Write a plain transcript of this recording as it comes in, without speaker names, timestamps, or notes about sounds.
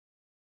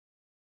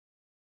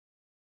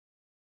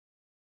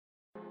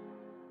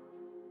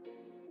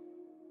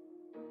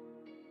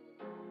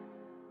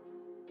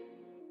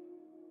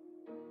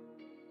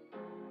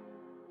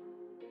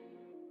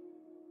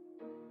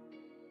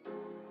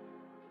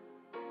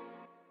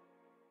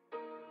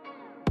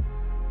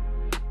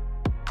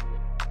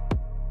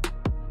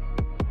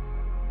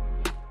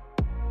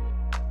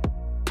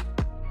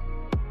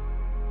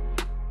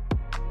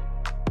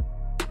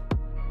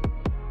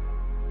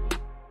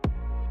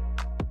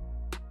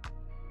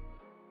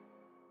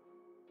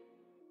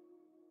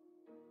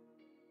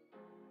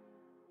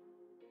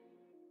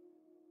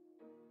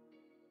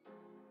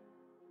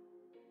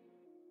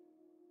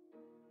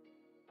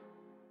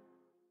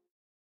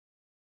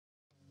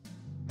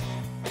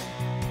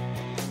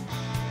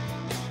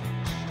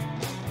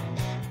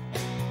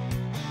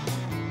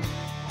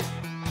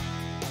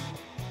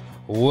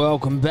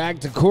Welcome back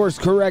to Course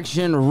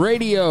Correction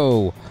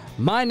Radio.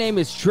 My name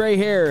is Trey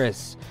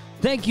Harris.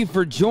 Thank you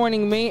for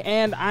joining me,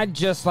 and I'd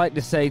just like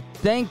to say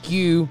thank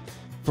you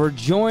for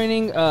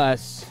joining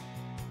us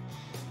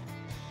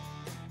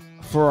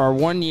for our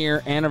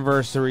 1-year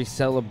anniversary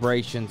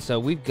celebration. So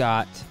we've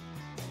got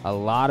a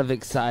lot of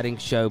exciting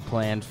show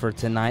planned for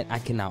tonight. I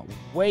cannot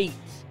wait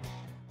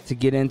to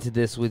get into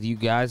this with you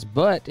guys,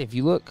 but if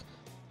you look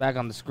back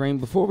on the screen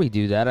before we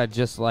do that, I'd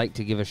just like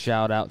to give a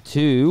shout out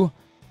to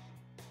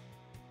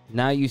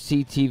Now You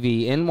See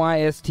TV,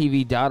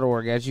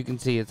 nystv.org. As you can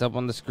see, it's up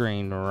on the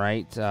screen,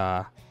 right?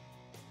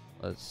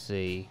 Let's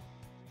see.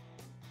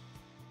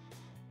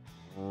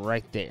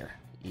 Right there.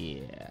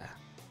 Yeah.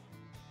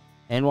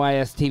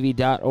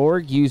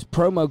 nystv.org. Use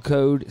promo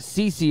code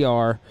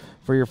CCR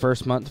for your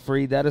first month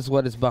free. That is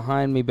what is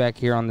behind me back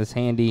here on this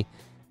handy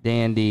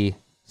dandy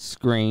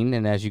screen.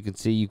 And as you can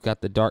see, you've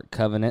got the Dark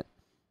Covenant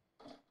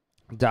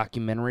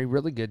documentary.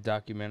 Really good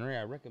documentary.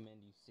 I recommend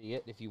you see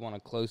it if you want a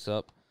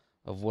close-up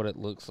of what it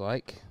looks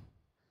like.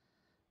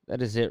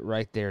 That is it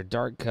right there.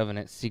 Dark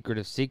Covenant, Secret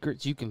of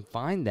Secrets. You can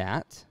find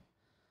that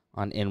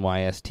on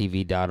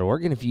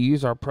nystv.org. And if you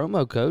use our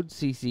promo code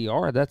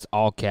CCR, that's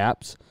all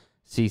caps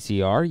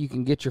CCR, you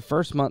can get your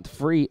first month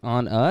free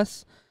on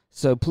us.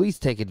 So please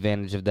take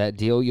advantage of that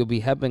deal. You'll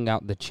be helping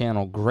out the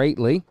channel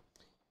greatly.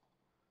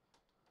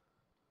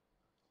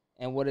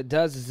 And what it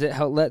does is it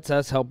lets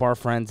us help our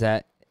friends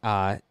at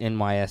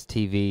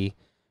NYSTV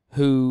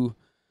who,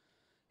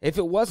 if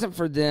it wasn't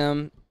for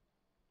them,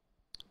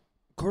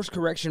 Course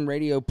Correction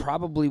Radio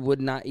probably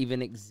would not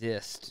even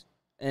exist.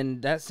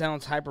 And that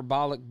sounds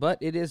hyperbolic, but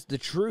it is the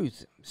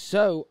truth.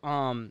 So,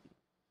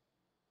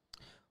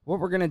 what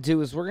we're going to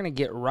do is we're going to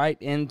get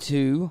right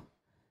into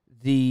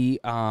the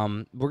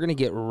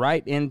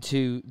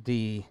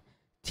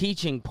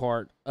teaching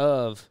part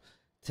of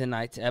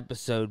tonight's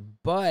episode,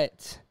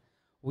 but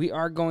we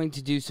are going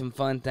to do some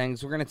fun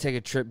things. We're going to take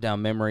a trip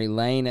down memory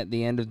lane at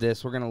the end of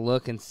this. We're going to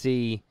look and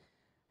see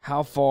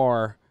how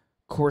far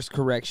Course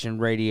Correction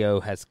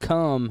Radio has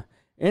come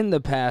in the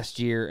past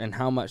year and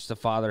how much the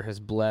Father has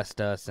blessed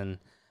us. And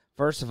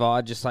first of all,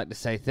 I'd just like to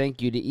say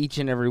thank you to each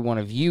and every one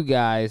of you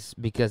guys,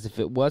 because if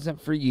it wasn't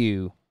for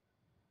you,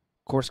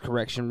 Course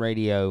Correction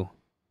Radio,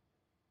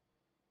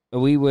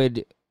 we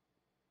would,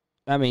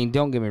 I mean,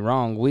 don't get me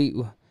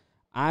wrong,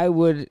 I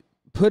would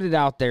put it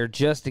out there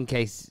just in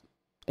case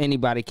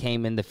anybody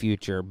came in the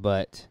future,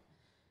 but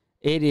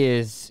it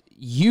is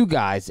you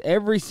guys,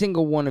 every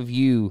single one of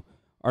you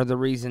are the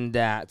reason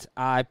that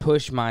I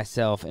push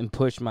myself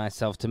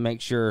to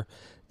make sure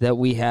that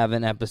we have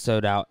an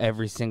episode out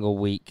every single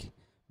week,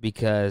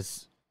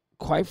 because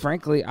quite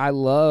frankly, I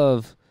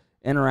love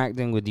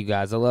interacting with you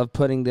guys. I love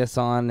putting this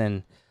on,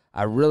 and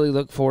I really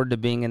look forward to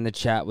being in the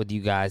chat with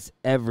you guys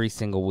every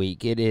single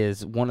week. It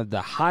is one of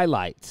the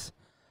highlights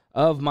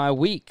of my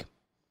week.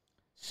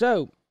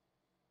 So,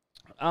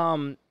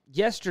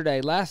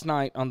 last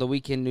night on the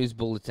Weekend News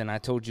Bulletin, I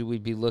told you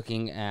we'd be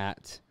looking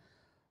at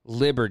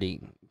liberty,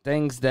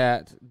 things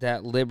that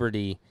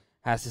liberty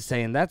has to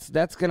say, and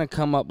that's going to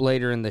come up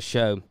later in the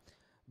show.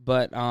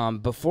 But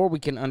before we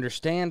can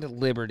understand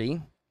liberty,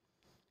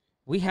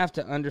 we have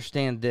to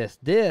understand this.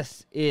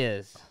 This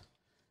is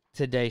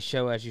today's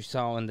show, as you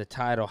saw in the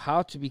title,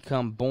 How to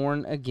Become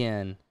Born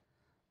Again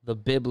the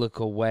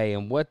Biblical Way.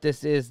 And what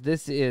this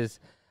is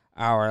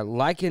our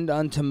Likened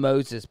Unto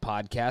Moses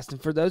podcast.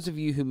 And for those of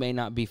you who may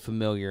not be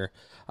familiar,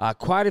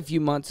 quite a few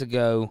months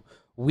ago,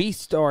 we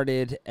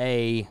started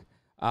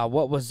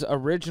what was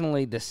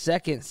originally the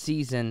second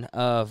season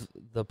of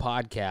the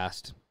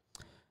podcast.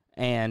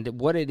 And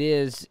what it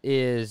is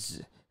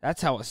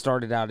that's how it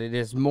started out. It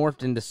has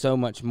morphed into so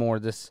much more.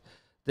 This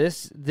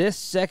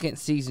second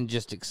season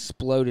just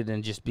exploded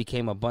and just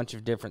became a bunch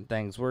of different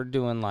things. We're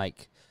doing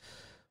like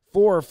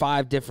 4 or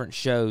 5 different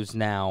shows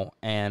now,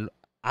 and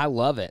I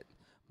love it.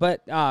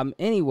 But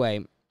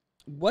anyway,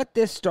 what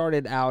this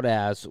started out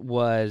as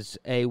was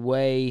a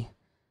way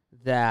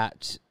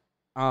that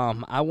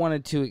I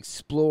wanted to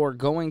explore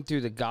going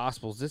through the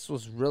Gospels. This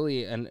was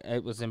really,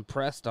 it was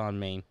impressed on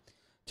me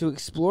to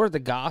explore the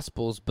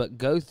Gospels, but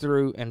go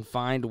through and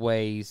find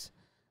ways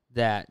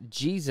that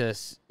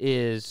Jesus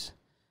is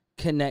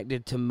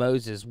connected to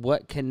Moses,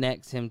 what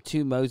connects him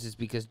to Moses,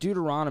 because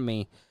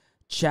Deuteronomy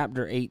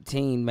chapter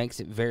 18 makes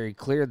it very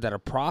clear that a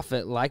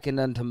prophet likened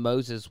unto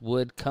Moses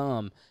would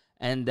come,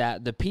 and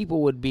that the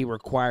people would be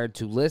required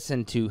to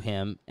listen to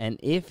him, and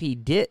if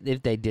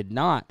they did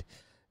not,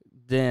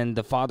 then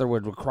the Father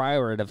would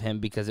require it of him,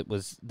 because it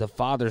was the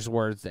Father's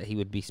words that he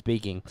would be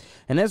speaking.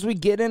 And as we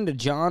get into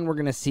John, we're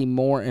going to see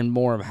more and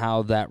more of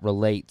how that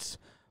relates.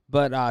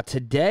 But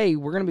today,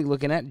 we're going to be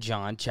looking at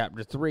John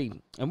chapter 3.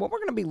 And what we're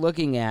going to be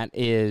looking at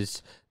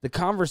is the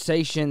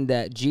conversation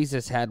that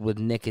Jesus had with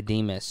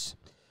Nicodemus.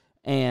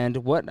 And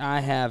what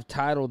I have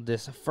titled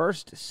this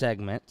first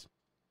segment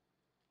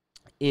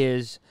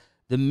is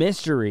The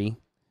Mystery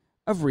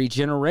of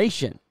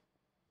Regeneration.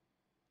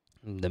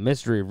 The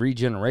mystery of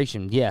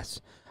regeneration,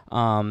 yes.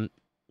 Not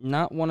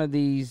one of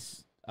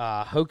these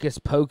hocus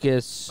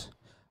pocus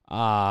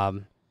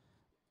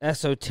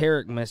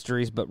esoteric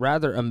mysteries, but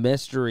rather a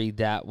mystery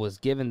that was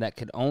given that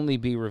could only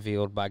be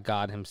revealed by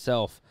God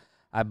himself.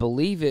 I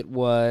believe it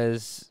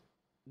was,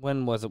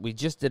 when was it? We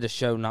just did a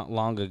show not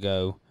long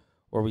ago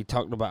where we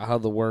talked about how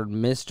the word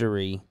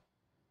mystery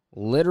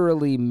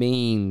literally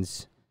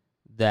means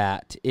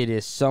that it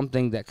is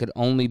something that could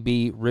only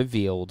be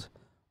revealed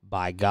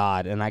by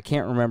God. And I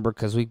can't remember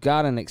because we've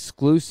got an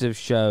exclusive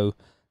show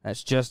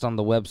that's just on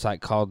the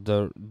website called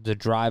the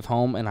Drive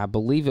Home, and I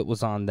believe it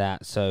was on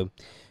that. So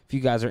if you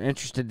guys are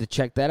interested to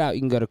check that out,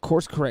 you can go to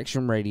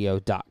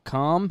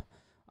coursecorrectionradio.com,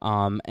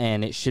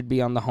 and it should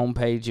be on the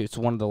homepage. It's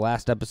one of the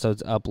last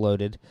episodes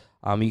uploaded.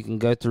 You can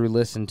go through,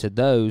 listen to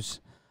those.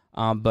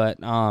 But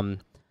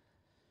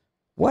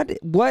what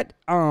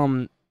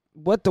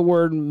the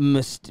word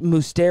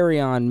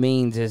mysterion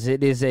means is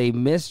it is a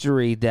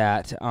mystery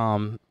that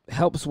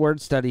Helps Word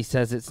Study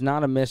says it's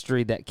not a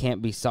mystery that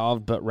can't be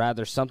solved, but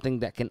rather something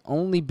that can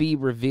only be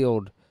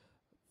revealed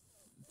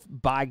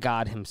by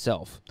God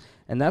himself.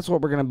 And that's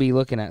what we're going to be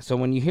looking at. So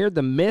when you hear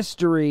the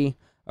mystery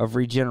of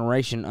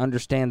regeneration,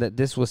 understand that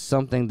this was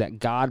something that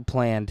God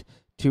planned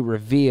to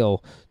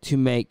reveal, to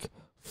make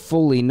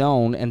fully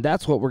known, and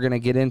that's what we're going to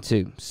get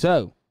into.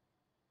 So,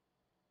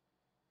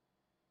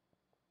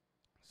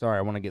 sorry,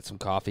 I want to get some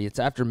coffee. It's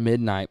after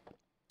midnight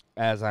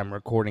as I'm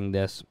recording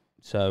this,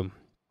 so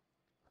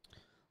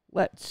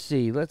let's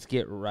see. Let's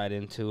get right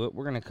into it.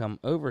 We're going to come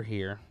over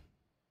here,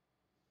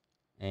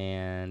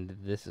 and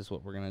this is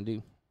what we're going to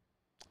do.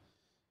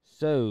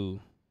 So,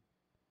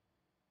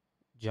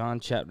 John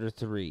chapter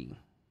 3.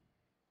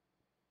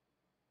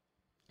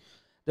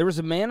 There was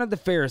a man of the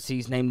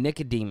Pharisees named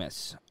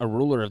Nicodemus, a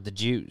ruler of the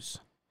Jews.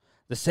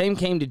 The same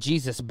came to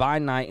Jesus by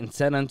night and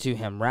said unto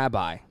him,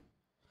 Rabbi,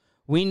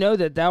 we know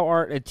that thou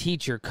art a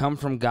teacher come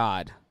from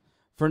God,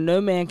 for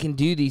no man can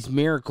do these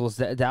miracles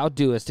that thou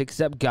doest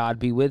except God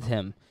be with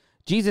him.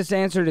 Jesus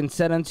answered and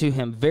said unto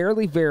him,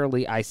 Verily,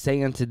 verily, I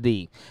say unto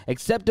thee,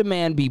 except a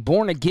man be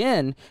born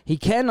again, he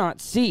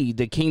cannot see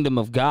the kingdom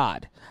of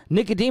God.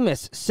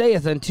 Nicodemus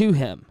saith unto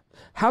him,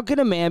 How can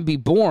a man be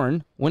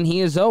born when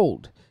he is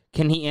old?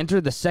 Can he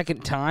enter the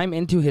second time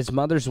into his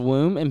mother's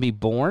womb and be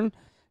born?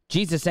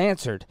 Jesus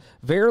answered,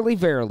 Verily,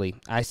 verily,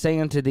 I say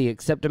unto thee,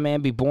 except a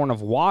man be born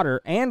of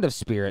water and of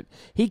spirit,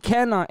 he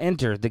cannot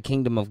enter the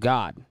kingdom of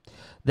God.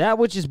 That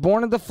which is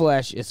born of the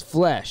flesh is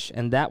flesh,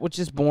 and that which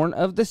is born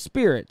of the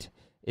spirit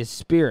is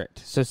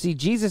spirit. So see,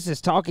 Jesus is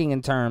talking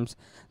in terms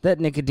that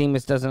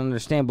Nicodemus doesn't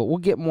understand, but we'll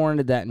get more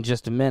into that in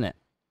just a minute.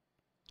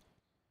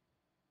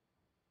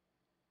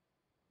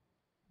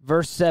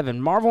 Verse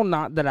 7, Marvel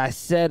not that I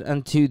said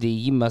unto thee,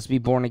 Ye must be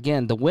born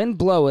again. The wind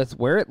bloweth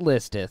where it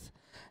listeth,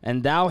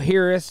 and thou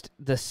hearest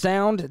the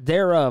sound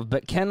thereof,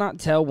 but cannot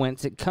tell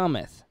whence it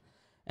cometh,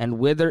 and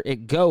whither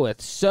it goeth.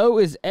 So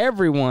is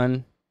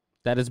everyone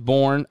that is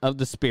born of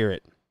the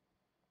Spirit.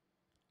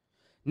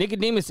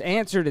 Nicodemus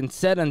answered and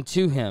said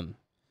unto him,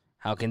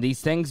 How can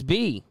these things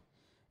be?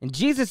 And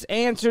Jesus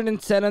answered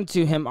and said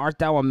unto him, Art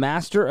thou a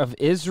master of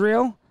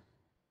Israel,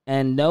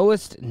 and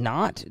knowest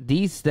not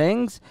these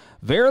things?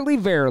 Verily,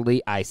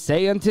 verily, I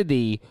say unto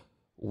thee,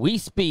 we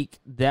speak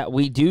that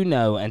we do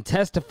know, and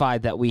testify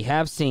that we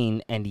have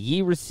seen, and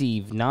ye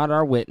receive not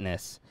our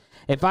witness.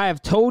 If I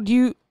have told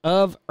you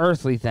of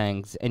earthly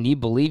things, and ye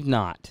believe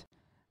not,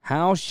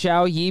 how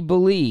shall ye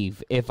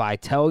believe if I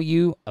tell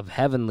you of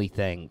heavenly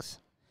things?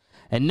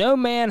 And no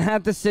man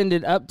hath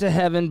ascended up to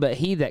heaven, but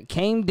he that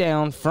came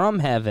down from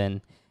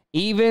heaven,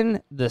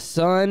 even the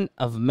Son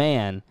of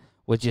Man,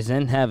 which is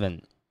in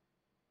heaven.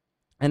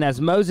 And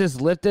as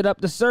Moses lifted up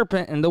the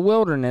serpent in the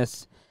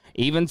wilderness,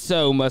 even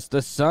so must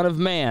the Son of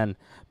Man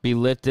be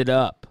lifted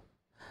up,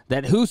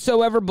 that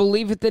whosoever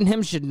believeth in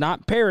him should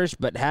not perish,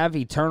 but have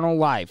eternal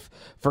life.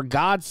 For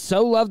God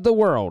so loved the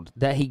world,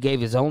 that he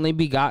gave his only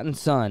begotten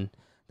Son,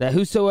 that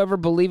whosoever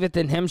believeth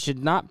in him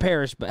should not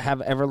perish, but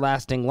have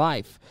everlasting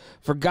life.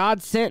 For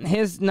God sent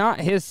not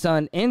his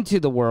Son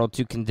into the world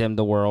to condemn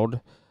the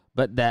world,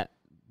 but that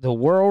the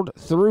world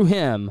through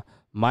him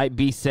might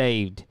be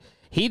saved.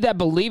 He that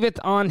believeth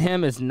on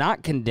him is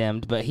not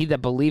condemned, but he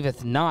that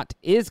believeth not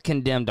is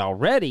condemned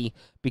already,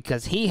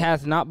 because he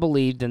hath not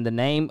believed in the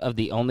name of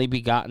the only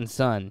begotten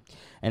Son.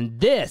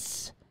 And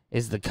this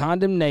is the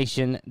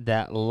condemnation,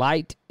 that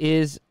light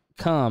is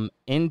come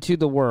into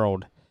the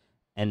world,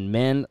 and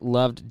men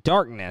loved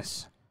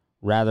darkness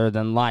rather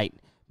than light,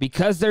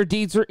 because their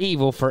deeds were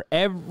evil. For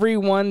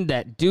everyone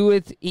that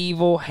doeth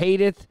evil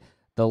hateth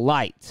the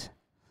light,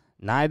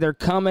 neither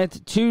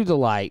cometh to the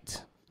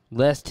light,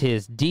 lest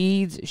his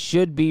deeds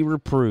should be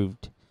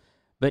reproved.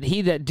 But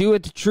he that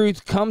doeth the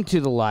truth come to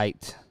the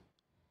light,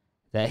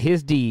 that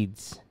his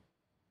deeds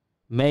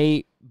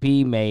may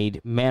be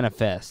made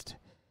manifest,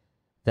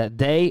 that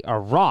they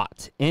are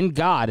wrought in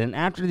God. And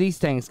after these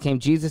things came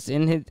Jesus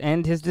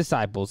and his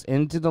disciples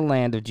into the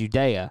land of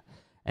Judea,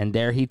 and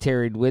there he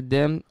tarried with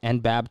them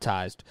and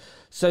baptized.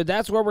 So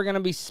that's where we're going to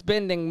be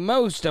spending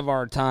most of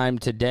our time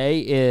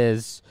today,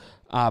 is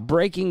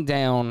breaking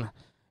down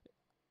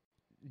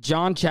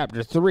John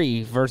chapter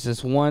 3,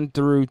 verses 1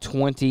 through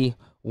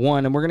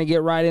 21. And we're going to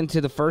get right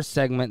into the first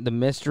segment, the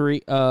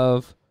mystery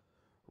of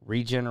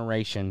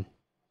regeneration.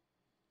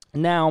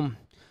 Now,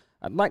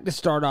 I'd like to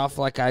start off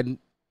like I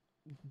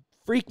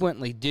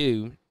frequently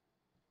do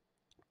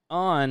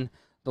on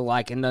the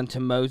Likened Unto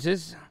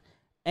Moses,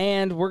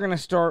 and we're going to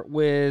start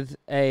with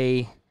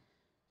a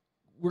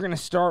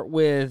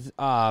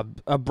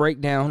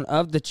breakdown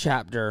of the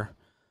chapter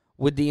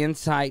with the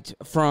insight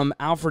from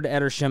Alfred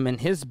Edersheim in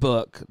his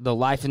book, The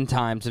Life and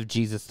Times of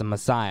Jesus the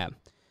Messiah,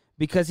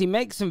 because he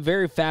makes some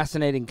very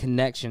fascinating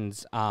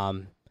connections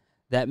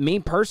that me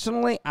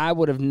personally, I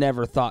would have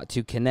never thought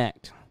to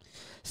connect.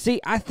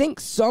 See, I think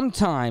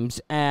sometimes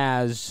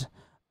as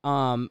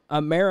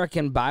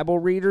American Bible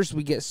readers,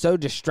 we get so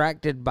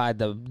distracted by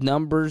the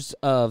numbers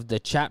of the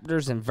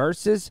chapters and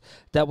verses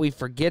that we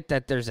forget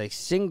that there's a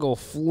single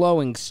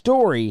flowing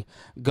story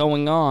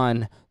going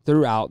on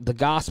throughout the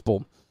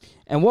gospel.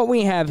 And what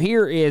we have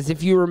here is,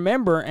 if you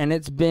remember, and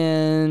it's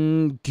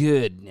been,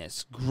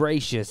 goodness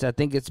gracious, I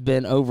think it's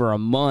been over a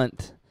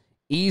month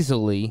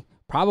easily,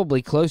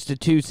 probably close to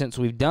 2 since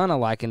we've done a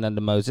Likened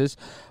Unto Moses,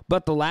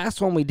 but the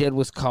last one we did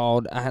was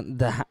called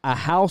A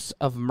House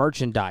of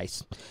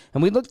Merchandise.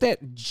 And we looked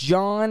at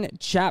John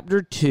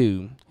chapter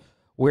 2,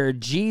 where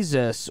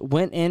Jesus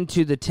went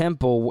into the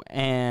temple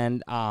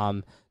and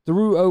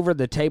threw over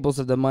the tables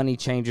of the money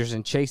changers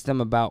and chased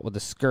them about with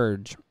a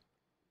scourge.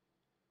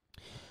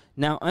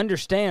 Now,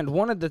 understand,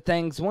 one of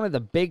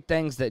the big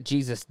things that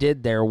Jesus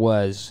did there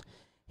was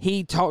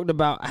he talked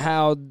about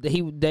how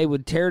they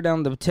would tear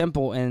down the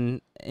temple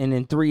and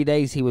in 3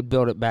 days he would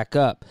build it back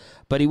up.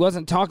 But he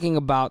wasn't talking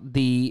about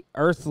the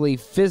earthly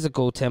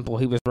physical temple.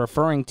 He was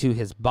referring to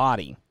his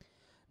body.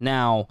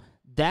 Now,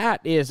 that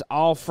is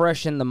all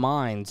fresh in the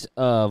minds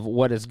of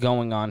what is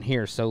going on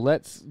here. So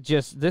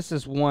this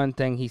is one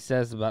thing he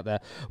says about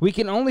that. We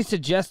can only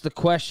suggest the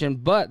question,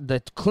 but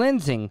the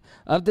cleansing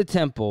of the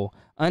temple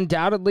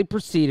undoubtedly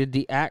preceded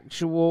the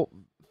actual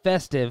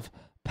festive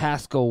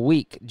Paschal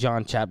week,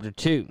 John chapter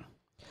 2.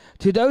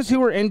 To those who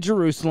were in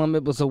Jerusalem,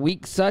 it was a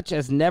week such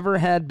as never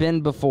had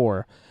been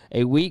before,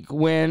 a week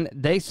when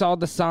they saw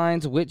the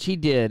signs which he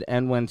did,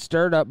 and when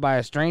stirred up by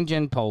a strange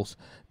impulse,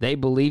 they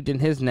believed in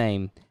his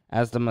name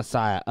as the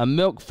Messiah, a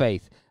milk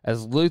faith,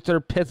 as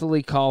Luther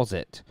pithily calls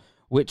it,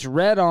 which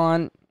read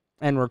on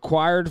and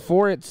required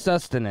for its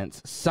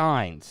sustenance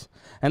signs,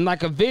 and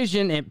like a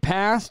vision it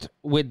passed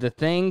with the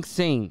thing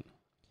seen.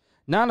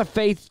 Not a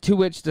faith to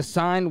which the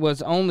sign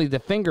was only the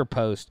finger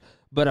post,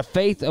 but a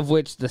faith of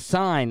which the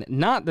sign,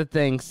 not the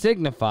thing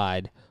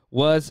signified,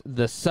 was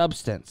the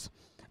substance.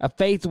 A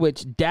faith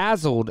which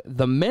dazzled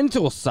the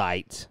mental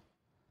sight,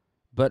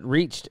 but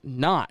reached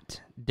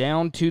not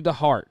down to the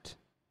heart.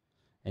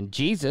 And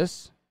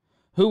Jesus,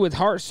 who with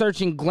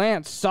heart-searching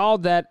glance saw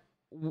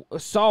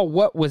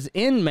what was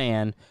in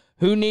man,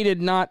 who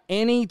needed not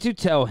any to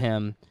tell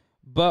him,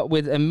 but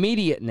with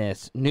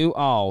immediateness knew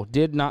all,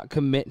 did not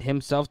commit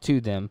himself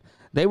to them.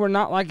 They were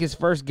not like his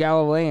first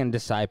Galilean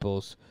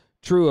disciples,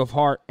 true of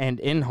heart and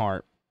in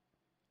heart.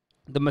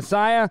 The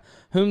Messiah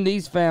whom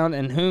these found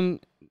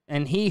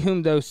and he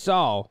whom those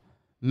saw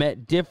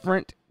met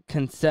different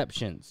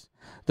conceptions.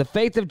 The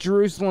faith of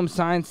Jerusalem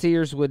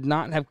sign-seers would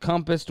not have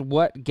compassed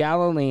what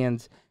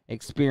Galileans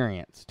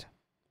experienced.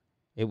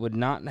 It would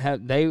not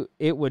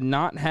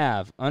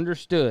have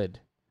understood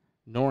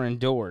nor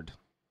endured.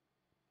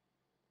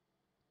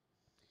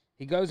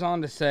 He goes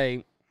on to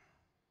say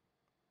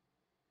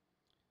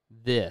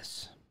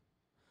this.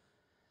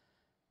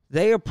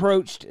 They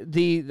approached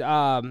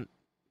the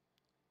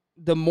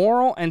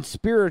moral and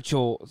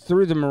spiritual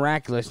through the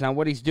miraculous. Now,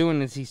 what he's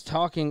doing is he's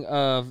talking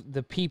of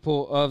the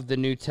people of the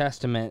New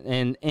Testament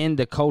and in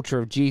the culture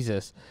of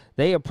Jesus.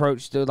 They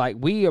approached, like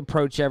we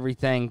approach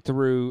everything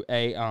through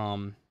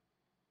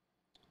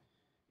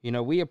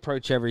we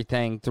approach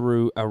everything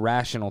through a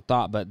rational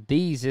thought, but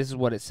this is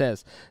what it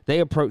says. They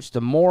approach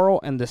the moral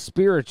and the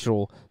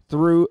spiritual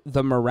through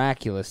the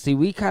miraculous. See,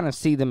 we kind of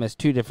see them as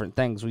two different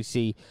things. We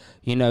see,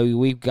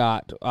 we've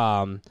got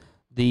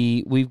the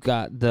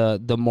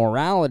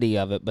morality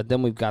of it, but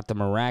then we've got the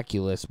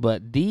miraculous.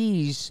 But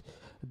these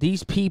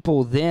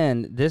people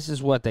then, this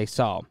is what they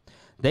saw.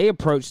 They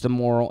approached the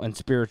moral and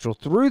spiritual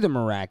through the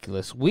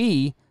miraculous.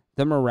 We,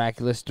 the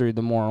miraculous, through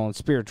the moral and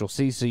spiritual.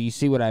 See, so you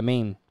see what I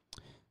mean?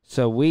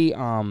 So we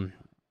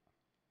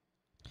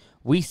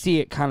see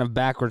it kind of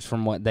backwards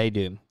from what they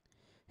do.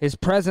 His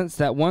presence,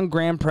 that one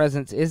grand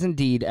presence, is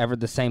indeed ever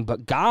the same,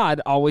 but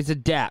God always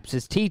adapts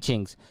his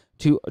teachings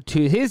to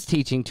his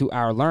teaching to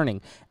our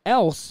learning.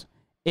 Else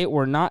it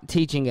were not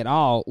teaching at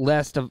all,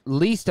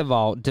 least of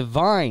all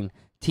divine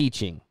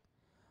teaching.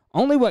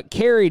 Only what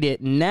carried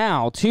it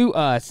now to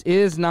us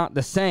is not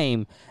the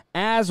same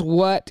as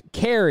what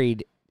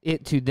carried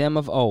it to them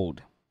of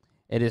old.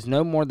 It is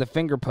no more the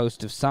finger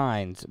post of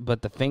signs,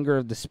 but the finger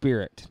of the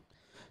Spirit.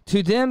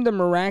 To them the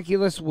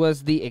miraculous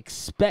was the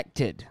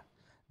expected,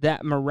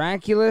 that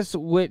miraculous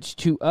which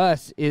to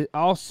us is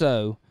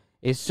so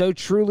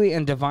truly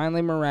and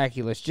divinely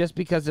miraculous, just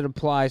because it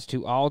applies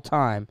to all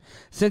time,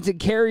 since it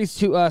carries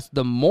to us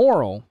the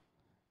moral,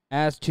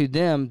 as to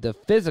them the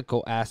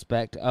physical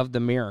aspect of the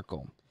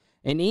miracle.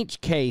 In each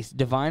case,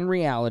 divine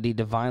reality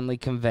divinely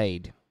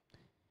conveyed.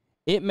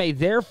 It may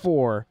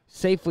therefore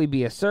safely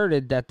be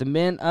asserted that to the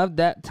men of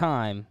that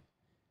time,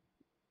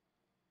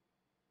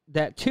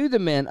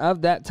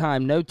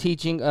 no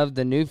teaching of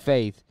the new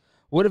faith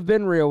would have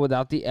been real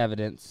without the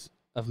evidence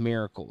of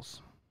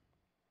miracles.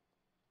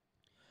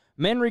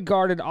 Men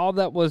regarded all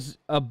that was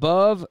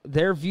above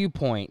their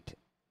viewpoint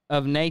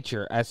of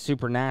nature as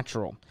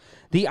supernatural.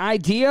 The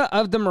idea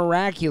of the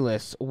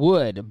miraculous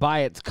would, by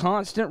its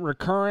constant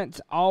recurrence,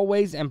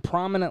 always and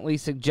prominently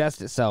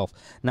suggest itself.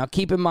 Now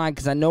keep in mind,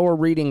 because I know we're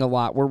reading a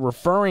lot, we're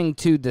referring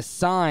to the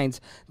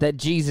signs that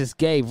Jesus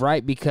gave,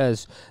 right?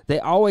 Because they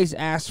always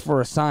asked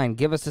for a sign.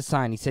 Give us a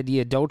sign. He said, "Ye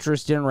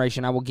adulterous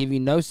generation, I will give you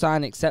no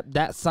sign except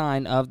that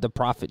sign of the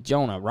prophet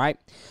Jonah," right?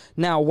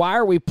 Now, why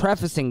are we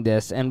prefacing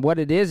this? And what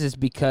it is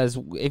because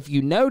if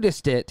you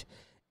noticed it,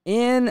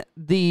 in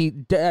the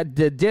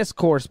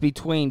discourse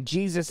between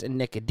Jesus and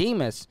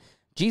Nicodemus,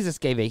 Jesus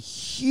gave a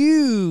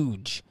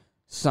huge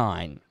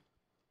sign.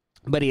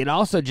 But he had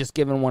also just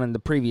given one in the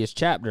previous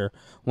chapter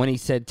when he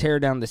said, "Tear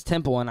down this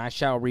temple and I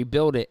shall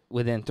rebuild it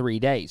within 3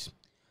 days,"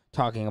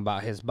 talking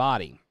about his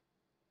body.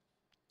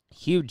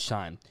 Huge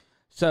sign.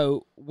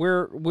 So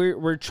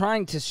we're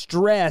trying to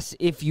stress,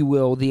 if you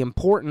will, the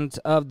importance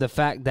of the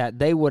fact that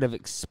they would have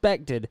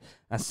expected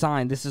a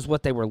sign. This is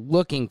what they were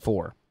looking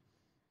for.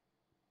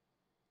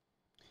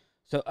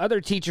 So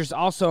other teachers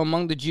also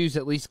among the Jews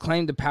at least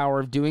claimed the power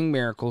of doing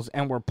miracles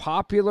and were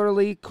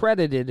popularly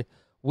credited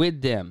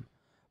with them.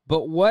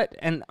 But what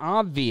an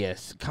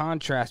obvious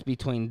contrast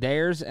between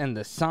theirs and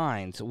the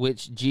signs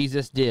which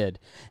Jesus did.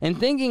 In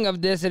thinking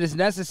of this, it is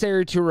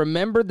necessary to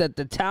remember that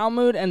the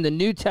Talmud and the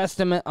New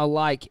Testament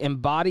alike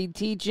embody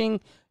teaching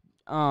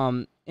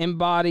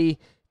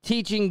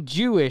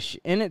Jewish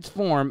in its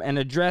form and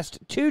addressed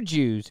to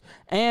Jews,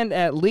 and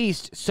at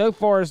least so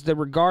far as the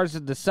regards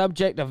of the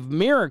subject of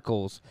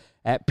miracles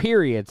at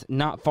periods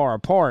not far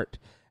apart,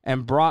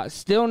 and brought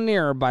still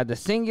nearer by the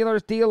singular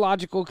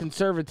theological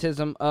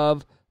conservatism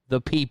of the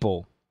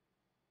people.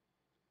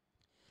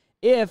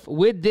 If,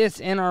 with this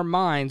in our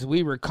minds,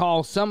 we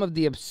recall some of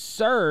the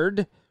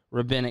absurd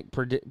rabbinic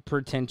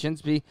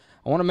pretensions, I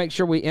want to make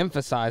sure we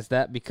emphasize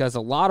that, because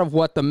a lot of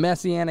what the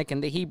Messianic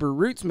and the Hebrew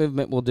roots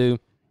movement will do,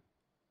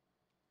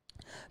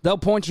 they'll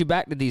point you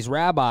back to these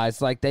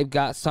rabbis like they've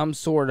got some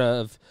sort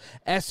of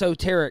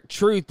esoteric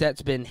truth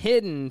that's been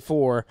hidden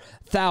for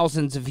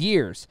thousands of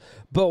years.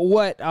 But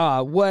what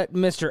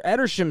Mr.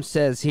 Edersheim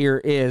says here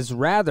is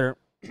rather,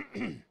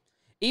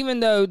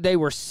 even though they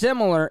were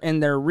similar in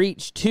their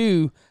reach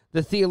to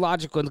the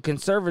theological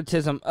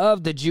conservatism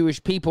of the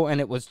Jewish people,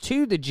 and it was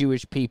to the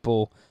Jewish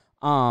people,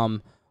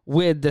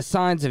 with the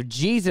signs of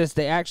Jesus,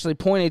 they actually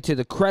pointed to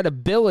the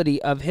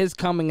credibility of his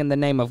coming in the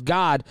name of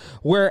God,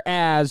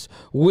 whereas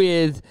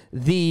with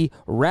the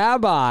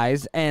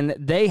rabbis, and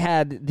they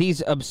had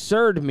these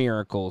absurd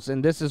miracles,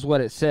 and this is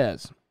what it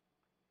says.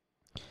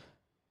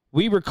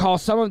 We recall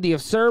some of the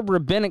absurd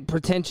rabbinic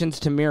pretensions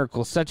to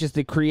miracles, such as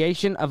the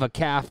creation of a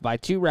calf by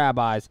 2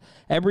 rabbis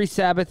every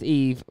Sabbath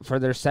eve for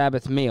their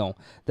Sabbath meal.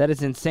 That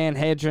is in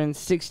Sanhedrin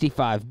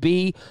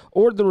 65b,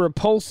 or the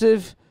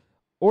repulsive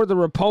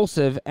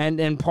and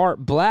in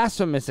part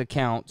blasphemous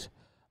account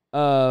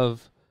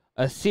of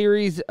a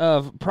series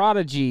of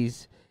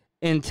prodigies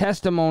in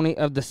testimony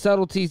of the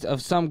subtleties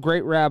of some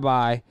great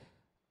rabbi,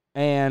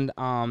 and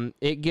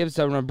it gives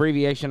an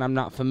abbreviation I'm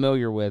not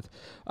familiar with.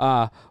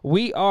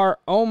 We are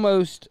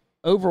almost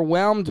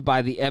overwhelmed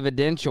by the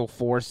evidential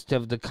force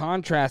of the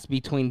contrast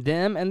between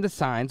them and the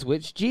signs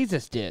which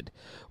Jesus did.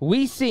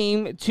 We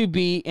seem to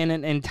be in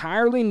an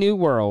entirely new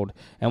world,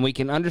 and we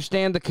can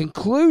understand the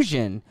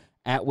conclusion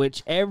at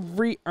which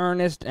every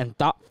earnest and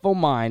thoughtful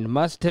mind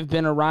must have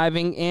been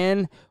arriving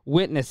in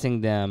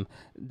witnessing them,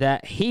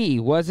 that he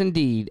was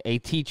indeed a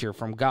teacher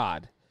from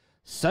God.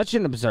 Such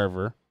an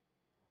observer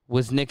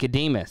was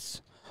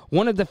Nicodemus,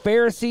 one of the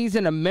Pharisees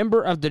and a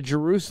member of the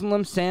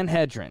Jerusalem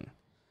Sanhedrin.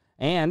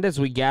 And as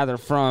we gather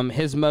from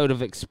his mode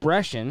of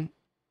expression,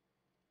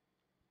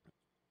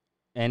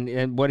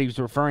 and what he's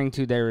referring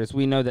to there is,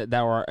 we know that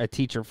thou art a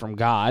teacher from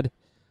God.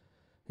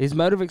 His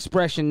mode of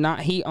expression, not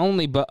he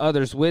only, but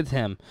others with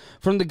him.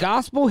 From the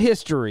gospel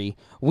history,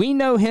 we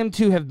know him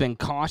to have been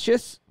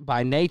cautious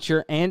by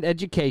nature and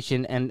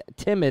education and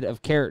timid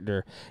of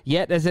character.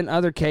 Yet, as in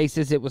other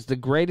cases, it was the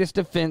greatest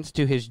offense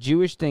to his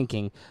Jewish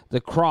thinking,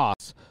 the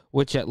cross,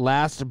 which at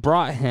last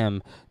brought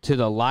him to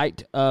the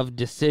light of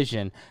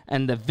decision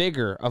and the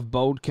vigor of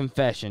bold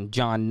confession.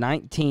 John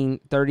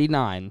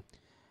 19:39.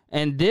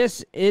 And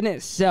this in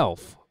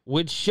itself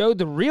would show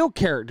the real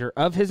character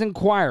of his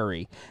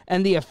inquiry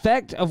and the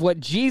effect of what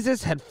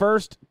Jesus had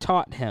first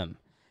taught him.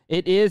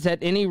 It is, at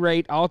any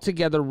rate,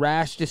 altogether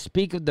rash to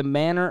speak of the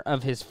manner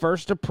of his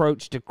first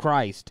approach to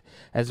Christ,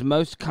 as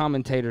most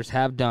commentators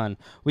have done.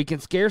 We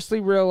can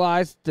scarcely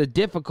realize the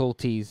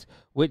difficulties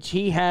which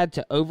he had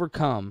to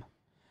overcome.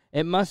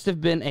 It must have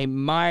been a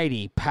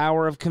mighty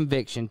power of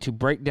conviction to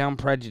break down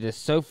prejudice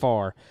so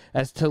far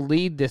as to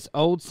lead this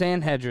old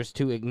Sanhedrin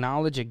to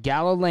acknowledge a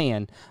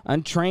Galilean,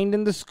 untrained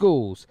in the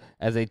schools,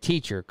 as a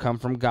teacher come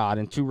from God,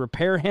 and to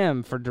repair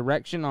him for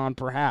direction on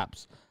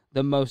perhaps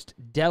the most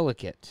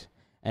delicate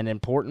an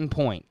important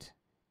point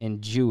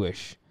in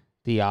Jewish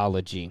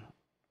theology.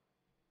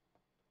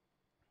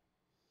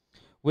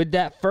 With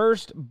that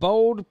first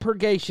bold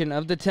purgation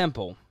of the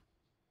temple,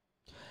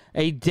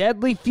 a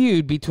deadly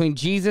feud between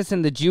Jesus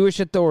and the Jewish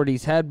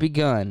authorities had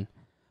begun,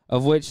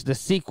 of which the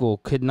sequel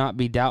could not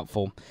be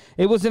doubtful.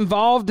 It was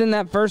involved in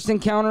that first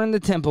encounter in the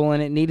temple,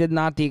 and it needed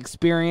not the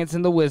experience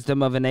and the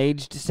wisdom of an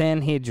aged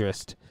Sanhedrin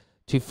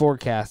to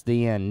forecast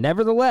the end.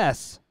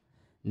 Nevertheless,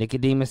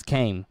 Nicodemus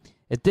came.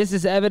 If this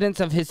is evidence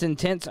of his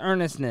intense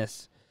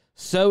earnestness,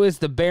 so is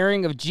the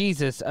bearing of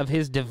Jesus of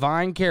his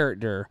divine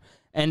character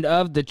and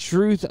of the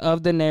truth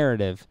of the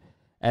narrative,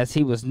 as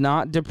he was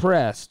not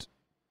depressed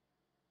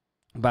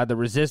by the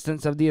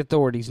resistance of the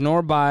authorities,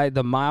 nor by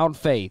the mild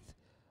faith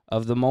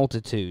of the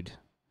multitude.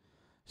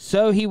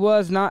 So he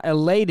was not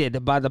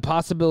elated by the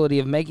possibility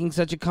of making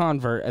such a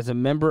convert as a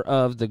member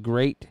of the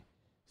great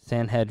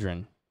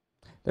Sanhedrin.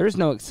 There is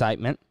no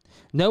excitement,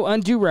 no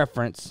undue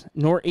reference,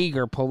 nor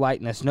eager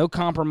politeness, no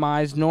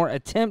compromise, nor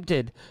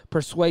attempted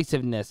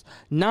persuasiveness,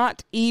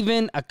 not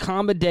even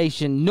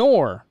accommodation,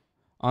 nor,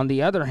 on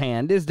the other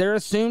hand, is there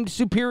assumed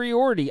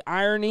superiority,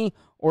 irony,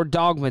 or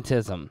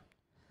dogmatism.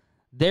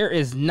 There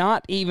is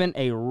not even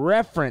a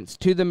reference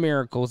to the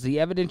miracles, the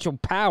evidential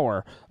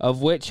power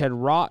of which had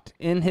wrought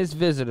in his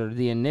visitor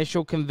the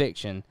initial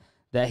conviction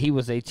that he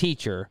was a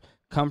teacher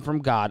come from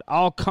God.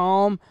 All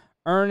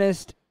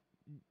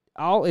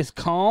is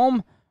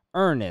calm,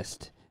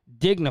 earnest,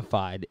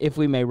 dignified, if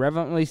we may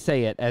reverently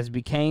say it, as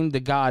became the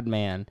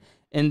God-man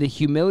in the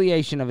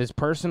humiliation of his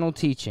personal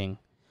teaching.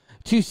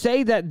 To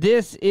say that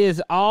this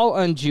is all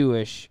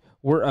un-Jewish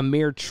were a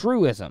mere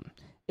truism.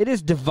 It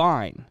is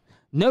divine.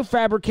 No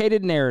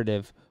fabricated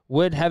narrative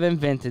would have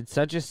invented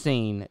such a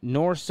scene,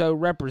 nor so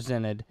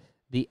represented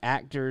the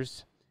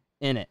actors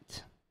in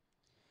it.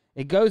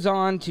 It goes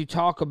on to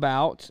talk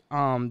about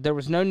there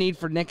was no need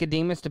for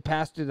Nicodemus to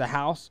pass through the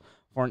house,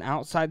 for an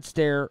outside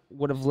stair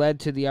would have led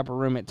to the upper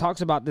room. It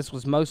talks about this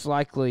was most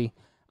likely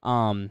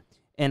in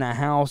a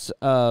house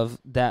of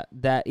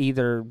that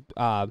either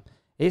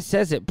it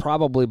says it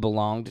probably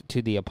belonged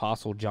to the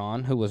Apostle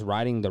John, who was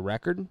writing the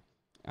record.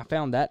 I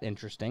found that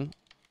interesting.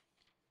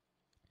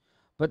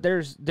 But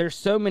there's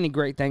so many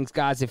great things,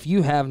 guys. If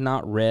you have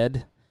not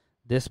read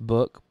this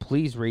book,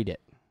 please read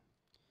it.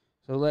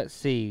 So let's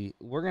see.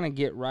 We're going to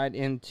get right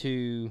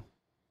into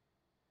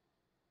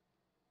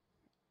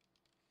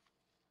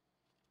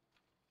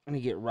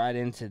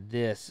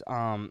this.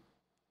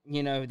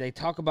 They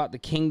talk about the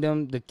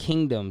kingdom.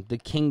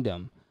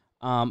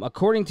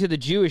 According to the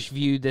Jewish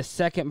view, this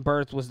second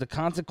birth was the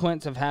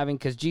consequence of having,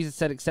 because Jesus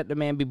said, except a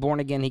man be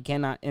born again, he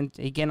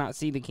cannot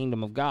see the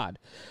kingdom of God.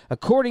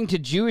 According to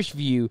Jewish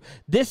view,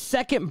 this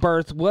second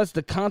birth was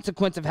the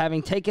consequence of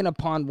having taken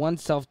upon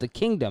oneself the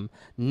kingdom,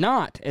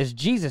 not, as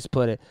Jesus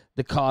put it,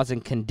 the cause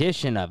and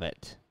condition of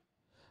it.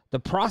 The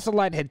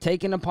proselyte had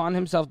taken upon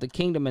himself the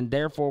kingdom and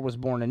therefore was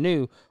born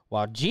anew,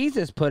 while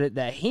Jesus put it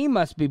that he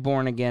must be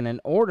born again in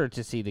order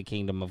to see the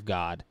kingdom of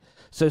God.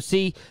 So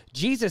see,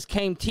 Jesus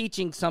came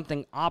teaching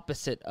something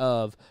opposite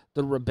of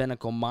the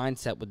rabbinical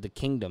mindset with the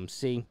kingdom,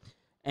 see?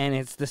 And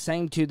it's the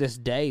same to this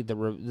day. The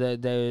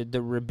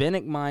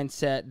rabbinic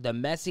mindset, the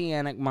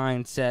messianic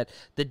mindset,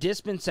 the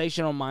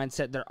dispensational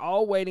mindset, they're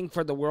all waiting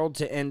for the world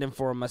to end and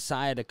for a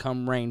Messiah to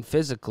come reign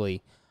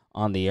physically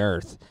on the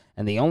earth.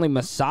 And the only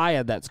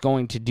Messiah that's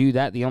going to do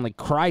that, the only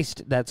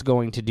Christ that's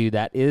going to do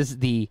that is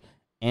the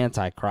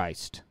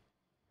Antichrist.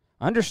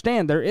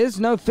 Understand, there is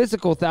no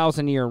physical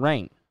 1,000-year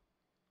reign.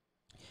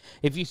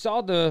 If you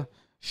saw the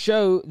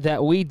show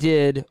that we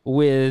did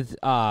with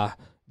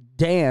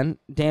Dan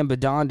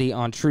Badandi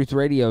on Truth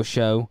Radio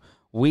Show,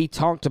 we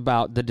talked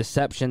about the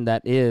deception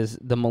that is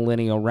the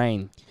millennial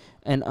reign.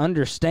 And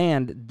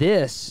understand,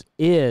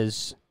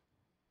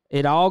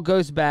 it all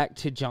goes back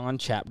to John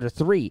chapter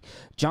 3.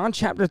 John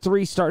chapter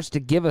 3 starts to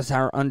give us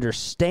our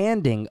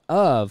understanding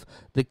of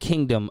the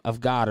kingdom of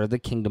God or the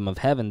kingdom of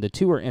heaven. The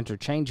two are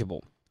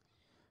interchangeable.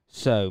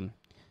 So,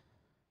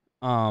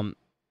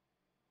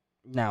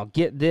 now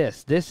get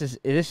this. This is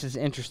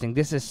interesting.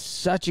 This is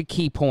such a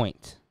key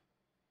point.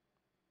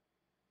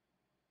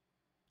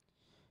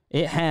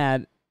 It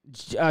had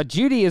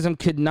Judaism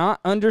could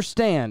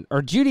understand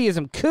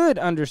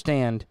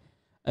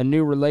a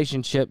new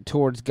relationship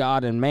towards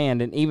God and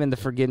man, and even the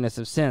forgiveness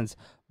of sins,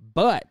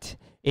 but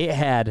it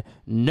had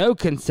no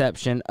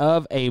conception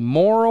of a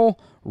moral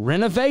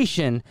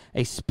renovation,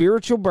 a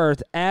spiritual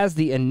birth as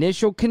the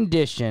initial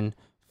condition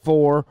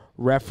for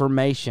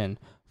reformation,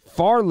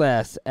 far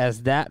less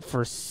as that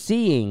for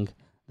seeing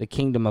the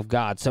kingdom of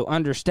God. So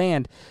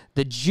understand,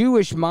 the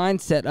Jewish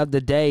mindset of the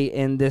day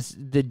and the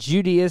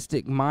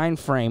Judaistic mind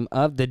frame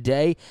of the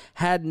day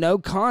had no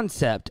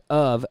concept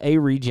of a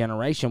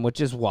regeneration,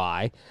 which is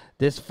why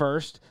this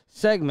first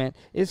segment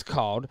is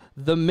called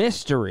The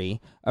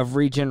Mystery of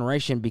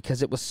Regeneration,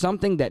 because it was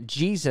something that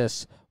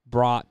Jesus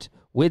brought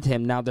with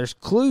him. Now, there's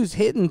clues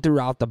hidden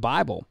throughout the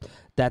Bible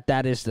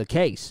that is the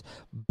case,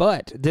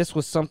 but this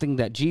was something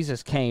that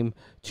Jesus came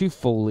to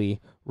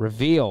fully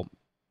reveal.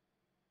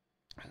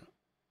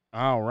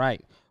 All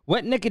right.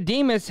 What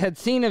Nicodemus had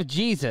seen of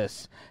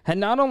Jesus had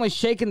not only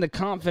shaken the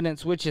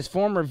confidence which his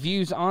former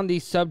views on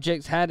these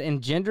subjects had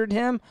engendered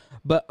him,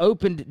 but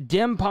opened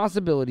dim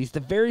possibilities, the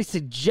very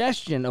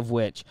suggestion of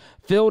which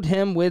filled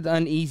him with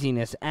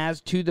uneasiness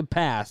as to the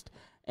past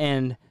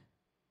and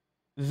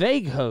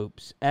vague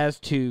hopes as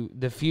to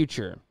the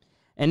future.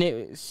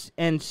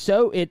 And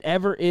so it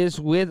ever is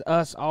with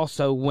us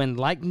also when,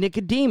 like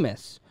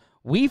Nicodemus,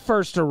 we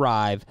first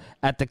arrive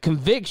at the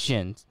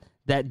conviction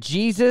that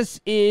Jesus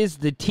is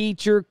the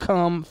teacher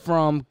come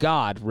from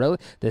God. Really?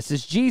 This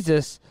is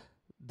Jesus,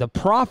 the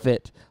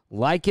prophet,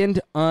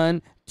 likened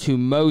unto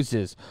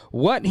Moses.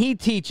 What he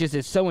teaches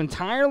is so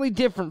entirely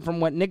different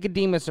from what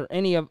Nicodemus or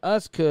any of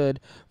us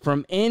could,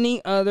 from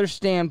any other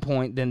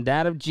standpoint than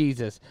that of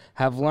Jesus,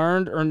 have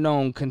learned or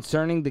known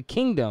concerning the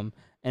kingdom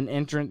and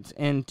entrance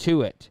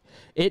into it.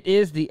 It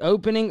is the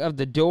opening of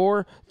the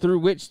door through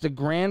which the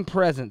grand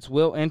presence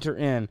will enter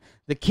in.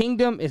 The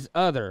kingdom is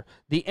other.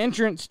 The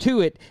entrance to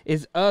it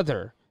is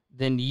other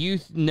than you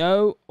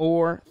know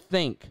or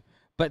think.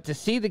 But to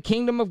see the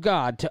kingdom of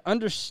God, to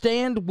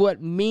understand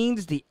what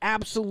means the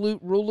absolute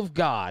rule of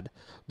God,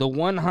 the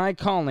one high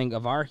calling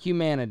of our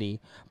humanity,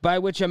 by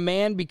which a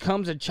man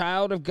becomes a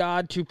child of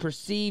God, to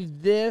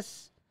perceive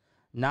this,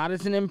 not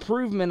as an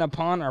improvement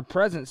upon our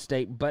present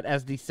state, but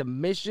as the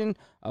submission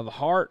of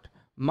heart,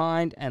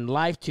 mind, and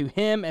life to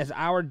him as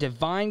our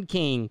divine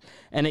King,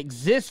 an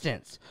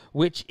existence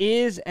which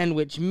is and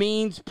which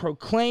means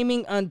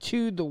proclaiming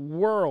unto the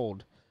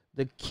world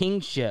the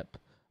kingship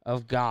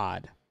of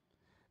God.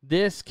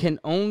 This can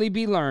only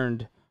be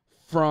learned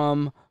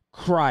from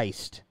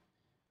Christ,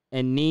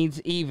 and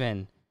needs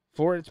even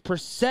for its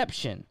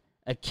perception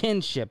a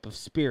kinship of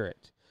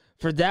spirit.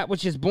 For that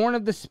which is born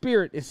of the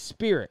Spirit is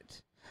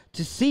spirit.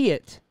 To see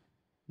it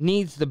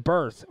needs the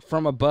birth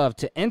from above.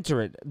 To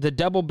enter it, the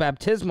double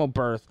baptismal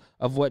birth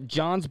of what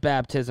John's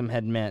baptism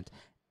had meant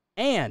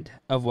and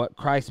of what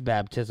Christ's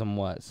baptism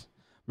was.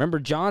 Remember,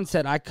 John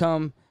said,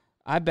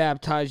 I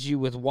baptize you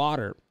with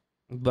water,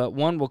 but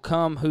one will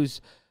come whose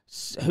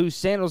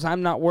sandals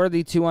I'm not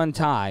worthy to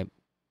untie,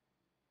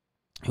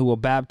 who will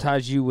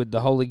baptize you with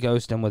the Holy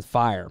Ghost and with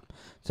fire.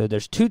 So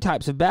there's two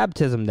types of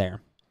baptism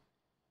there.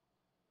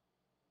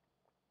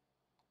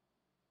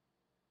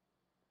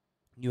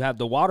 You have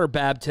the water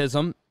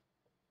baptism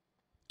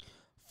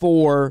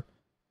for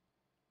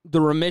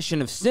the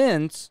remission of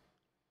sins,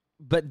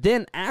 but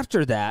then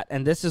after that,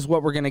 and this is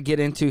what we're going to get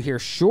into here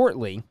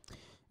shortly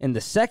in the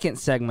second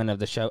segment of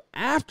the show,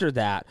 after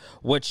that,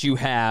 what you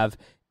have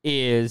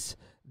is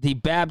the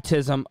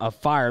baptism of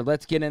fire.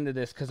 Let's get into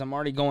this because I'm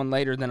already going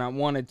later than I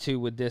wanted to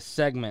with this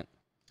segment.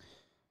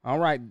 All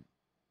right.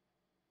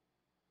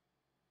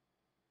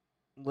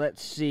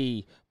 Let's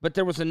see. But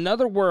there was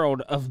another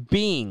world of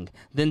being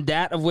than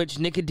that of which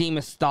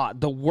Nicodemus thought.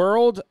 The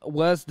world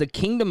was the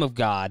kingdom of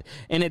God,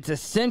 and its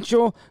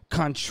essential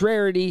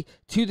contrariety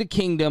to the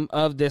kingdom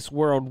of this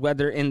world,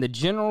 whether in the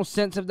general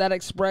sense of that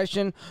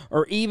expression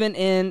or even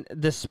in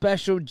the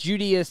special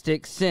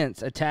Judaistic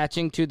sense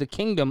attaching to the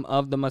kingdom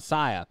of the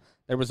Messiah.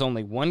 There was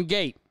only one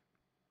gate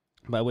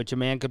by which a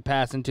man could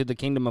pass into the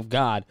kingdom of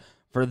God,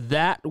 for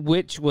that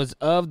which was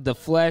of the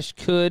flesh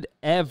could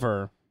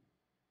ever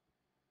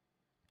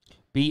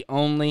be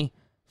only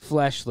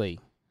fleshly.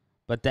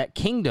 But that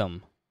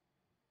kingdom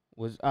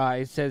was,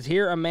 it says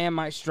here, a man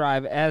might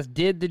strive, as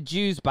did the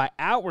Jews, by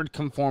outward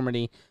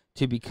conformity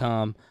to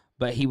become,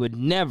 but he would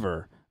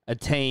never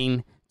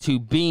attain to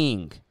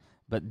being.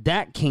 But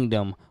that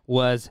kingdom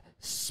was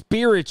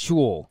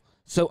spiritual.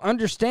 So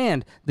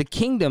understand, the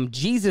kingdom,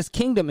 Jesus'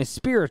 kingdom, is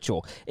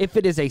spiritual. If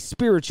it is a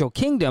spiritual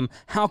kingdom,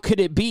 how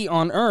could it be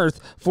on earth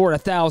for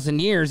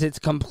 1,000 years? It's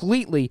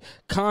completely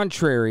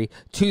contrary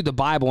to the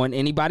Bible. And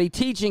anybody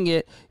teaching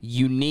it,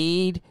 you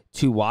need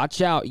to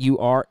watch out. You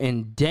are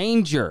in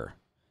danger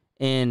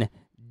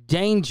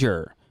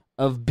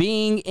of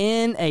being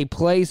in a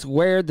place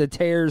where the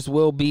tares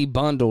will be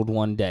bundled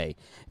one day.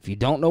 If you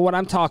don't know what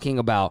I'm talking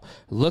about,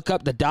 look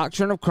up The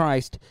Doctrine of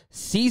Christ,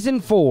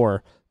 Season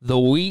 4, The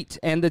Wheat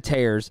and the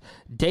Tares.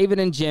 David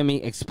and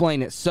Jimmy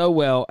explain it so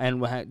well,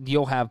 and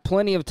you'll have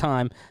plenty of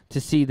time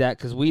to see that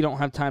because we don't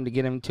have time to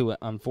get into it,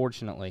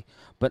 unfortunately.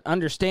 But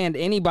understand,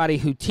 anybody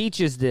who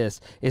teaches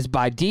this is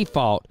by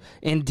default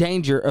in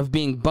danger of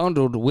being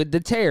bundled with the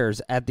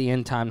tares at the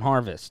end-time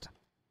harvest.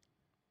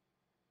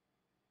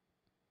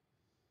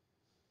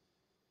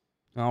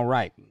 All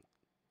right.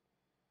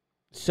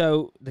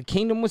 So the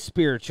kingdom was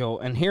spiritual,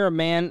 and here a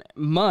man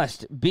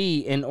must be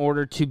in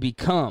order to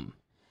become.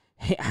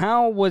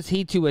 How was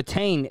he to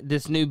attain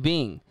this new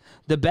being?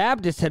 The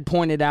Baptist had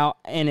pointed out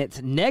in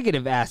its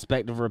negative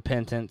aspect of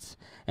repentance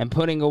and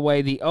putting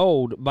away the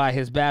old by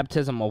his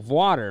baptism of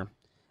water.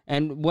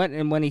 And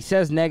when he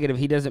says negative,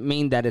 he doesn't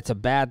mean that it's a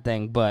bad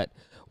thing, but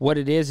what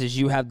it is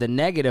you have the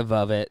negative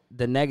of it,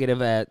 the negative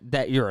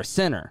that you're a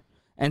sinner.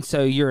 And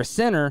so you're a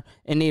sinner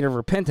in need of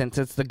repentance.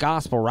 It's the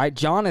gospel, right?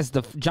 John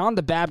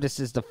the Baptist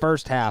is the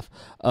first half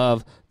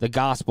of the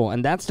gospel,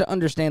 and that's to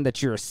understand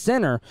that you're a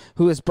sinner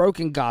who has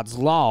broken God's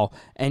law,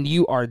 and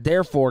you are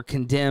therefore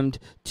condemned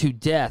to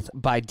death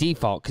by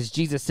default, because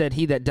Jesus said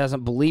he that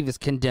doesn't believe is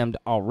condemned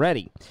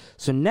already.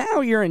 So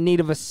now you're in need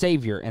of a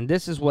Savior, and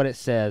this is what it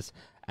says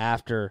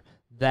after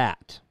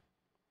that.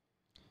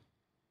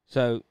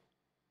 So,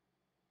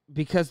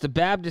 because the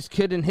Baptist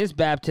could in his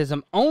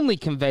baptism only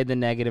convey the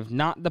negative,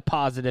 not the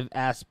positive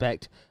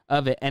aspect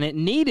of it. And it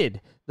needed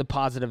the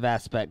positive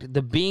aspect,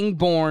 the being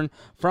born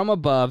from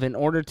above in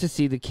order to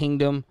see the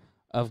kingdom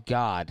of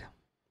God.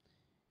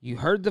 You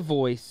heard the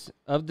voice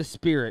of the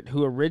Spirit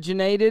who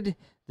originated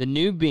the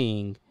new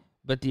being,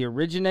 but the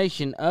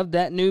origination of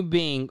that new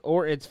being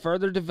or its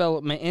further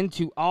development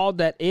into all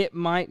that it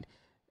might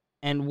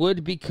and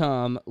would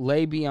become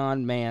lay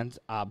beyond man's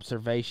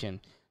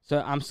observation.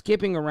 So I'm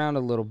skipping around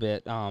a little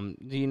bit.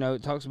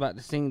 It talks about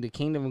seeing the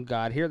kingdom of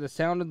God. Hear the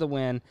sound of the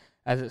wind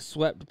as it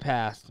swept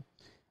past.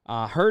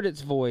 Heard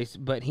its voice,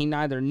 but he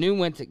neither knew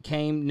whence it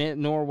came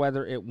nor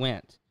whither it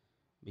went.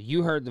 But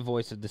you heard the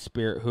voice of the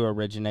Spirit who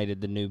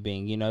originated the new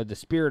being. The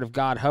Spirit of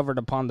God hovered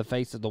upon the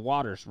face of the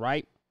waters,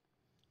 right?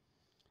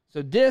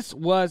 So this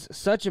was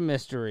such a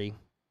mystery.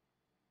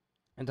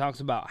 And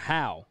talks about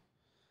how.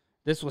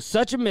 This was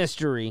such a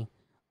mystery,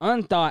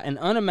 unthought and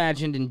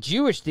unimagined in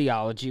Jewish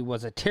theology,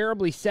 was a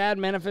terribly sad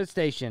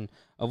manifestation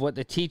of what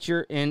the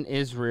teacher in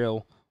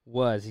Israel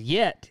was.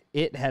 Yet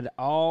it had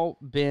all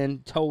been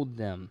told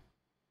them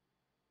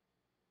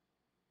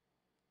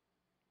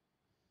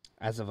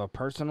as of a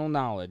personal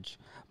knowledge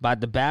by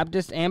the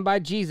Baptist and by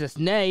Jesus.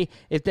 Nay,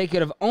 if they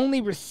could have only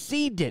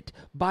received it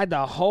by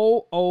the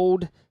whole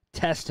Old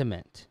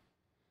Testament.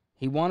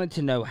 He wanted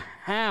to know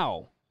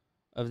how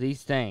of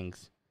these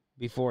things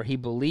before he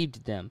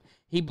believed them.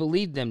 He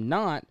believed them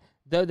not,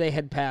 though they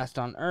had passed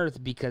on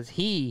earth, because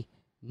he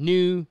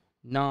knew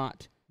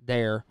not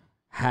their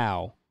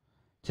how.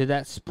 To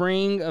that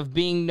spring of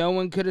being no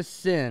one could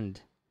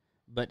ascend,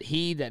 but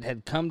he that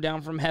had come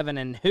down from heaven,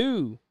 and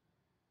who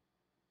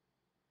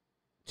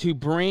to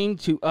bring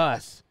to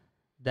us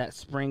that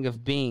spring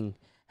of being,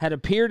 had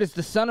appeared as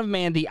the Son of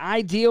Man, the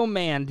ideal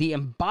man, the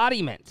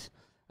embodiment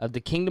of the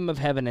kingdom of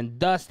heaven, and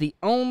thus the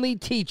only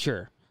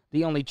teacher,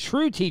 the only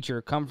true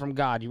teacher come from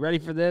God. You ready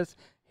for this?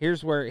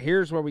 Here's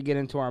where we get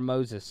into our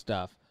Moses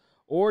stuff.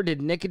 Or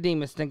did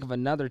Nicodemus think of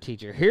another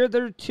teacher?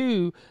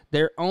 Hitherto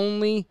their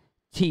only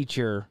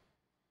teacher,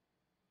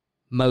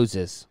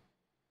 Moses,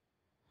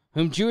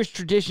 whom Jewish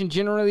tradition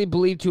generally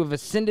believed to have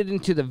ascended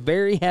into the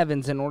very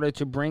heavens in order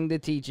to bring the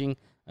teaching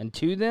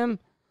unto them.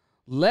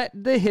 Let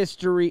the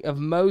history of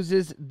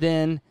Moses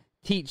then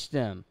teach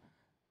them.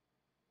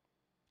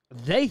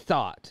 They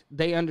thought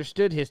they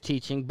understood his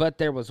teaching, but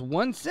there was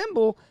one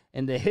symbol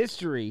in the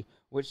history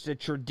which the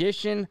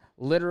tradition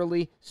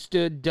literally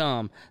stood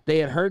dumb. They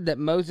had heard that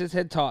Moses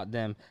had taught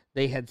them.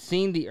 They had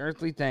seen the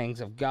earthly things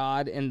of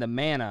God in the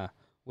manna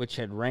which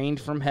had rained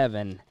from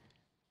heaven.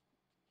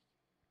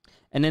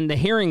 And in the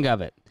hearing of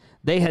it,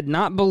 they had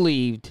not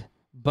believed,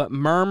 but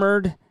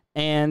murmured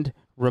and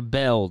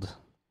rebelled.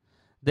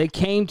 They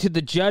came to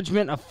the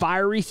judgment of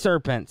fiery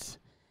serpents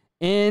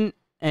in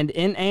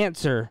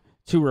answer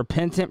to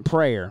repentant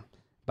prayer.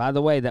 By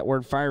the way, that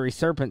word fiery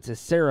serpents is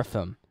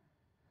seraphim.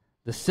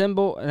 The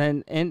symbol,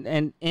 and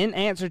in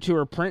answer to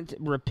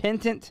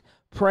repentant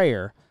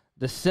prayer,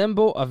 the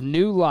symbol of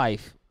new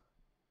life,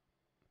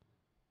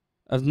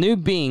 of new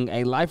being,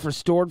 a life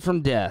restored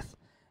from death.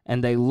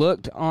 And they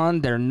looked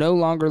on their no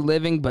longer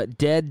living but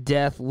dead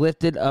death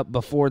lifted up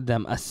before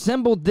them. A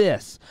symbol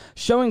this,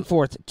 showing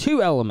forth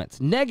two elements.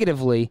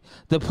 Negatively,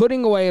 the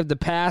putting away of the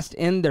past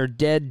in their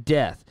dead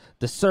death,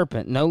 the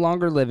serpent no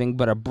longer living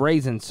but a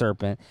brazen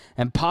serpent,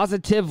 and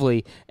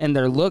positively in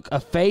their look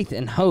of faith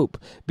and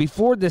hope.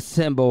 Before this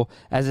symbol,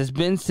 as has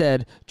been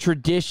said,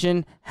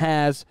 tradition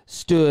has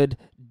stood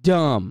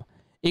dumb.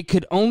 It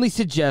could only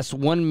suggest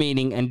one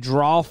meaning and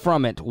draw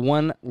from it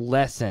one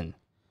lesson.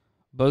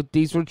 Both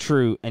these were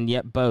true, and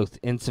yet both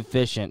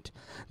insufficient.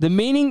 The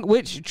meaning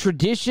which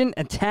tradition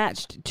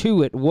attached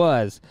to it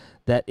was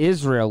that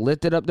Israel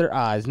lifted up their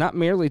eyes not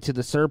merely to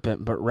the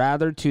serpent, but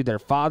rather to their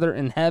Father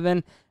in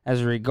heaven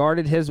as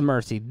regarded his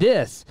mercy.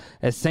 This,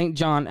 as St.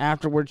 John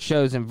afterward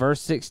shows in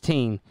verse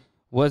 16,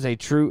 was a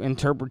true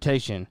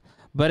interpretation,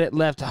 but it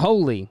left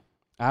wholly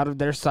out of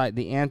their sight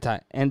the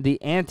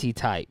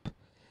antitype,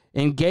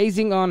 in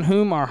gazing on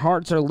whom our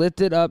hearts are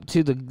lifted up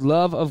to the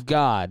love of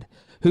God,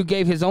 who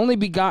gave his only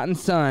begotten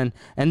Son,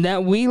 and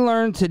that we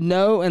learn to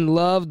know and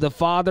love the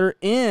Father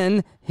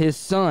in his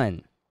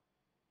Son.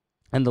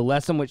 And the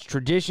lesson which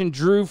tradition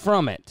drew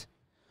from it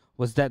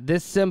was that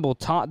this symbol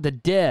taught the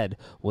dead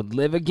would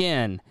live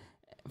again,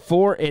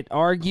 for it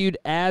argued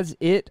as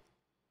it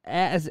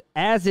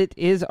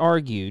is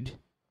argued,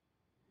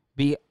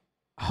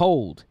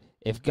 behold,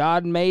 if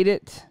God made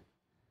it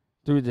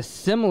through the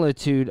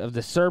similitude of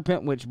the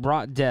serpent which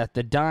brought death,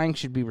 the dying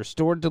should be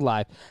restored to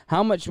life,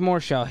 how much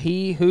more shall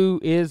he who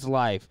is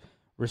life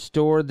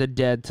restore the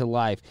dead to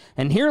life.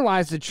 And here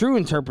lies the true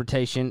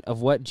interpretation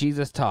of what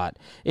Jesus taught.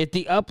 If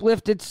the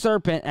uplifted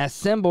serpent as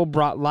symbol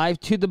brought life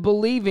to the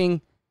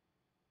believing,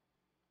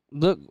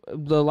 look,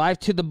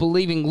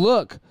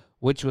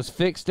 which was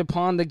fixed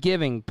upon the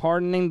giving,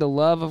 pardoning the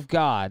love of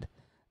God,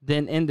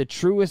 then in the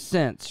truest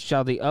sense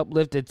shall the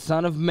uplifted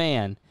Son of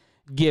Man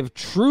give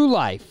true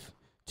life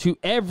to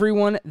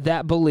everyone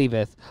that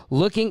believeth,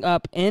 looking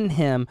up in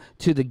him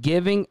to the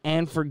giving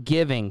and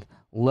forgiving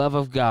love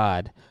of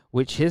God,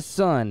 which his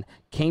Son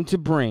came to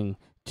bring,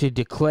 to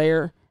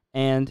declare,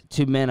 and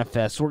to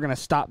manifest. We're going to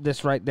stop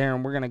this right there,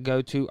 and we're going to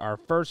go to our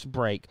first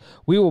break.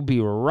 We will be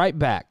right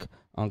back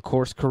on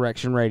Course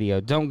Correction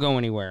Radio. Don't go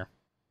anywhere.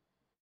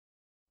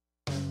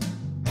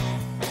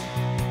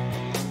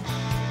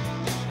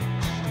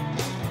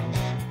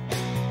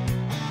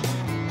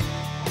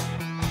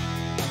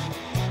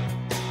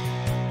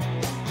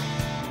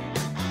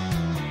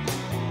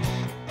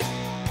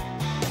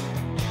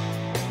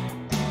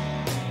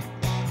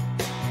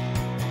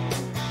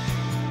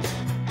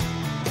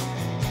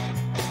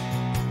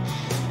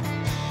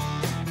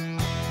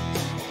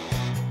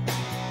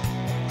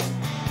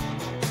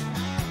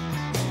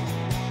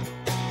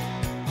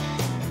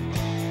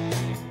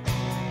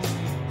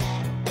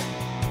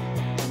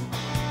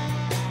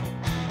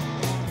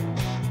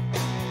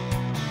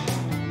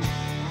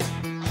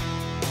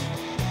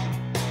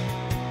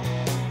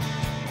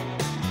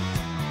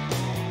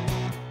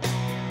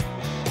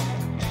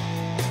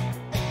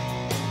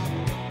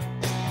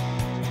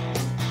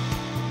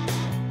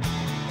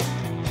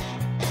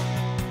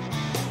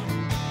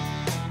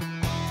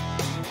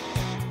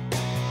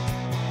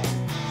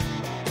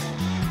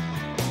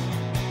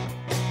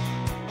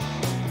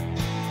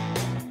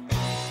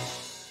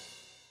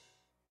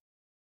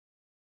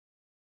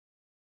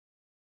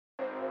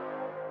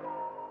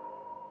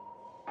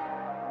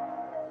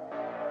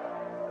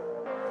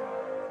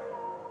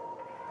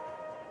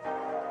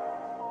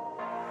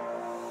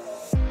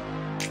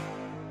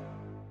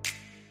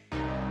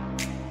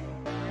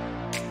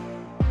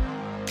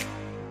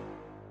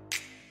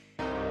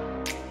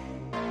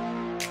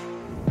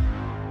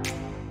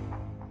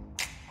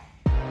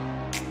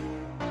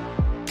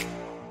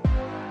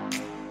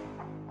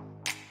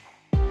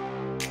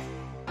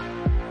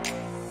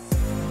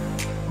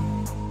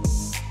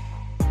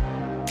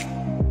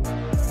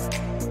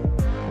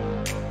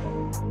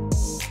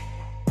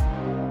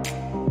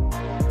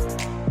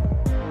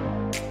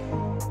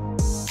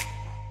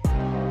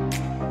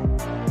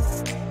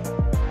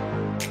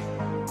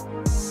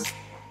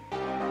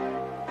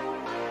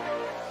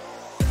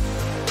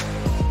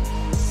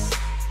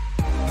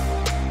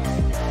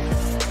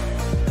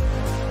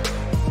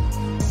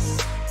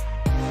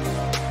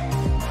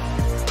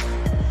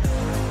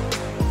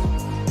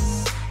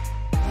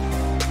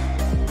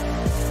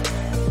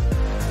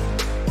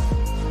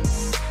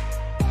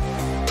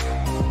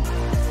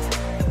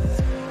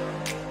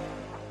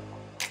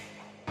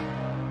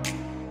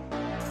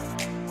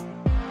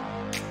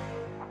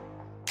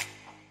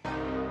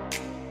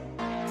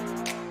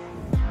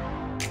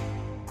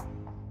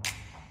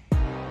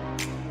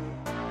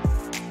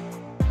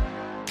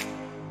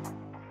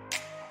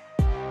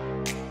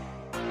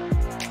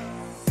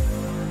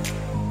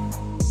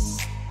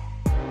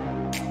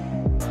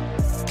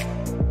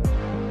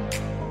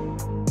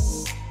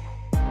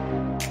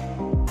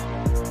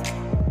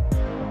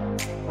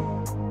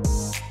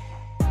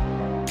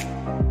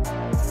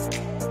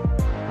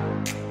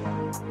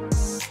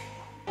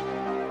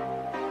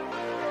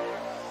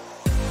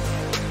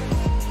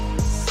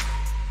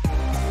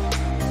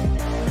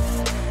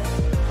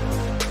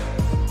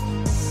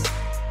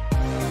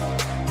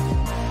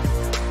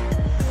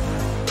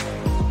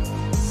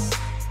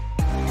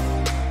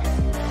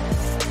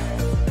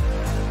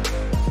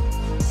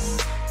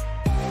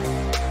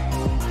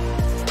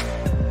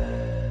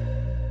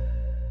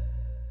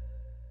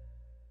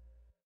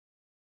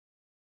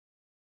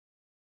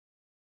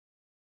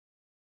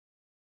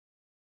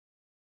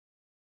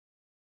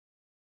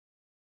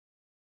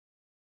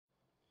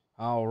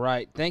 All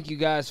right. Thank you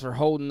guys for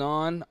holding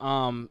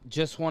on.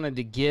 Just wanted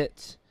to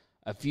get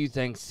a few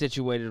things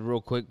situated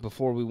real quick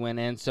before we went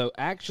in. So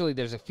actually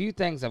there's a few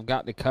things I've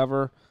got to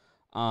cover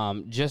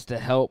just to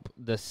help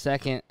the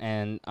second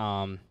and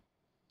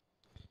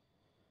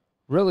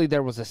really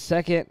there was a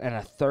second and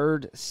a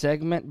third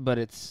segment, but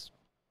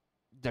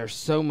there's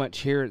so much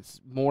here, it's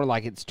more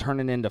like it's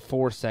turning into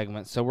 4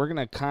 segments. So we're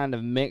going to kind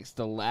of mix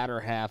the latter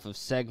half of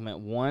segment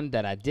 1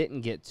 that I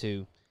didn't get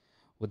to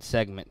with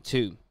segment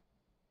 2.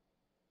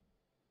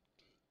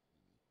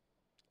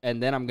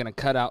 And then I'm going to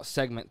cut out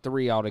segment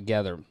 3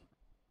 altogether.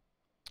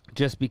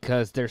 Just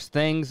because there's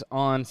things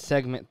on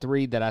segment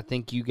 3 that I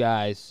think you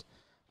guys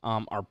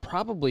are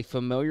probably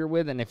familiar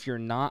with. And if you're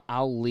not,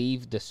 I'll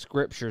leave the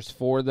scriptures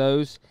for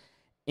those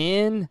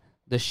in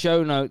the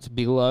show notes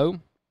below.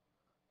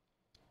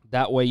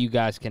 That way you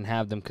guys can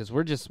have them, because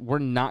we're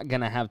not going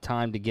to have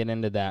time to get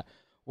into that.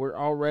 We're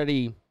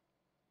already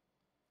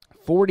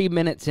 40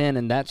 minutes in,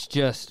 and that's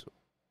just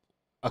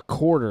a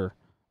quarter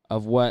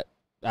of what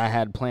I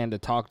had planned to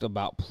talk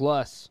about,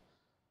 plus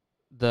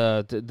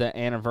the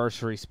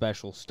anniversary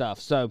special stuff.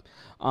 So,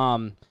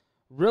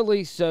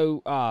 really,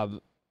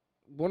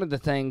 one of the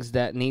things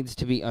that needs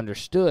to be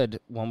understood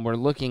when we're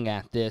looking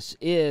at this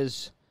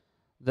is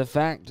the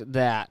fact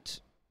that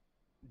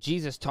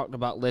Jesus talked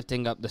about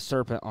lifting up the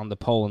serpent on the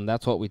pole, and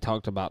that's what we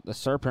talked about. The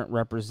serpent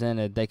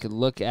represented, they could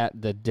look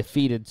at the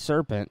defeated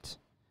serpent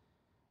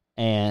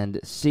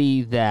and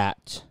see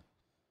that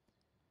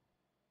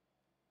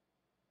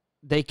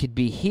they could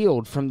be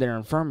healed from their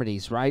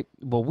infirmities, right?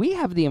 Well, we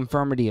have the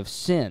infirmity of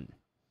sin,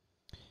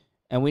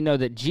 and we know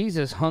that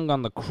Jesus hung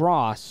on the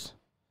cross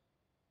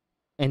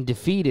and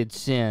defeated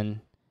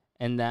sin,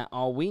 and that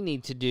all we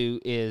need to do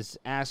is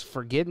ask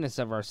forgiveness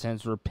of our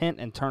sins, repent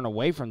and turn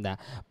away from that,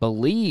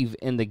 believe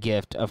in the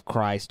gift of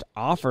Christ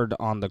offered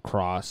on the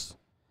cross,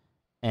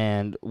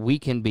 and we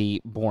can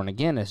be born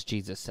again, as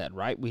Jesus said,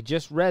 right? We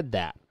just read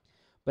that.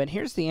 But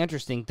here's the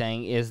interesting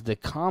thing, is the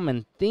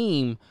common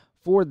theme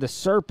for the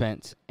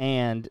serpent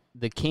and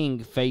the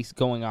king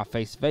going off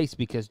face to face,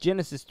 because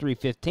Genesis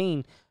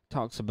 3:15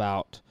 talks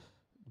about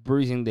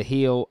bruising the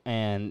heel,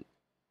 and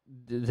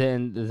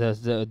then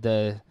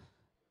the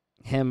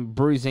him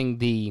bruising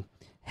the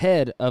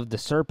head of the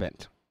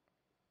serpent.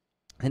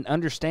 And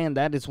understand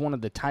that is one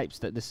of the types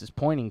that this is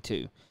pointing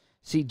to.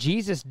 See,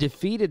 Jesus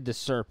defeated the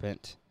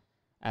serpent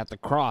at the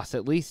cross,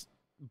 at least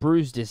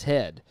bruised his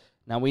head.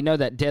 Now, we know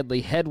that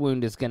deadly head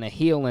wound is going to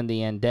heal in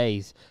the end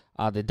days.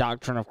 The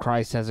Doctrine of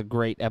Christ has a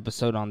great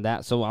episode on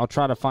that, so I'll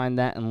try to find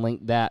that and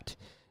link that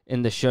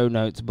in the show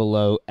notes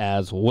below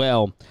as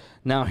well.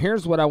 Now,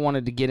 here's what I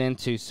wanted to get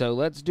into. So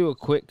let's do a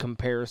quick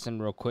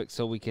comparison real quick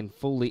so we can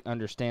fully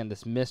understand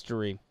this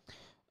mystery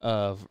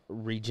of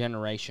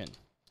regeneration.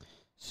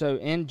 So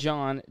in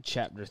John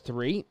chapter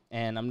 3,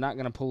 and I'm not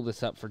going to pull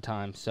this up for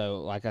time,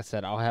 so like I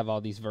said, I'll have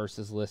all these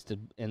verses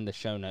listed in the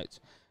show notes.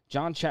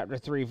 John chapter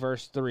 3,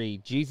 verse 3,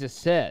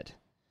 Jesus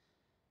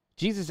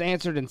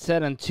answered and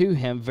said unto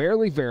him,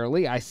 Verily,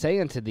 verily, I say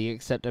unto thee,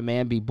 except a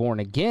man be born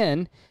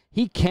again,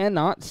 he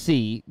cannot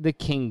see the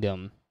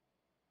kingdom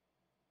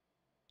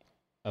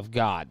of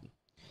God.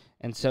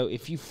 And so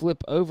if you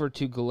flip over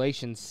to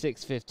Galatians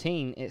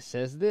 6:15, it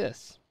says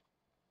this.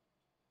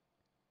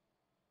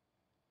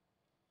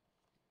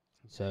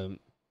 So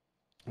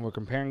we're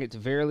comparing it to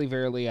Verily,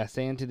 verily, I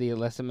say unto thee,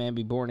 unless a man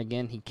be born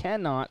again, he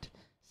cannot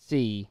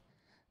see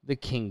the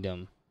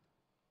kingdom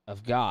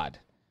of God.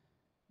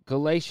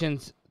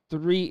 Galatians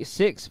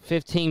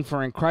 6:15,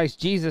 for in Christ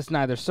Jesus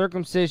neither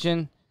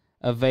circumcision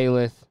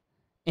availeth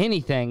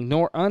anything,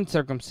 nor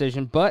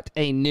uncircumcision, but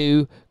a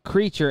new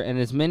creature, and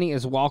as many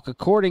as walk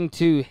according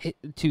to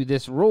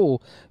this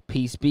rule,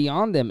 peace be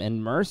on them,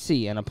 and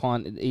mercy, and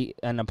upon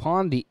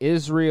the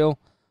Israel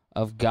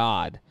of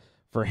God.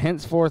 For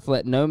henceforth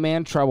let no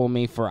man trouble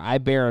me, for I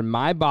bear in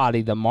my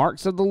body the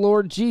marks of the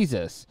Lord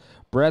Jesus.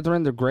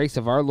 Brethren, the grace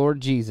of our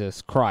Lord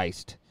Jesus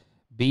Christ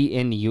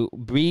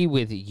be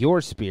with your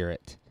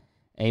spirit.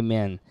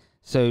 Amen.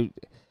 So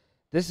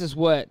this is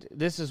what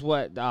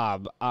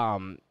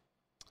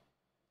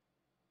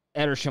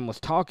Edersheim was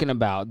talking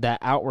about, that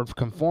outward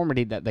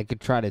conformity that they could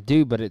try to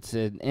do, but it's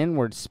an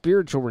inward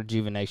spiritual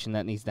rejuvenation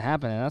that needs to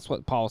happen, and that's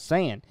what Paul's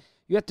saying.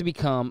 You have to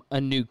become a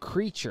new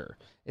creature.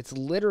 It's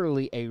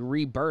literally a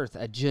rebirth,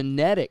 a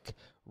genetic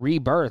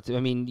rebirth. I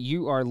mean,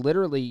 you're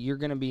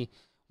going to be,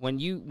 when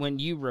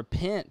you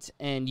repent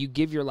and you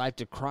give your life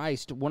to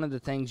Christ, one of the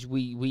things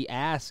we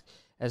ask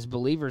as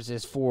believers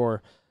is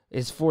for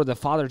the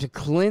Father to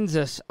cleanse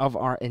us of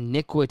our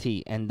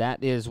iniquity, and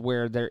that is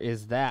where there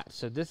is that.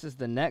 So this is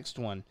the next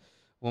one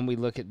when we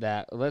look at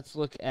that. Let's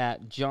look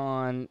at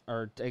Titus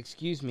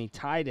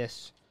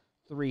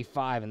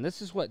 3:5, and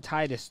this is what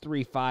Titus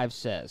 3:5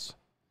 says.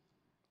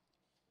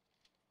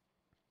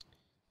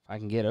 If I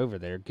can get over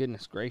there,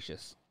 goodness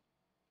gracious.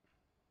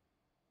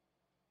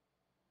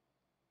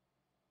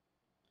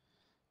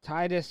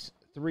 Titus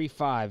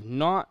 3:5,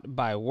 not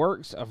by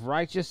works of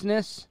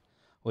righteousness,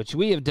 which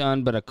we have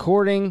done, but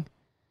according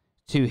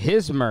to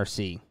his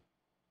mercy,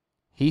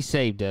 he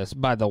saved us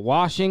by the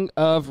washing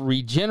of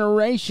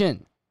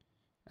regeneration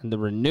and the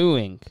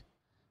renewing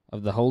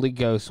of the Holy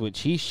Ghost, which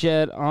he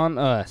shed on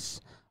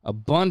us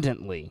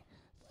abundantly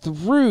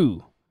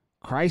through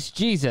Christ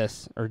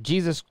Jesus,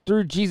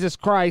 through Jesus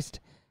Christ,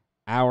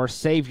 our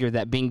Savior,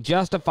 that being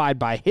justified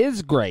by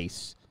his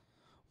grace,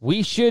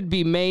 we should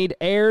be made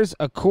heirs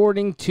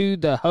according to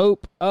the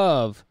hope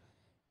of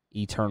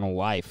eternal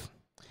life.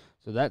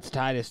 So that's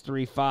Titus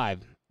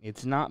 3:5.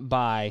 It's not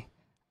by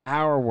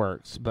our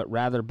works, but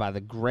rather by the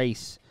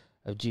grace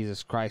of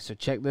Jesus Christ. So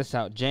check this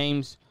out.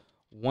 James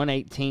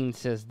 1:18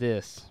 says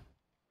this.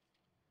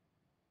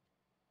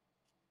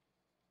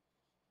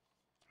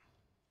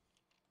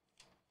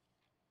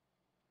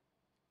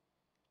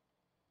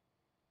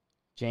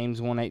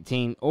 James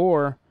 1:18,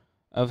 or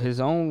of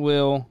his own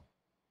will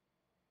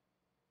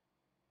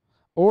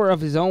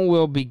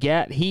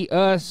begat he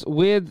us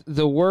with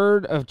the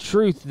word of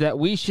truth, that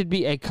we should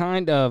be a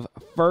kind of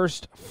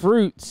first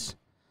fruits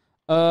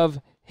of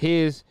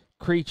his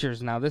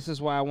creatures. Now, this is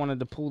why I wanted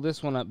to pull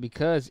this one up,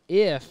 because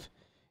if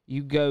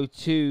you go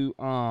to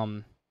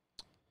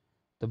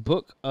the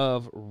book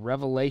of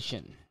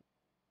Revelation.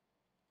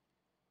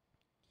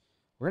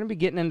 We're going to be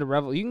getting into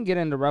Revelation. You can get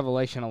into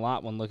Revelation a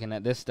lot when looking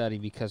at this study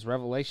because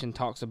Revelation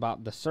talks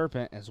about the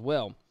serpent as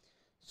well.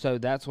 So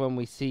that's when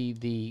we see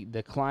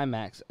the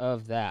climax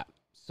of that.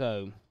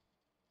 So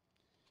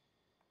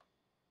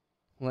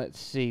let's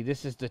see.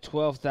 This is the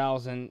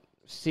 12,000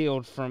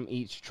 sealed from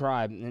each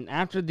tribe. And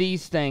after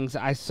these things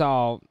I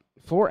saw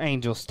 4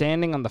 angels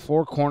standing on the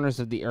 4 corners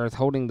of the earth,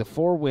 holding the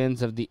 4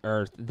 winds of the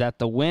earth, that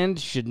the wind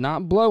should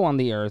not blow on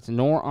the earth,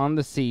 nor on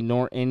the sea,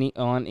 nor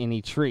on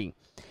any tree.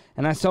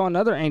 And I saw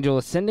another angel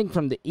ascending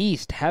from the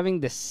east, having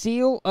the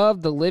seal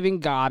of the living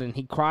God, and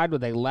he cried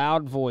with a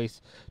loud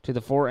voice to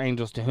the 4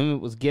 angels to whom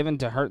it was given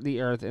to hurt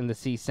the earth and the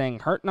sea, saying,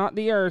 Hurt not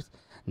the earth,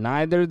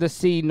 neither the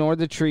sea nor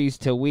the trees,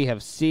 till we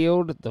have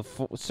sealed the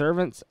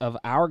servants of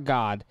our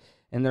God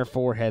in their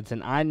foreheads.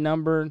 And I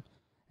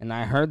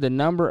heard the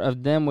number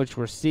of them which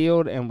were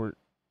sealed,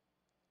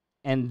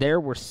 and there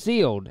were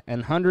sealed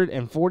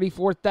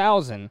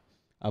 144,000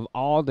 of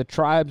all the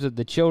tribes of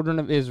the children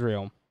of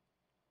Israel.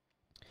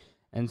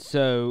 And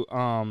so,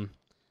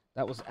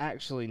 that was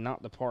actually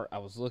not the part I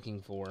was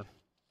looking for,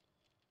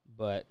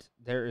 but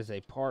there is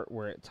a part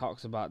where it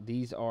talks about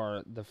these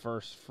are the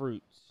first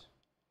fruits.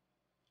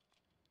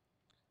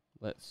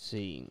 Let's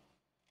see.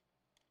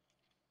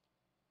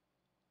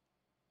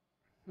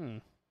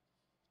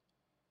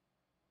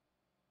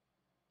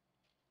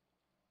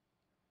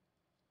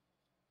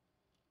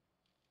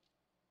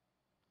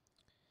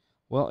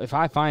 Well, if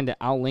I find it,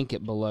 I'll link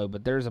it below,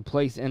 but there's a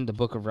place in the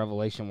book of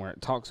Revelation where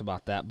it talks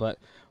about that, but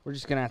we're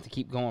just going to have to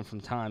keep going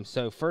from time.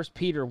 So 1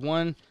 Peter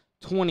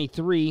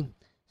 1:23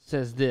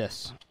 says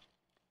this.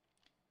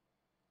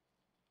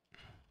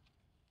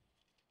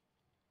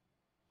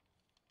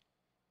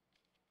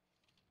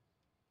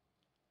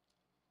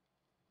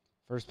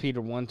 First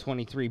Peter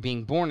 1:23,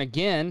 being born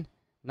again,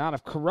 not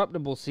of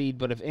corruptible seed,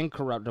 but of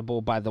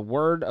incorruptible, by the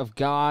word of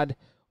God,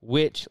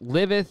 which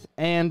liveth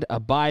and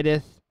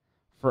abideth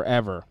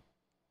forever.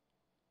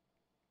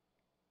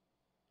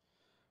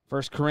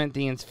 1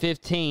 Corinthians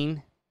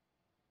 15,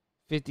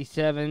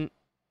 57,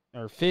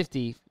 or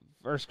 50,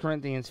 1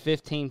 Corinthians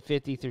 15,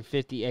 50 through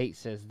 58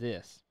 says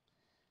this.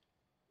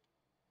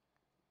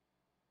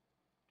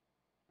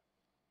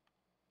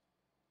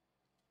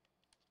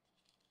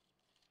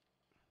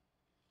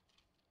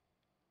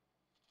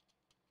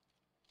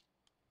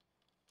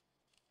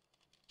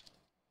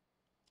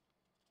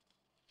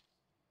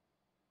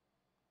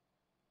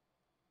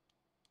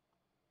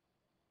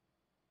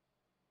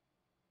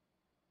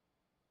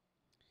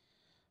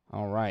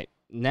 All right.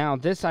 Now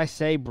this I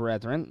say,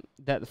 brethren,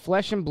 that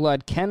flesh and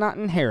blood cannot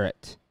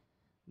inherit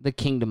the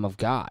kingdom of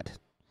God,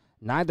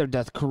 neither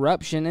doth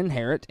corruption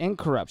inherit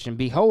incorruption.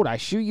 Behold, I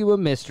shew you a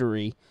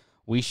mystery.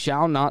 We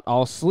shall not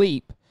all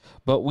sleep,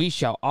 but we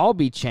shall all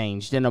be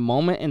changed in a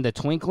moment, in the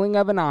twinkling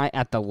of an eye,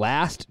 at the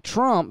last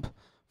trump.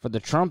 For the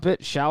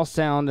trumpet shall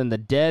sound, and the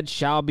dead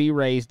shall be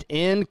raised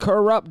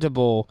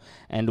incorruptible,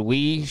 and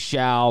we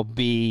shall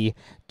be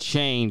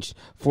changed.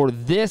 For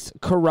this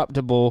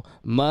corruptible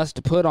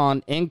must put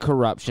on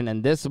incorruption,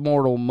 and this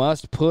mortal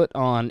must put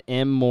on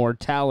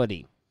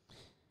immortality.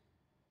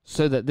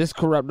 So that this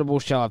corruptible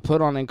shall have put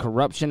on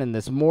incorruption, and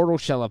this mortal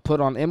shall have put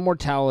on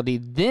immortality.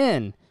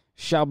 Then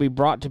shall be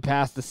brought to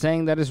pass the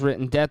saying that is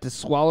written, Death is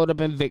swallowed up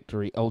in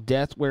victory. O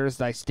death, where is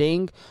thy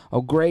sting?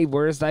 O grave,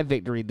 where is thy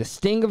victory? The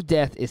sting of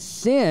death is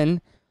sin,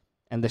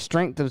 and the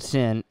strength of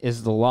sin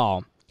is the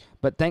law.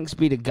 But thanks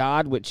be to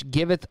God, which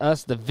giveth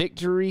us the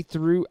victory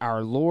through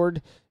our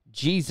Lord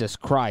Jesus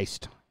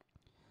Christ.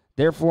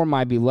 Therefore,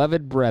 my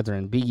beloved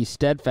brethren, be ye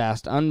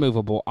steadfast,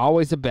 unmovable,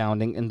 always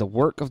abounding in the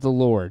work of the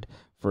Lord,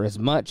 for as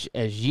much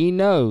as ye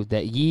know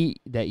that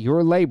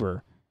your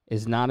labor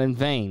is not in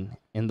vain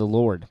in the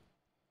Lord.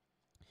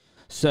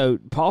 So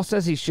Paul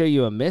says he show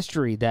you a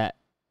mystery, that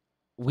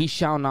we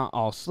shall not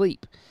all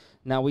sleep.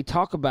 Now we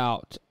talk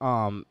about,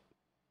 the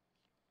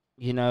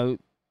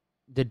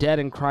dead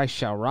in Christ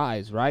shall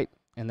rise, right?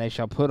 And they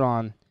shall put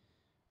on,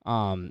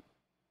 how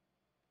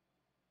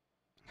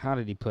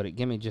did he put it?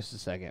 Give me just a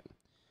second.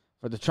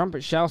 For the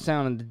trumpet shall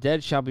sound, and the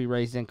dead shall be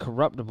raised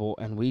incorruptible,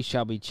 and we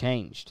shall be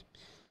changed.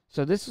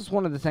 So this is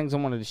one of the things I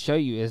wanted to show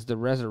you, is the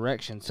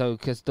resurrection. So,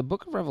 because the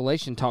book of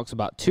Revelation talks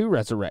about 2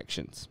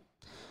 resurrections.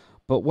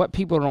 But what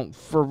people don't,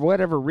 for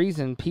whatever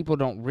reason, people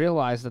don't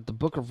realize that the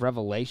book of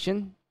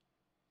Revelation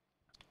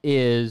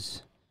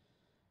is,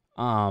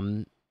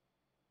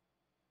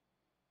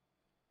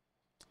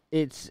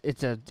 it's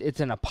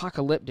an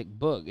apocalyptic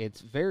book.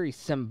 It's very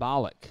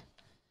symbolic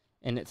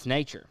in its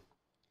nature.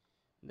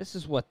 This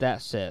is what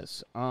that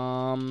says.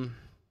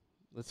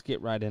 Let's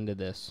get right into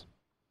this.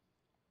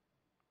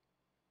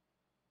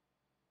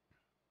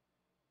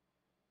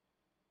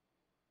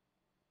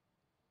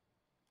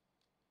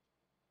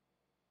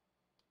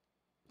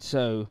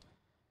 So,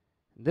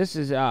 this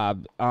is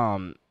the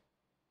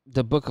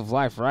book of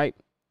life, right?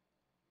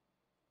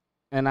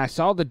 And I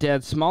saw the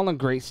dead, small and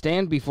great,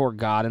 stand before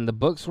God, and the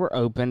books were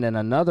opened, and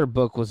another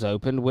book was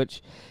opened,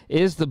 which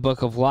is the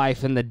book of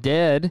life. And the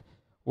dead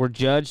were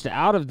judged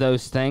out of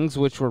those things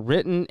which were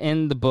written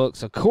in the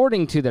books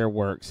according to their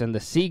works. And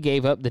the sea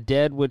gave up the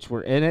dead which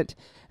were in it,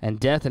 and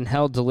death and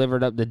hell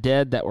delivered up the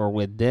dead that were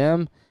with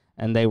them.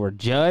 And they were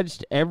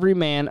judged, every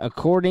man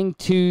according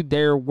to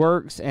their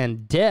works,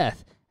 and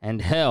death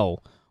and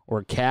hell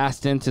were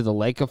cast into the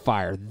lake of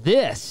fire.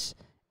 This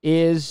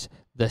is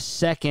the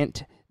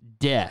second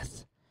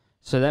death.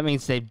 So that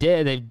means they've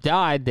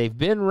died, they've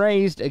been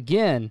raised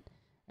again,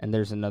 and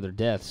there's another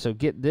death. So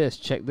get this,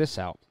 check this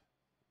out.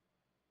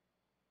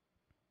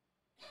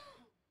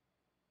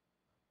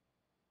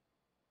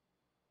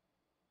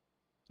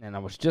 And I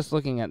was just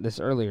looking at this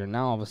earlier,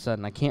 now all of a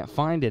sudden I can't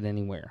find it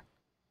anywhere.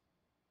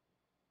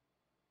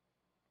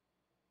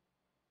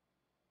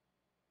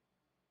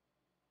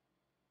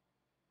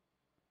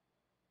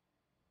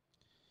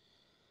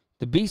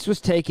 The beast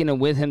was taken, and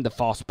with him the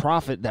false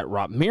prophet that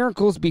wrought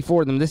miracles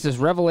before them. This is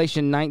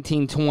Revelation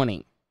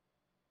 19:20.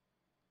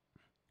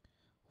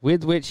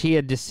 With which he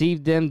had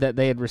deceived them, that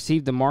they had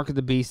received the mark of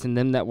the beast, and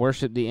them that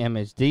worshipped the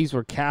image. These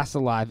were cast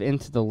alive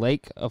into the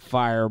lake of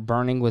fire,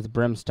 burning with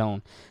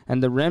brimstone.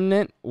 And the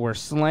remnant were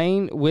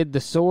slain with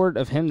the sword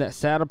of him that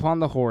sat upon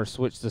the horse,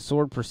 which the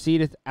sword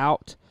proceedeth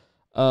out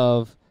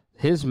of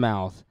his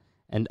mouth.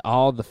 And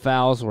all the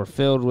fowls were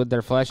filled with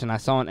their flesh. And I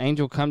saw an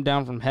angel come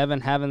down from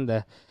heaven, having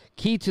the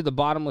key to the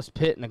bottomless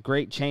pit and a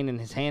great chain in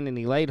his hand, and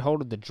he laid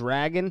hold of the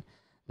dragon,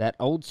 that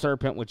old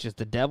serpent, which is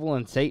the devil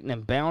and Satan,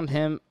 and bound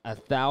him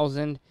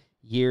 1,000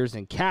 years,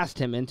 and cast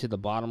him into the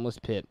bottomless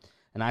pit.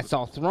 And I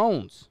saw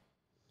thrones,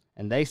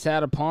 and they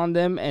sat upon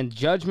them, and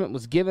judgment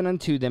was given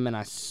unto them. And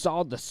I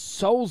saw the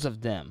souls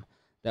of them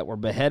that were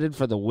beheaded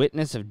for the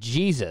witness of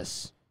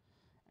Jesus,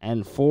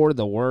 and for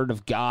the word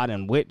of God,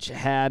 and which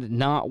had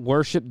not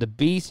worshipped the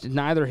beast,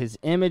 neither his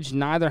image,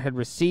 neither had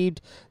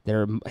received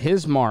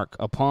his mark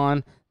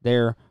upon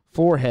their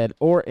forehead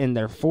or in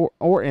their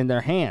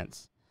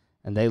hands.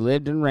 And they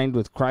lived and reigned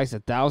with Christ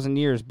 1,000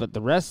 years. But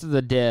the rest of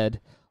the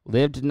dead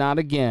lived not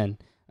again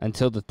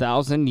until the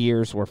 1,000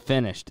 years were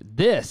finished.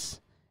 This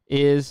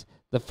is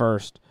the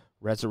first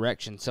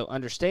resurrection. So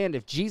understand,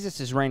 if Jesus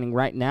is reigning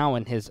right now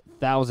in his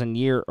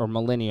 1,000-year or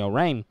millennial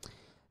reign,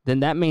 then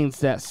that means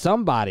that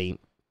somebody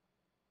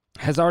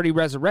has already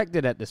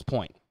resurrected at this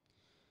point.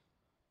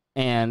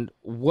 And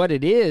what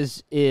it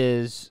is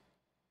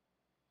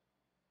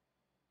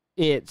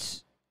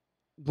it's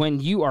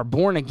when you are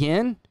born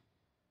again,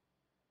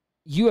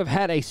 you have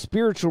had a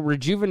spiritual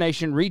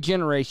rejuvenation,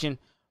 regeneration,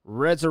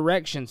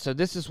 resurrection. So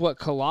this is what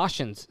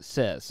Colossians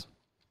says.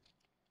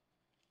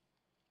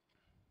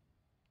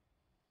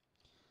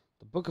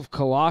 The book of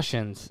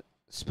Colossians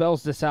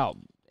spells this out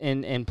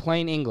in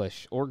plain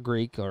English or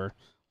Greek or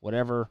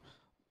whatever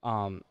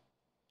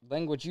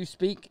language you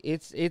speak.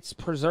 It's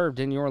preserved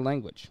in your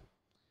language.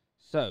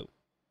 So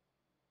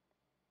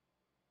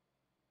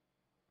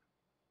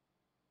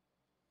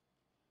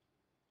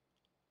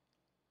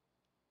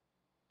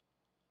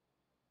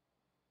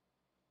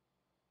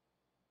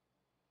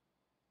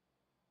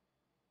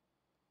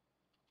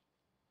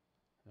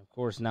of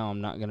course, now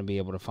I'm not going to be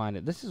able to find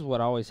it. This is what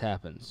always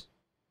happens.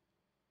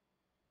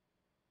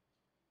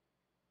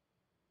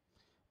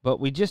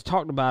 But we just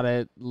talked about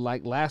it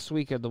like last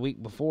week or the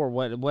week before.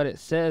 What it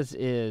says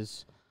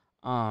is,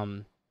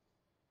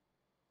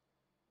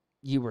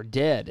 you were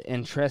dead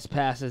in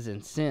trespasses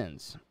and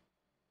sins.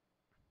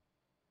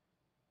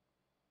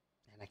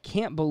 And I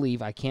can't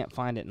believe I can't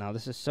find it now.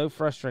 This is so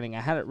frustrating.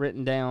 I had it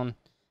written down,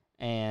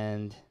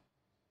 and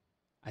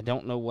I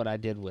don't know what I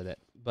did with it.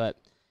 But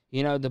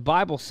you know, the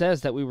Bible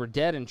says that we were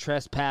dead in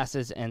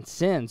trespasses and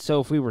sins. So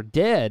if we were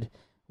dead,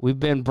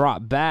 we've been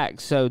brought back.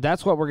 So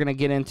that's what we're going to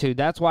get into.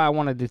 That's why I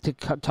wanted to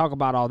talk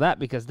about all that,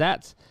 because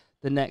that's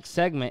the next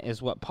segment,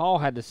 is what Paul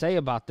had to say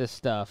about this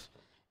stuff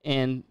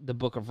in the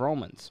book of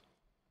Romans.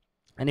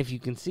 And if you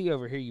can see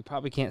over here, you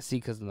probably can't see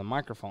because of the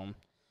microphone,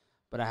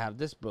 but I have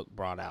this book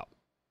brought out.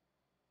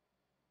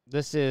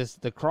 This is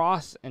The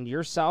Cross and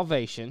Your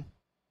Salvation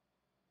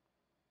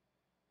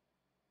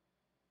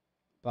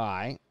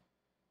by...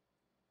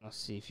 Let's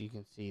see if you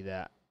can see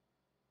that.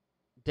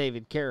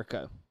 David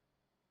Carrico.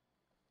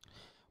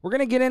 We're going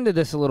to get into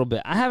this a little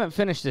bit. I haven't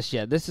finished this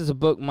yet. This is a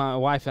book my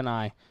wife and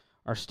I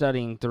are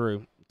studying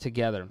through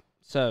together.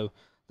 So,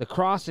 The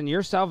Cross and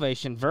Your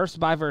Salvation,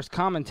 verse-by-verse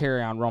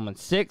commentary on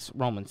Romans 6,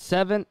 Romans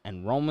 7,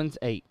 and Romans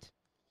 8.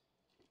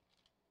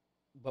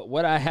 But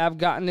what I have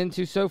gotten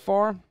into so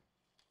far,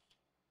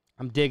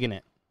 I'm digging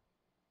it.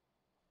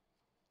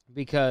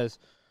 Because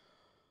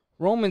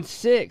Romans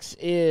 6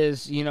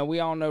 is, you know, we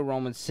all know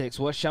Romans 6.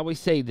 What shall we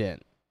say then?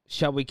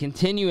 Shall we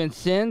continue in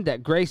sin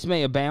that grace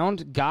may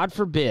abound? God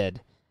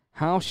forbid.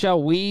 How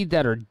shall we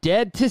that are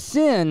dead to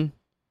sin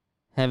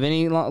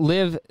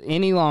live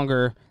any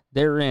longer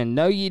therein?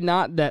 Know ye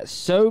not that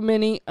so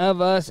many of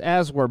us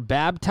as were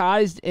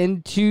baptized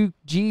into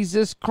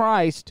Jesus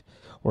Christ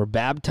were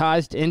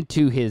baptized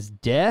into his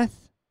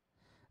death?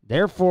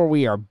 Therefore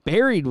we are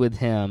buried with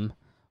him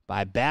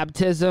by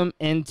baptism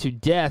into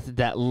death,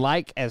 that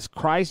like as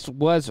Christ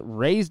was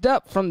raised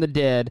up from the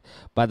dead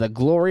by the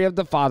glory of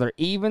the Father,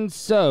 even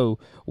so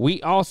we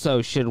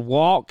also should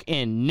walk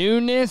in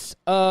newness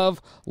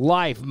of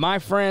life. My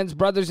friends,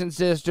 brothers and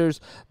sisters,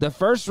 the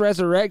first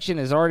resurrection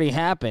has already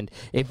happened.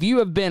 If you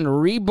have been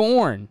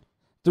reborn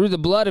through the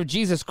blood of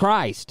Jesus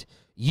Christ,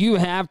 you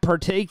have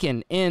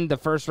partaken in the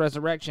first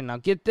resurrection. Now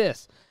get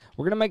this.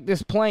 We're going to make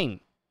this plain.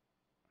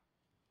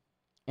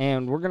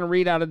 And we're going to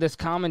read out of this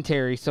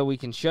commentary so we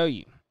can show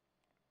you.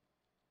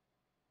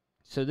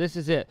 So this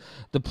is it.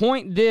 The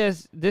point,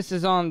 this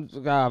is on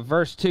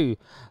verse 2.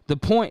 The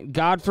point,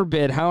 God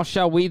forbid, how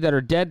shall we that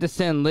are dead to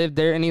sin live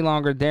there any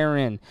longer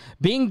therein?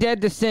 Being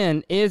dead to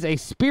sin is a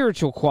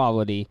spiritual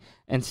quality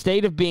and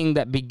state of being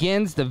that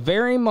begins the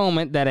very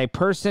moment that a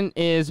person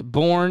is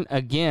born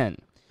again.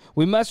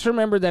 We must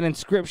remember that in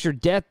Scripture,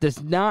 death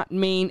does not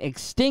mean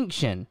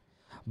extinction,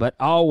 but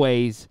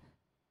always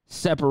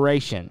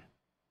separation.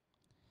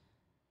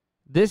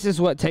 This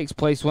is what takes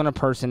place when a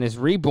person is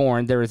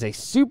reborn. There is a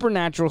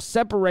supernatural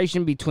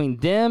separation between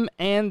them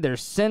and their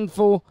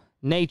sinful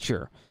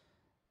nature.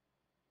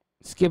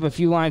 Skip a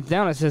few lines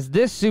down. It says,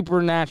 this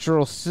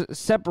supernatural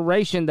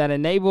separation that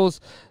enables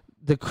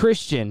the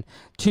Christian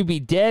to be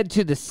dead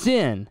to the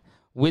sin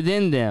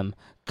within them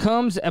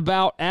comes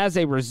about as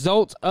a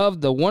result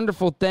of the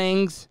wonderful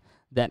things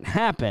that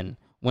happen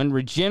when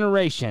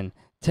regeneration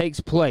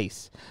takes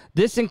place.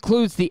 This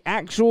includes the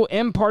actual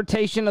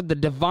impartation of the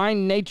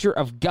divine nature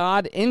of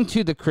God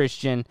into the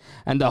Christian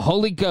and the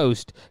Holy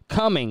Ghost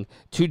coming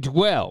to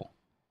dwell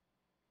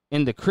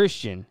in the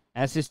Christian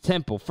as his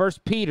temple. 2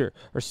 Peter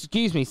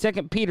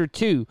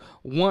 2,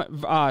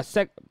 1,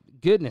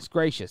 goodness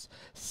gracious.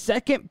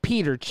 2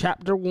 Peter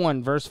chapter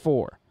 1, verse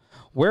 4.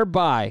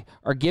 Whereby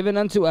are given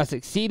unto us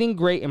exceeding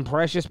great and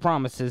precious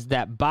promises,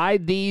 that by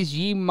these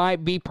ye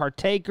might be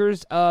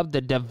partakers of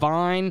the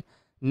divine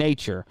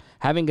nature,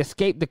 having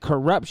escaped the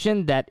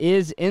corruption that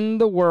is in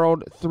the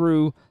world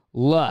through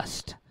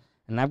lust.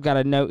 And I've got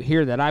a note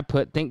here that I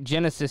put, think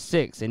Genesis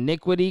 6,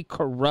 iniquity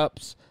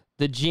corrupts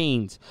the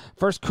genes.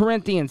 1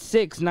 Corinthians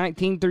 6,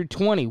 19 through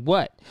 20,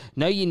 what?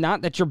 Know ye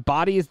not that your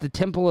body is the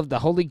temple of the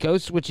Holy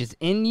Ghost which is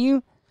in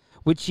you,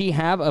 which ye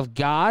have of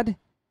God,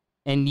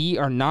 and ye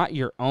are not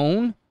your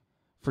own?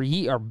 For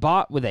ye are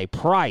bought with a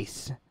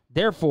price.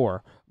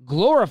 Therefore,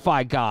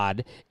 glorify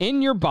God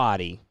in your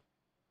body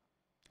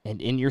and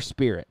in your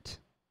spirit,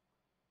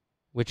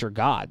 which are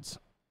God's.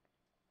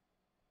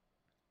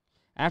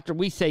 After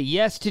we say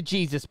yes to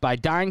Jesus by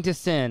dying to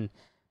sin,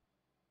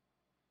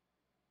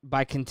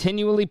 by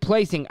continually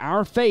placing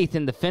our faith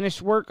in the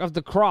finished work of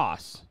the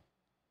cross,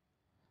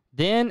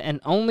 then and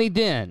only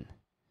then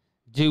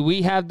do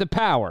we have the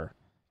power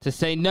to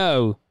say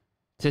no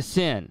to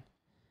sin.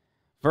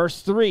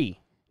 Verse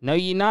 3, know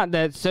ye not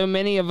that so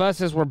many of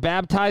us as were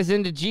baptized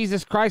into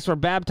Jesus Christ were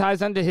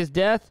baptized unto his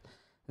death?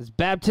 This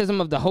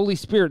baptism of the Holy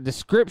Spirit. This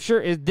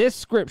scripture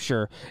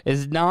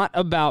is not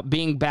about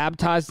being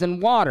baptized in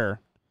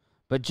water,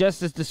 but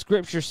just as the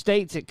scripture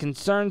states, it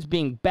concerns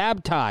being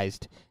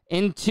baptized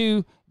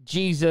into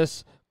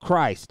Jesus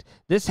Christ.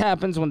 This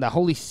happens when the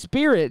Holy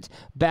Spirit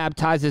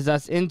baptizes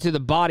us into the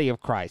body of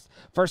Christ.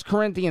 1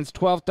 Corinthians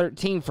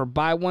 12:13, for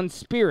by one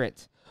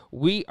Spirit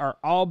we are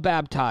all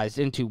baptized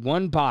into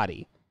one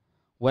body,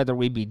 whether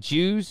we be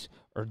Jews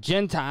or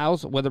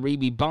Gentiles, whether we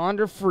be bond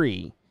or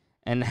free,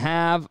 and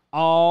have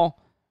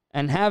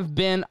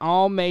been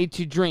all made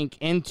to drink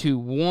into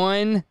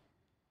one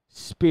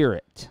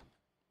Spirit.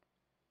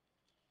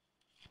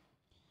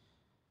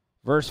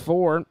 Verse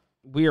 4,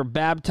 we are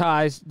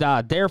baptized,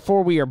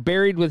 therefore we are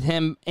buried with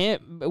him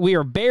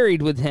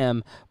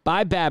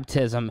by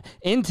baptism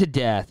into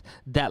death,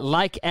 that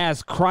like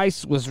as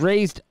Christ was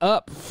raised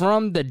up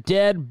from the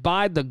dead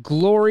by the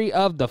glory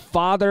of the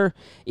Father,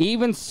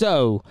 even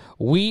so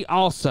we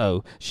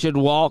also should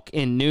walk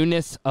in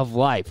newness of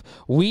life.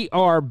 We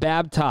are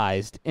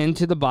baptized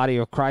into the body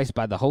of Christ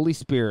by the Holy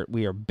Spirit.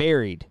 We are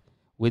buried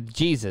with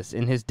Jesus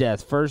in his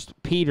death. 1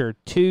 Peter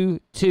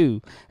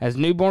 2:2, as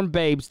newborn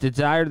babes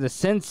desire the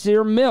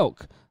sincere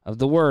milk of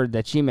the word,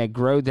 that ye may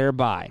grow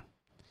thereby.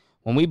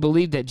 When we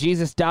believe that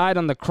Jesus died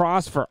on the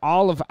cross for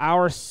all of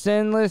our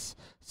sinless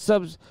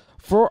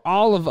for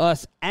all of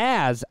us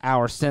as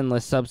our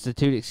sinless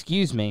substitute,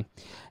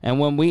 and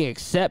when we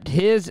accept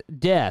his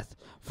death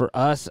for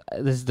us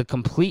as the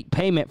complete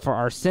payment for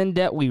our sin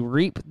debt, we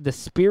reap the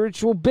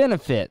spiritual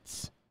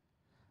benefits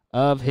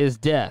of his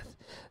death.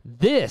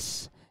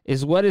 This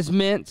is what is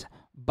meant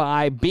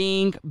by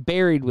being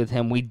buried with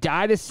him. We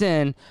die to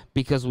sin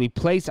because we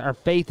place our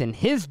faith in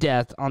his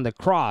death on the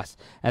cross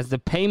as the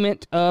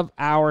payment of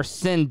our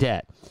sin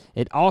debt.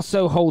 It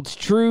also holds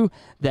true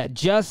that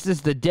just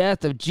as the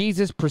death of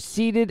Jesus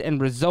preceded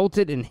and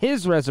resulted in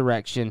his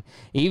resurrection,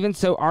 even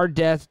so our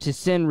death to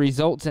sin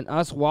results in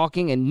us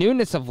walking in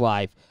newness of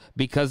life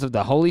because of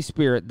the Holy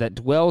Spirit that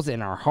dwells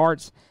in our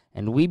hearts,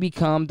 and we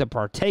become the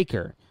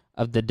partaker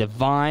of the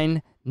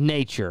divine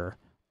nature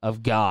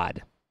of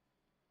God.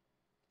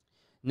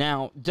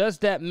 Now, does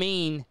that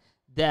mean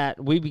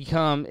that we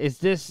become, is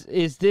this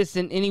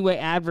in any way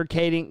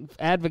advocating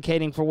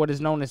for what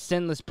is known as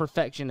sinless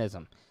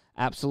perfectionism?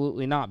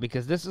 Absolutely not,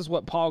 because this is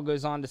what Paul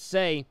goes on to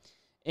say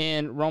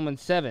in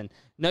Romans 7.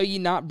 Know ye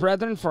not,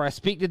 brethren, for I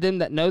speak to them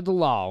that know the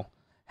law,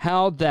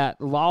 how that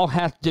law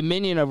hath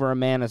dominion over a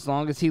man as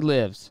long as he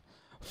lives.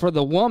 For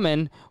the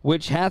woman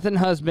which hath an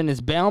husband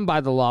is bound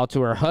by the law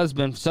to her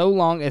husband so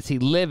long as he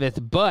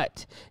liveth.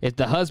 But if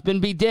the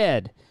husband be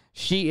dead,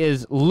 she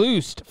is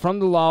loosed from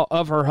the law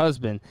of her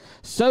husband.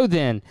 So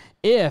then,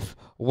 if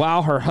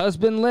while her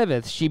husband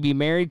liveth she be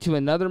married to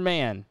another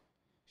man,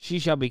 she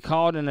shall be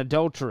called an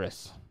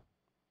adulteress.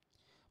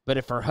 But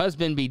if her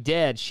husband be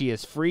dead, she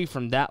is free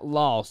from that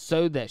law,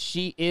 so that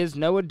she is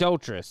no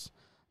adulteress,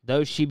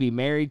 though she be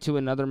married to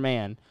another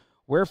man.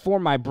 Wherefore,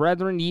 my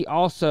brethren, ye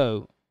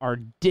also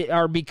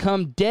are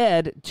become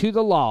dead to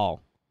the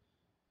law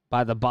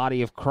by the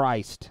body of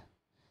Christ,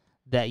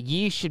 that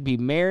ye should be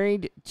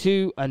married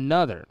to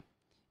another,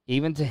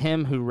 even to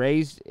him who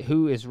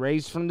is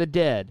raised from the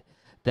dead,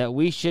 that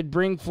we should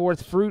bring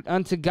forth fruit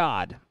unto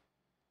God.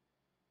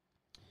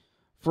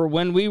 For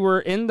when we were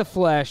in the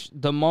flesh,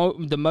 the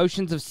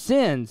motions of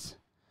sins,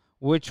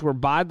 which were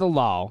by the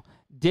law,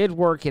 did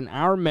work in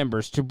our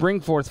members to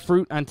bring forth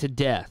fruit unto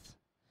death.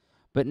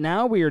 But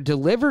now we are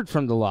delivered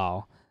from the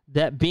law,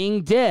 that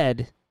being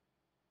dead,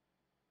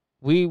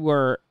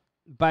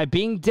 by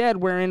being dead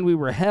wherein we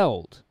were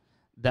held,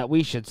 that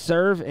we should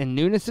serve in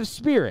newness of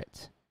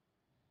spirit,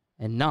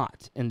 and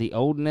not in the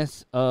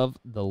oldness of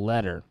the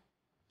letter.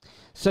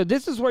 So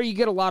this is where you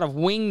get a lot of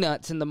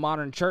wingnuts in the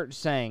modern church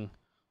saying,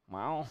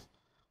 well,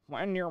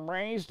 when you're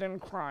raised in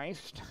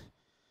Christ,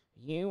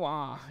 you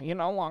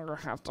no longer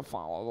have to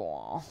follow the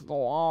law.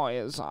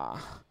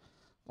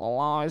 The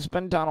law has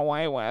been done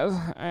away with,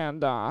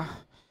 and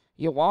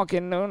you walk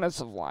in newness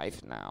of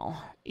life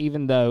now.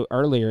 Even though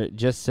earlier it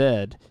just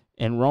said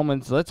in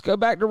Romans, let's go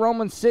back to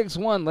Romans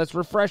 6:1. Let's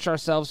refresh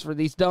ourselves for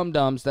these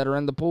dum-dums that are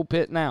in the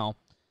pulpit now.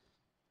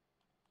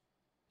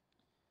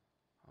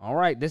 All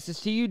right, this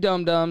is to you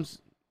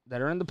dum-dums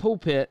that are in the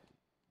pulpit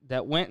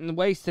that went and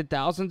wasted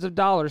thousands of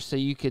dollars so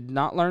you could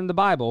not learn the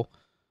Bible.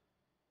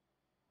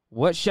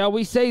 What shall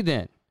we say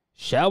then?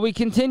 Shall we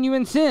continue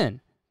in sin,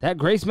 that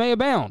grace may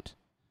abound?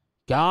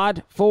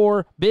 God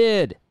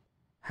forbid.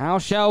 How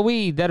shall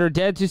we that are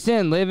dead to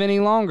sin live any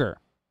longer?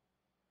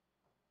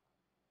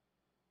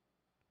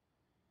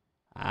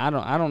 I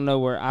don't know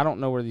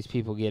where these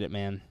people get it,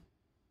 man.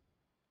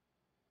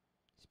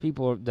 These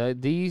people,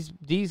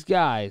 these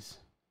guys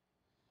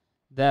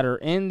that are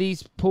in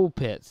these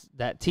pulpits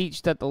that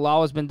teach that the law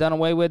has been done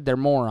away with, they're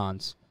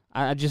morons.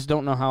 I just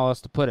don't know how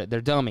else to put it.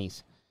 They're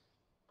dummies.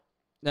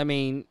 I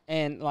mean,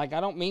 and like, I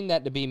don't mean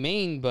that to be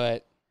mean,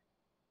 but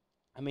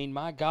I mean,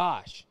 my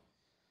gosh.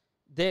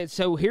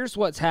 So here's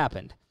what's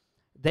happened.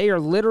 They are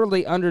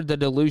literally under the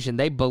delusion.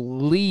 They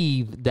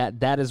believe that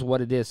that is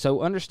what it is.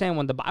 So understand,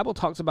 when the Bible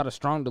talks about a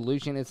strong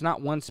delusion, it's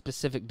not one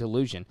specific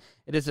delusion.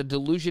 It is a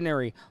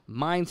delusionary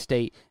mind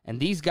state, and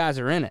these guys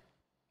are in it.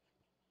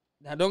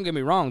 Now, don't get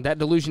me wrong. That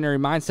delusionary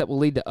mindset will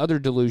lead to other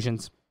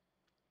delusions.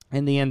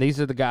 In the end, these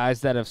are the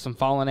guys that if some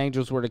fallen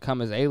angels were to come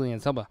as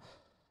aliens, they'll be,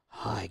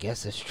 oh, I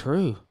guess it's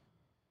true.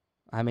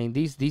 I mean,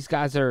 these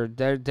guys are,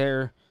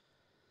 they're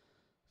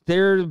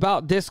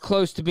about this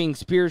close to being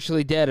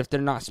spiritually dead if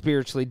they're not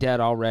spiritually dead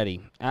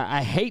already.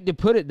 I hate to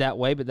put it that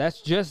way, but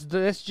that's just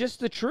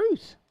the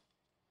truth.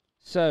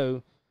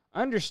 So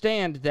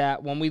understand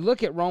that when we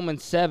look at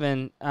Romans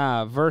 7,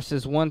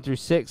 verses 1 through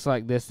 6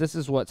 like this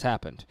is what's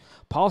happened.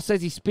 Paul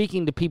says he's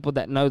speaking to people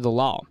that know the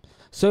law.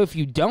 So if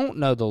you don't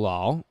know the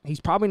law,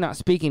 he's probably not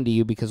speaking to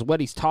you, because what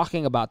he's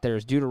talking about there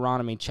is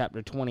Deuteronomy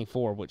chapter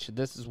 24, which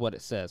this is what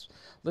it says.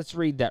 Let's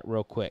read that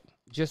real quick,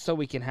 just so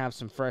we can have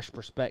some fresh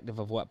perspective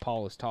of what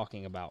Paul is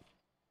talking about.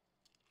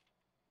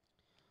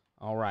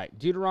 All right,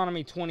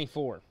 Deuteronomy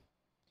 24.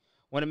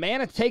 When a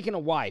man hath taken a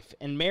wife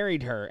and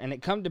married her, and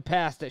it come to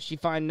pass that she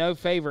find no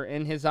favor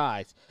in his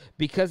eyes,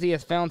 because he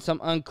hath found some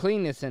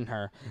uncleanness in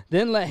her,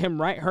 then let him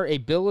write her a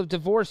bill of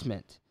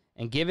divorcement,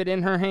 and give it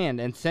in her hand,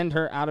 and send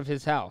her out of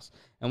his house.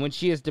 And when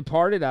she is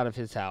departed out of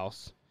his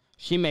house,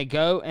 she may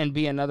go and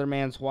be another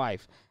man's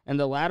wife. And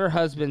the latter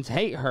husbands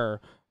hate her,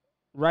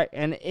 right?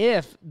 And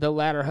if the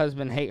latter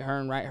husband hate her,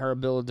 and write her a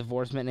bill of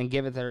divorcement, and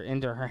giveth her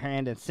into her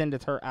hand, and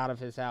sendeth her out of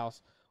his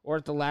house, or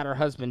if the latter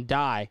husband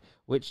die,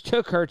 which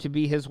took her to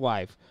be his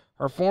wife,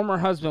 her former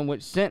husband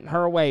which sent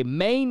her away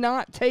may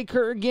not take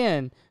her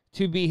again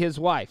to be his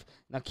wife.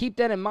 Now keep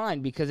that in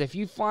mind, because if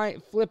you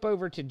flip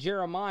over to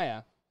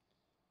Jeremiah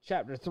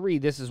chapter 3,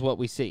 this is what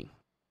we see.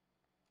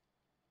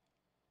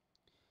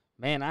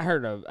 Man, I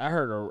heard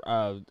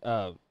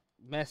a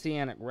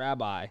Messianic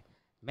rabbi.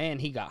 Man,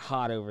 he got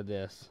hot over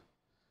this.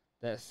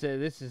 That said,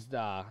 this is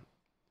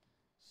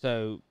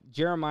so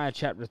Jeremiah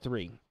chapter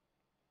 3.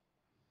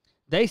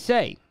 They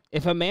say,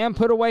 if a man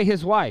put away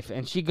his wife,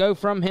 and she go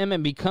from him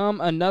and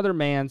become another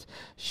man's,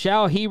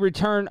 shall he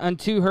return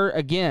unto her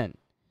again?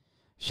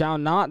 Shall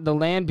not the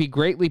land be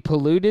greatly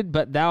polluted?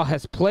 But thou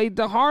hast played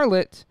the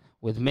harlot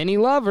with many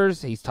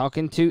lovers. He's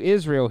talking to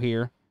Israel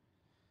here.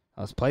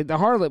 Thou hast played the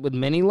harlot with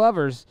many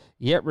lovers,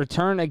 yet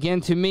return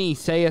again to me,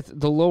 saith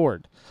the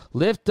Lord.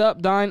 Lift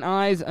up thine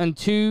eyes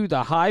unto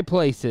the high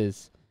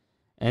places,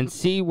 and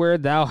see where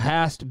thou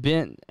hast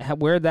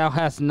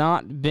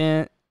not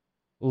been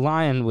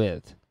lying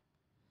with.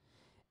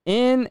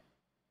 In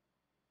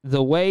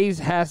the ways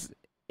hast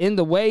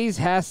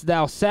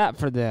thou sat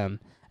for them,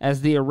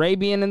 as the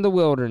Arabian in the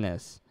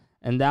wilderness,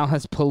 and thou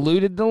hast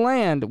polluted the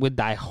land with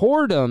thy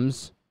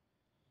whoredoms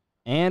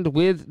and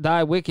with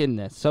thy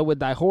wickedness. So with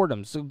thy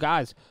whoredoms. So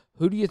guys,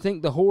 who do you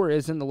think the whore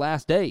is in the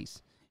last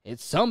days?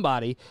 It's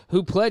somebody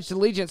who pledged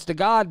allegiance to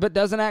God but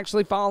doesn't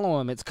actually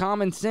follow him. It's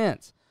common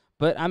sense.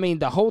 But, I mean,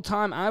 the whole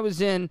time I was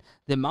in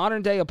the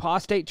modern-day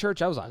apostate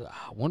church, I was like,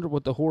 I wonder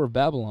what the whore of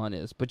Babylon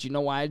is. But you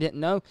know why I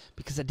didn't know?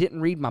 Because I didn't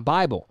read my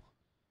Bible.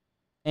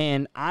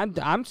 And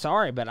I'm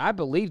sorry, but I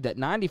believe that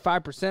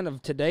 95%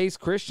 of today's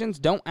Christians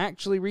don't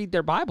actually read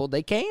their Bible.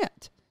 They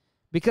can't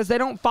because they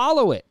don't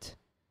follow it.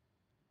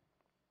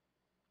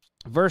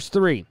 Verse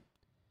 3,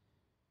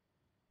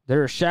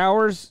 there are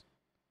showers,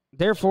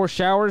 therefore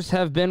showers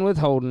have been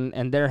withholden,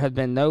 and there have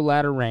been no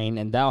latter rain,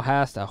 and thou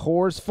hast a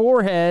whore's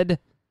forehead.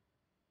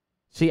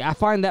 See, I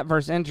find that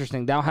verse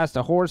interesting. Thou hast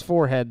a whore's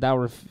forehead, thou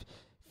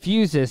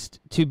refusest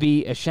to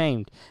be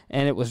ashamed.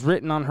 And it was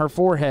written on her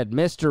forehead,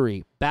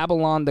 mystery,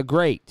 Babylon the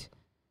Great.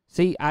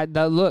 See,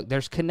 look,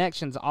 there's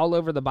connections all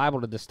over the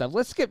Bible to this stuff.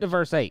 Let's skip to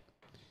verse 8.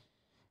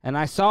 And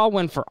I saw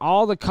when for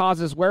all the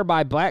causes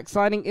whereby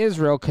backsliding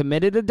Israel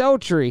committed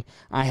adultery,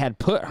 I had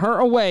put her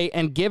away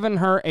and given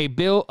her a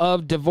bill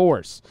of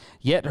divorce.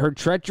 Yet her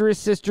treacherous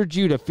sister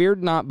Judah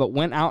feared not, but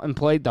went out and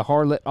played the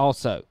harlot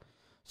also.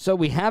 So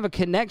we have a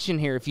connection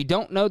here. If you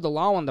don't know the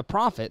law and the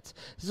prophets,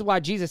 this is why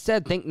Jesus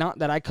said, think not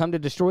that I come to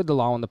destroy the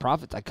law and the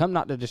prophets. I come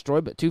not to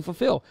destroy, but to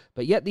fulfill.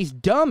 But yet these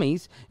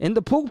dummies in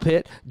the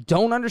pulpit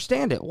don't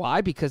understand it.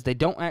 Why? Because they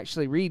don't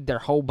actually read their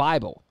whole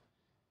Bible.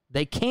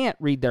 They can't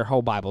read their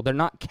whole Bible. They're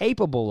not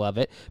capable of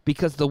it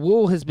because the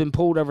wool has been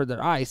pulled over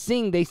their eyes.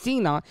 Seeing they see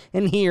not,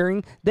 and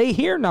hearing they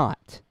hear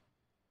not.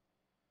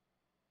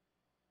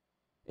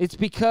 It's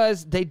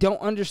because they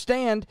don't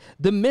understand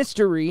the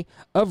mystery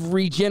of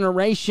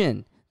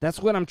regeneration. That's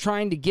what I'm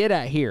trying to get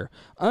at here.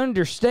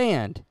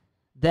 Understand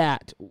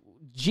that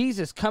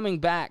Jesus coming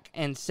back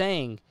and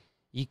saying,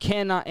 you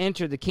cannot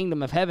enter the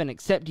kingdom of heaven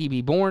except ye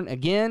be born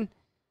again.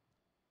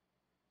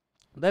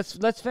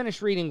 Let's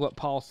finish reading what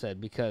Paul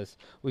said, because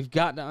we've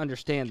got to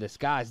understand this.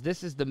 Guys,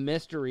 this is the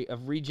mystery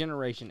of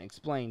regeneration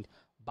explained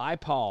by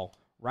Paul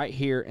right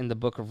here in the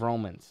book of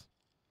Romans.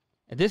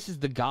 And this is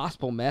the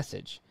gospel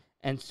message,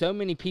 and so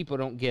many people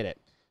don't get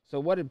it. So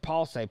what did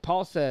Paul say?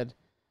 Paul said,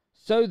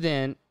 so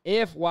then,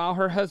 if while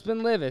her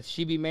husband liveth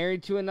she be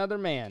married to another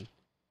man,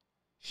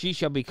 she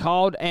shall be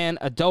called an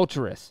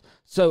adulteress.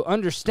 So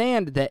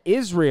understand that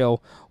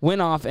Israel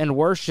went off and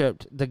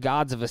worshipped the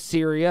gods of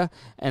Assyria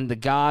and the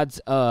gods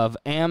of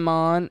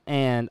Ammon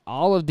and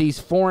all of these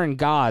foreign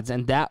gods,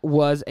 and that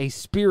was a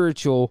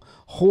spiritual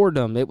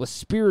whoredom. It was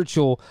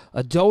spiritual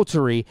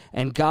adultery,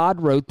 and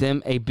God wrote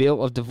them a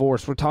bill of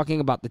divorce. We're talking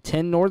about the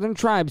 10 northern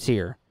tribes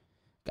here.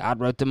 God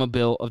wrote them a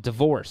bill of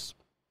divorce.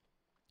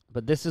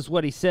 But this is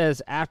what he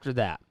says after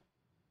that.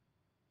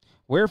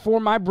 Wherefore,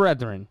 my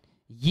brethren,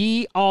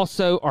 ye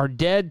also are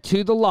dead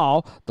to the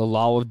law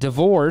of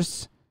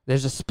divorce.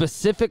 There's a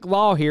specific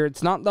law here.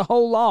 It's not the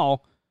whole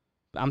law.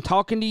 I'm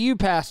talking to you,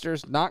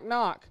 pastors. Knock,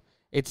 knock.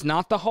 It's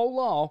not the whole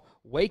law.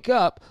 Wake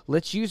up.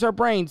 Let's use our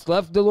brains.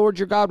 Love the Lord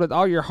your God with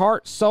all your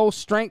heart, soul,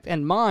 strength,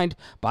 and mind.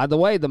 By the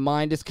way, the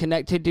mind is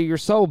connected to your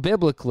soul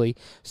biblically.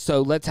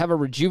 So let's have a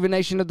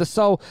rejuvenation of the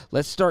soul.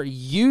 Let's start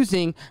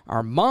using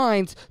our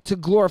minds to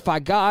glorify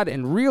God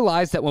and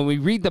realize that when we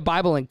read the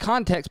Bible in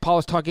context, Paul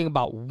is talking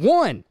about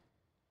one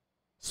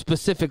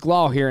specific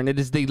law here, and it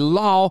is the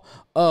law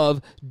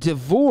of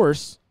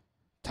divorce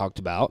talked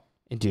about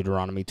in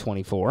Deuteronomy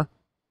 24,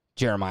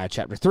 Jeremiah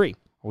chapter 3.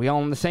 Are we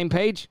all on the same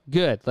page?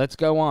 Good. Let's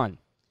go on.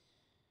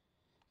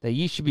 That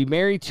ye should be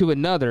married to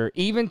another,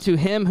 even to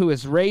him who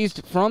is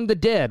raised from the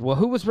dead. Well,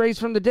 who was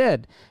raised from the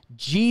dead?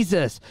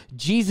 Jesus.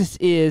 Jesus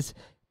is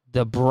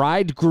the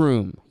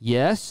bridegroom.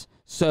 Yes?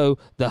 So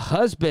the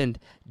husband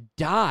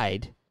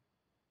died,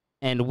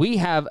 and we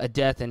have a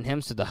death in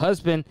him. So the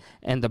husband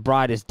and the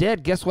bride is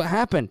dead. Guess what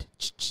happened?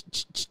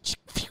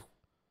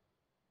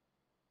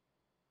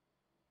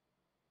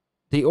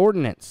 The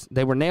ordinance.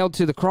 They were nailed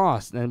to the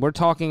cross. And we're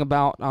talking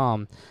about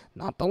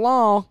not the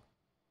law,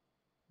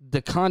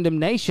 the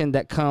condemnation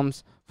that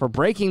comes for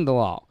breaking the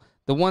law.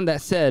 The one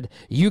that said,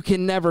 you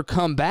can never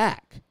come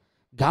back.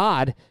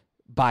 God,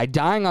 by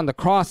dying on the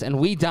cross and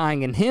we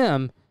dying in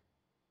him,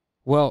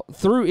 well,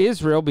 through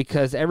Israel,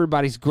 because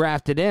everybody's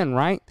grafted in,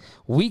 right?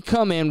 We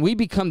come in, we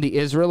become the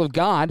Israel of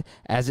God,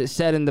 as it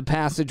said in the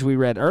passage we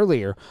read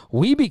earlier.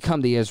 We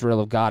become the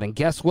Israel of God, and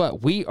guess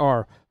what? We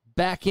are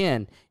back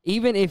in.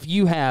 Even if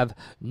you have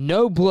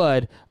no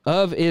blood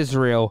of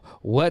Israel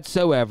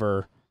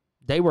whatsoever,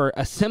 they were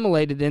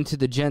assimilated into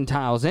the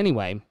Gentiles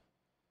anyway.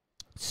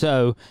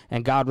 So,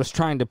 and God was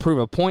trying to prove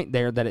a point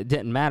there that it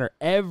didn't matter.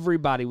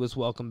 Everybody was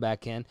welcome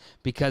back in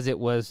because it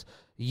was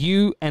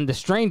you and the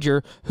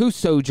stranger who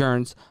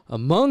sojourns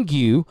among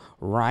you,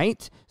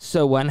 right?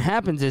 So what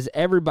happens is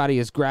everybody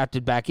is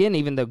grafted back in,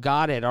 even though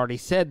God had already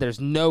said there's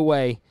no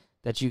way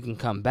that you can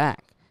come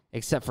back,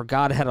 except for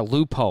God had a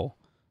loophole.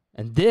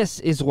 And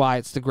this is why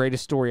it's the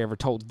greatest story ever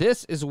told.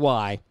 This is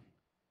why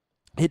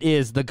it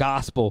is the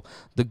gospel,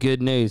 the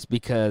good news,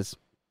 because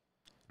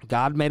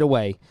God made a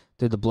way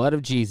through the blood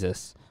of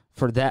Jesus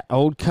for that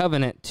old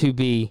covenant to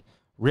be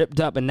ripped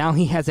up, and now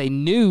he has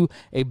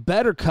a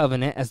better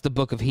covenant, as the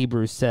book of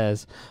Hebrews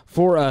says,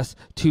 for us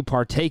to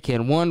partake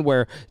in, one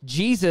where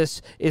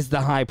Jesus is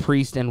the high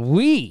priest, and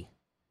we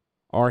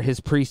are his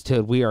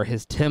priesthood, we are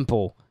his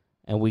temple,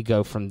 and we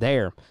go from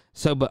there.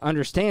 So, but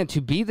understand,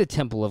 to be the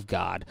temple of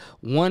God,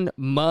 one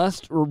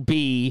must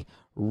be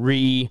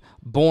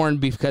reborn,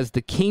 because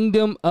the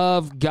kingdom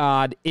of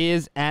God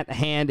is at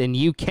hand, and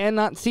you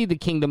cannot see the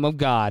kingdom of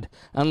God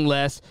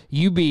unless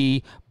you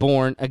be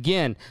born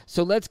again.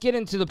 So let's get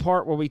into the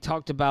part where we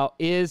talked about,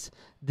 is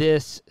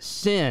this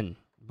sin,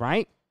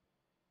 right?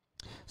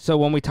 So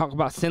when we talk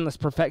about sinless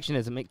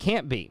perfectionism, it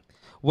can't be.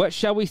 What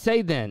shall we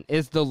say then?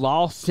 Is the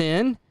law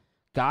sin?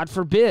 God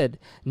forbid.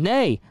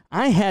 Nay,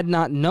 I had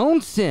not known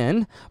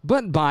sin,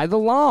 but by the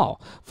law.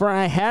 For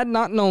I had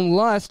not known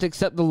lust,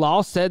 except the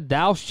law said,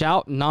 thou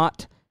shalt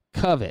not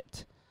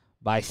covet.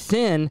 By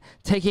sin,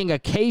 taking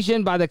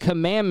occasion by the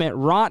commandment,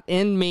 wrought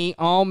in me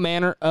all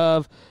manner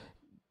of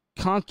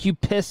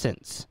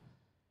concupiscence.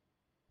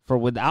 For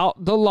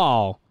without the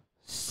law,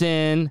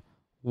 sin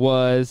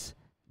was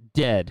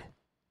dead.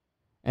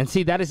 And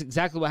see, that is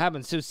exactly what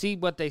happens. So see,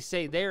 what they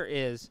say there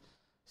is,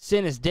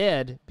 sin is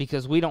dead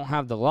because we don't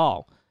have the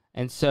law.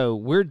 And so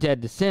we're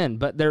dead to sin,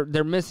 but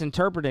they're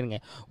misinterpreting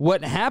it.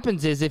 What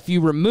happens is, if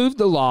you remove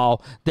the law,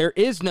 there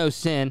is no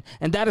sin,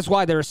 and that is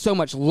why there is so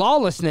much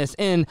lawlessness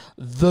in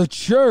the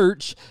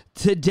church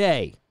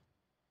today.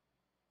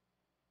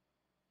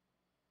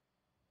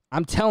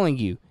 I'm telling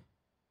you,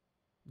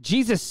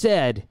 Jesus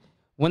said,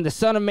 when the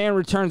Son of Man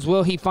returns,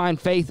 will he find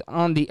faith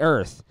on the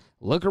earth?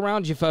 Look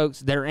around you, folks.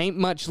 There ain't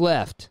much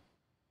left.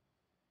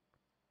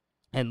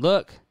 And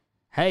look,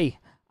 hey,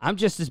 I'm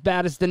just as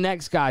bad as the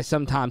next guy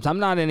sometimes. I'm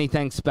not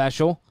anything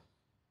special.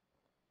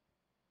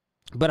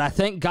 But I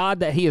thank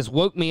God that he has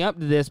woke me up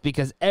to this,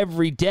 because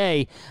every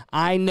day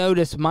I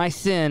notice my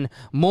sin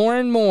more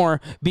and more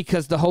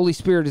because the Holy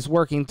Spirit is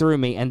working through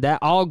me. And that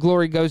all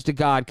glory goes to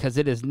God, because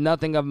it is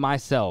nothing of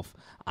myself.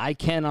 I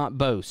cannot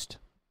boast.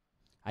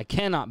 I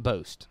cannot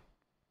boast.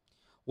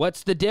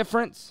 What's the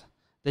difference?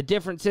 The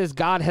difference is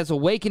God has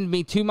awakened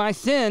me to my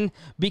sin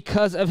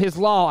because of his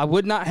law. I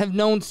would not have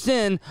known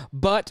sin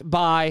but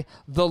by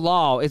the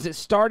law. Is it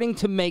starting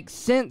to make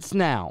sense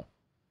now?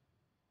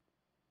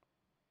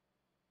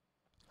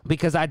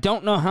 Because I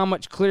don't know how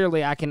much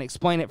clearly I can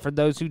explain it for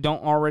those who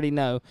don't already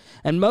know.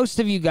 And most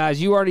of you guys,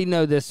 you already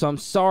know this, so I'm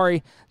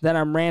sorry that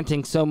I'm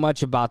ranting so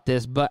much about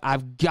this, but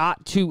I've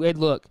got to, and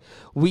look,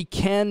 we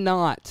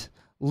cannot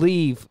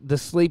leave the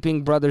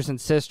sleeping brothers and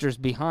sisters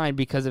behind,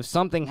 because if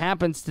something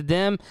happens to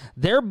them,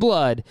 their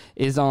blood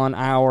is on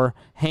our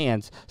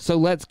hands. So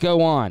let's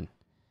go on.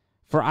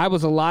 For I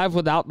was alive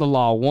without the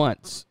law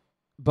once,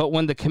 but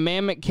when the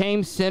commandment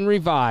came, sin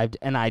revived,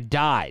 and I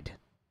died.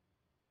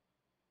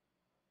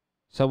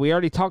 So we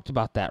already talked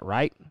about that,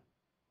 right?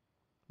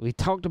 We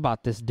talked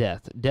about this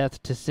death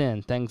to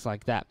sin, things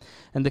like that.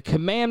 And the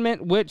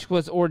commandment which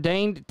was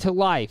ordained to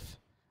life,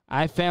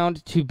 I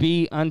found to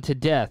be unto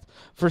death.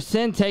 For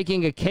sin,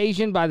 taking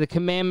occasion by the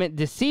commandment,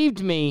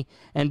 deceived me,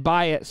 and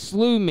by it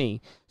slew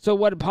me. So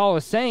what Paul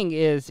is saying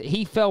is,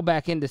 he fell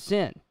back into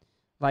sin.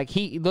 Like,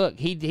 he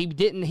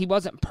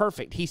wasn't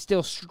perfect. He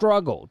still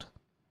struggled.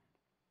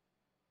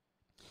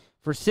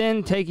 For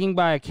sin, taking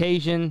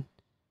occasion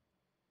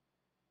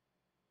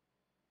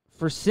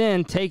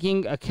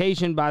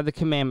by the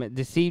commandment,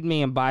 deceived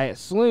me, and by it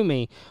slew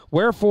me.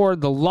 Wherefore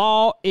the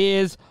law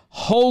is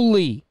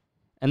holy,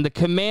 and the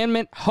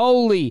commandment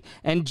holy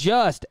and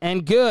just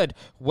and good.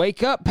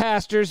 Wake up,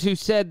 pastors who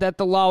said that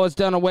the law is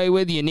done away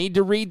with. You need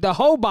to read the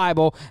whole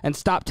Bible and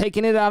stop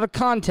taking it out of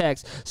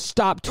context.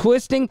 Stop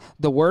twisting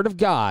the word of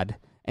God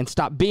and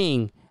stop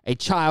being a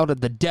child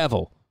of the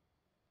devil.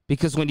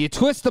 Because when you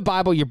twist the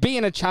Bible, you're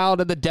being a child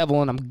of the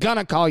devil, and I'm going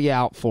to call you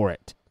out for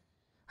it.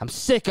 I'm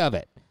sick of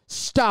it.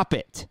 Stop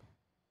it.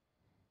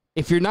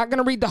 If you're not going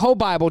to read the whole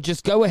Bible,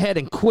 just go ahead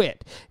and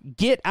quit.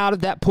 Get out of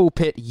that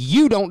pulpit.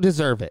 You don't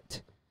deserve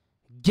it.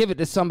 Give it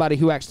to somebody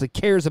who actually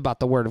cares about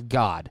the word of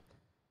God.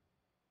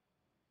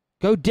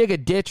 Go dig a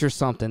ditch or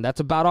something. That's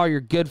about all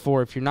you're good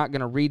for if you're not going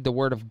to read the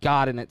word of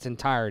God in its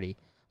entirety.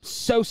 I'm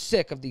so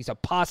sick of these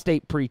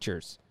apostate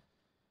preachers.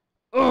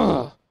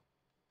 Ugh.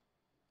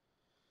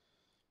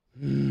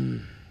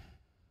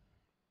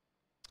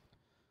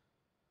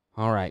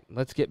 All right,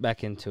 let's get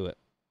back into it.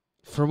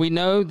 For we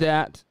know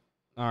that,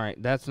 all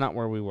right, that's not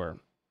where we were.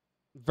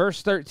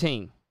 Verse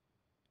 13.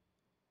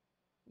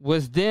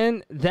 Was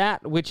then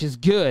that which is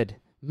good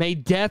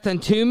made death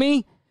unto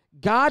me?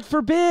 God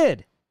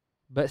forbid.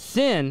 But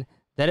sin,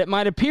 that it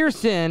might appear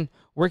sin,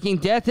 working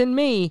death in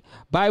me,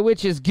 by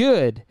which is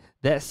good,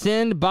 that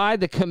sin by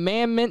the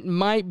commandment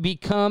might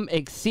become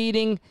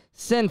exceeding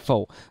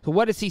sinful. So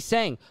what is he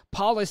saying?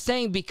 Paul is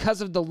saying because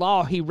of the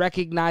law, he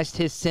recognized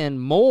his sin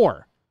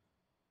more.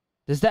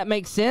 Does that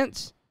make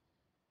sense?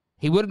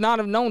 He would not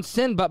have known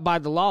sin but by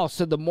the law.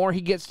 So the more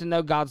he gets to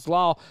know God's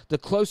law, the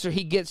closer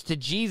he gets to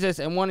Jesus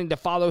and wanting to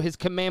follow his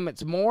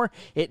commandments more,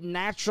 it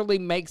naturally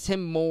makes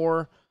him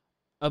more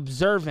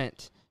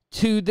observant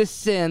to the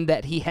sin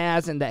that he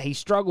has and that he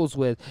struggles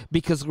with,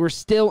 because we're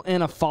still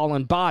in a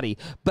fallen body.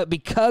 But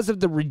because of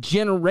the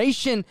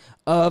regeneration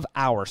of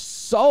our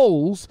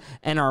souls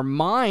and our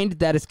mind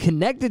that is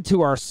connected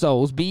to our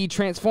souls, be ye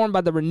transformed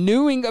by the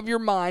renewing of your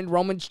mind,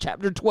 Romans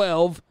chapter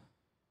 12,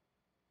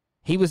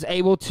 he was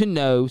able to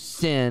know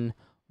sin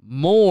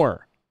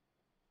more.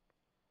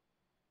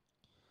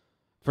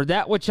 For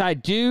that which I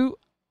do,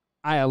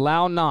 I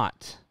allow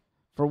not.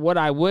 For what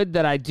I would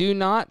that I do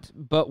not,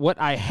 but what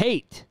I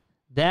hate,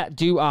 that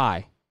do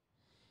I.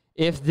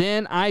 If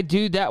then I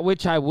do that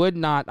which I would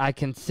not, I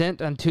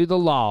consent unto the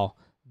law,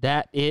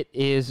 that it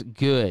is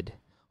good.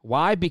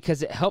 Why?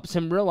 Because it helps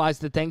him realize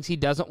the things he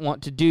doesn't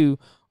want to do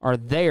are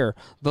there.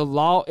 The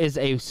law is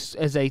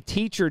a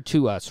teacher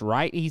to us,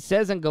 right? He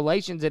says in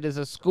Galatians it is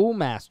a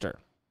schoolmaster.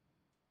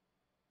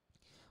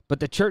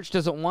 But the church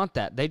doesn't want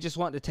that. They just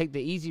want to take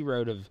the easy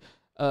road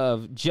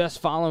of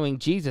just following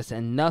Jesus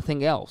and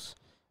nothing else.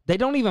 They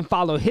don't even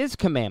follow his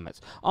commandments.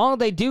 All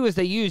they do is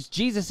they use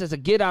Jesus as a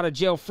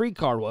get-out-of-jail-free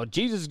card. Well,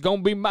 Jesus is going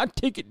to be my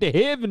ticket to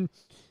heaven.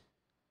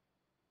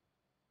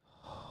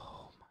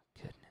 Oh, my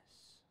goodness.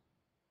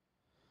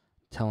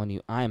 I'm telling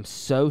you, I am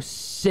so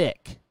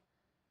sick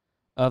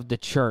of the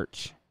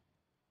church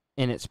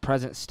in its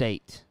present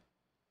state.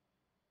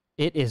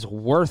 It is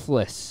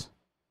worthless.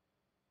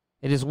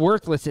 It is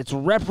worthless. It's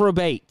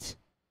reprobate.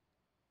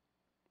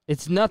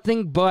 It's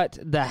nothing but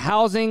the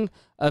housing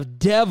of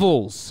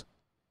devils,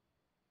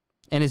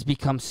 and has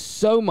become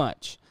so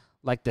much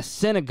like the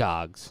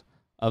synagogues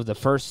of the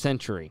first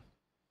century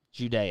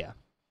Judea.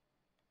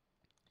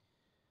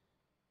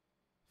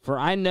 For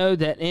I know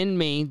that in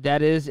me,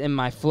 that is in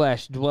my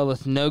flesh,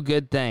 dwelleth no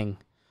good thing.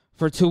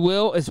 For to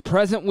will is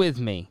present with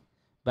me,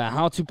 but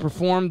how to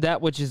perform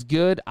that which is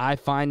good I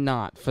find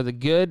not. For the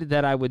good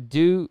that I would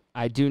do,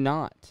 I do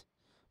not.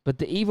 But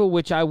the evil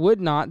which I would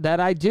not, that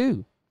I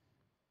do.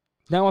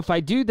 Now if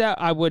I do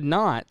that I would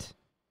not,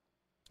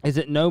 is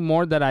it no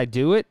more that I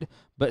do it,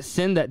 but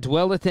sin that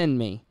dwelleth in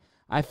me?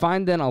 I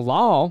find then a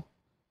law,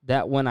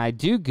 that when I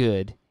do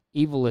good,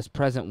 evil is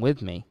present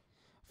with me.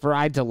 For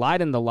I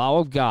delight in the law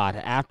of God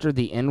after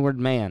the inward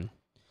man.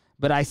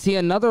 But I see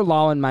another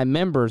law in my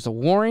members,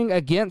 warring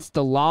against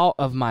the law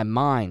of my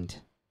mind,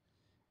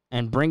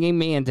 and bringing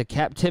me into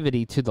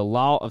captivity to the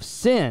law of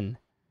sin,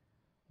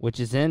 which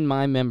is in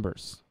my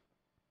members.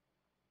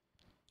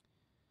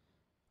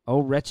 O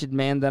wretched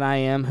man that I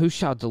am, who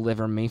shall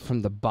deliver me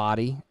from the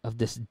body of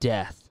this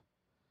death?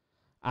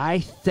 I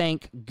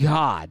thank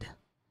God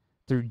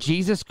through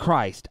Jesus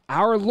Christ,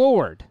 our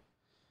Lord.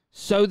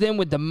 So then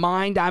with the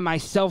mind I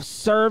myself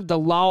serve the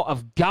law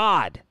of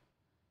God,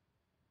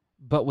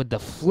 but with the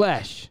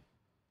flesh,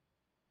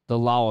 the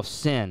law of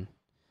sin.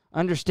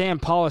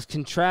 Understand, Paul is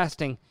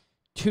contrasting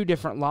two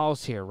different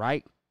laws here,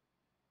 right?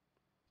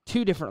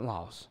 Two different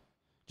laws.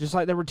 Just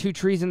like there were two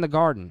trees in the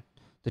garden,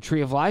 the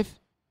tree of life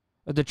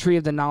or the tree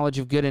of the knowledge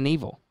of good and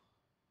evil.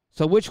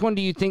 So which one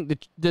do you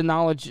think the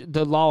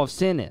law of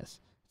sin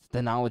is? It's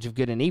the knowledge of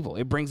good and evil.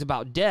 It brings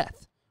about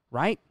death,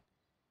 right?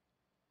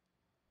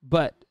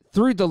 But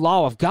through the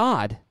law of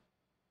God,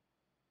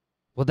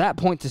 well, that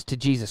points us to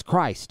Jesus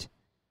Christ,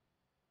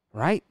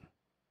 right?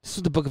 This is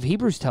what the book of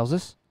Hebrews tells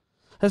us.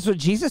 That's what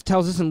Jesus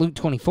tells us in Luke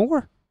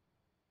 24.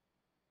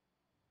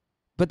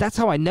 But that's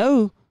how I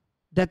know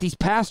that these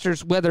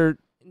pastors, whether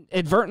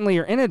advertently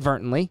or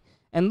inadvertently,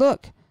 and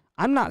look,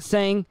 I'm not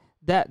saying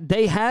that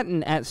they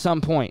hadn't at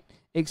some point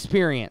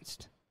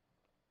experienced.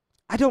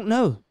 I don't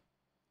know.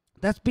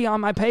 That's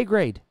beyond my pay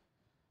grade.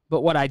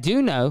 But what I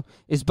do know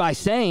is by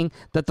saying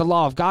that the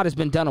law of God has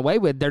been done away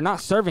with, they're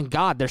not serving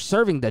God, they're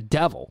serving the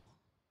devil.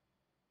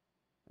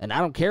 And I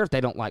don't care if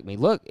they don't like me.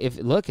 Look,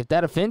 if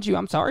that offends you,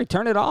 I'm sorry,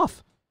 turn it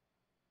off.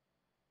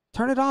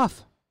 Turn it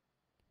off.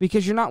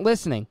 Because you're not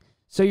listening.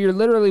 So you're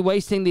literally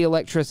wasting the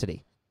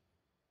electricity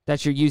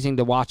that you're using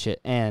to watch it.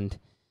 And,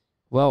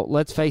 well,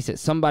 let's face it,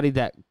 somebody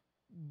that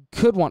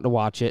could want to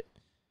watch it,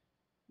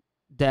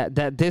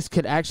 that this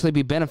could actually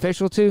be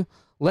beneficial to,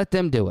 let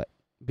them do it.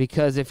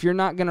 Because if you're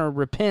not going to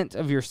repent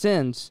of your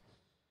sins,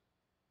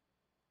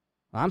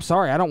 I'm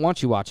sorry, I don't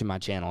want you watching my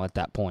channel at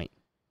that point.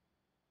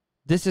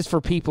 This is for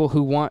people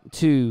who want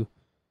to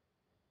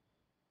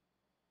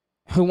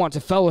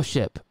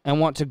fellowship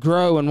and want to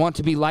grow and want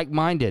to be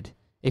like-minded.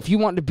 If you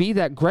want to be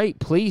that, great,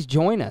 please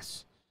join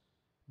us.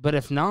 But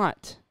if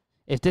not,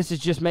 if this is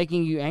just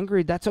making you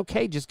angry, that's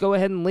okay. Just go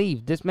ahead and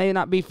leave. This may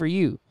not be for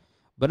you.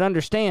 But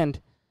understand,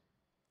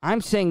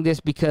 I'm saying this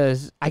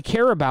because I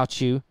care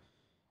about you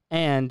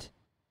and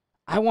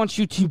I want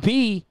you to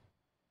be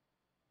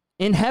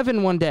in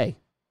heaven one day.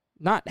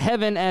 Not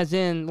heaven as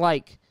in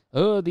like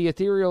oh, the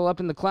ethereal up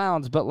in the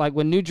clouds. But like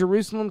when New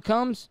Jerusalem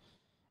comes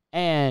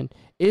and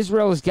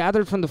Israel is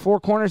gathered from the four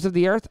corners of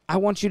the earth, I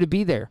want you to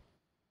be there.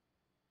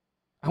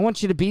 I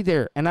want you to be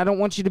there, and I don't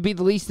want you to be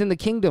the least in the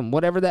kingdom,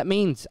 whatever that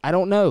means. I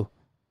don't know.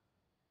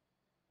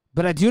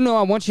 But I do know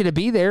I want you to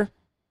be there,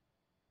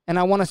 and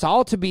I want us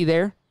all to be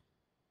there,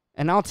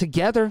 and all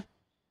together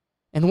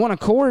in one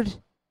accord.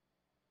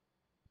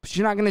 But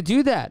you're not going to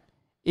do that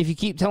if you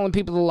keep telling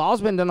people the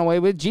law's been done away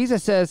with.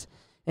 Jesus says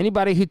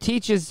anybody who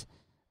teaches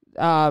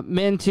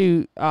men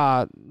to,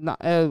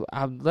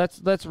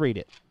 let's read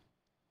it.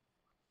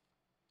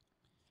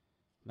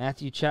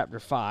 Matthew chapter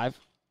 5.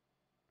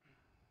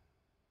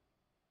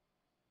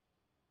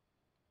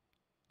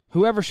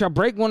 Whoever shall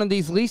break one of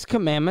these least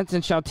commandments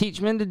and shall teach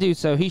men to do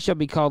so, he shall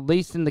be called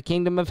least in the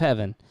kingdom of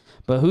heaven.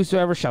 But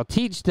whosoever shall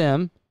teach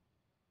them,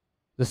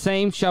 the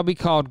same shall be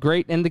called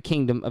great in the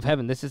kingdom of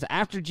heaven. This is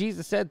after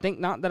Jesus said, think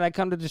not that I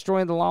come to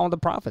destroy the law and the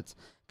prophets.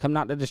 Come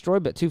not to destroy,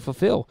 but to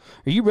fulfill.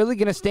 Are you really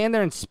going to stand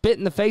there and spit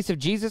in the face of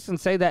Jesus and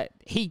say that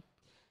he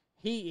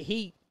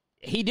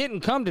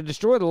didn't come to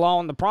destroy the law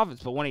and the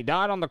prophets, but when he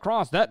died on the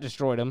cross, that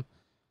destroyed him?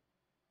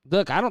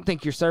 Look, I don't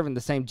think you're serving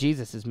the same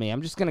Jesus as me.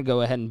 I'm just going to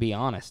go ahead and be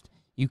honest.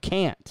 You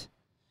can't.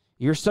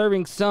 You're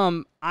serving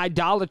some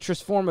idolatrous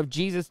form of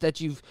Jesus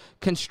that you've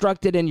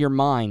constructed in your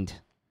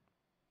mind.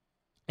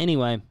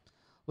 Anyway,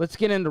 let's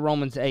get into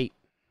Romans 8.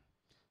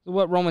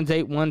 What Romans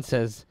 8:1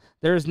 says,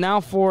 there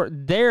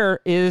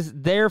is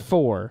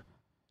therefore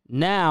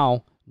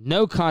now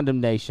no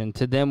condemnation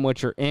to them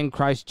which are in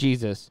Christ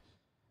Jesus,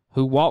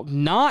 who walk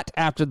not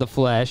after the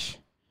flesh,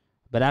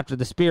 but after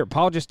the Spirit.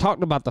 Paul just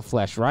talked about the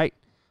flesh, right?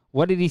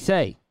 What did he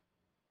say?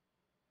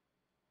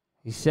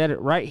 He said it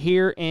right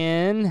here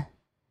in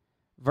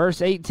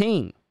verse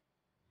 18.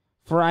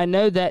 For I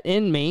know that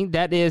in me,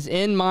 that is,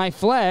 in my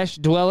flesh,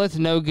 dwelleth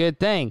no good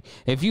thing.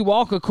 If you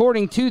walk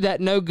according to that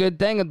no good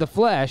thing of the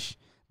flesh,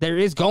 there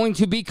is going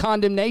to be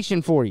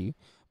condemnation for you.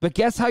 But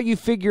guess how you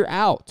figure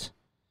out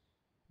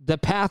the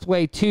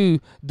pathway to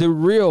the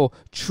real,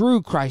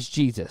 true Christ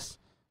Jesus?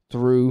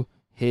 Through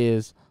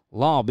his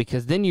law.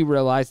 Because then you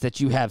realize that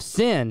you have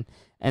sin,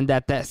 and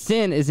that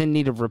sin is in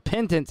need of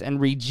repentance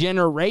and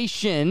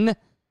regeneration.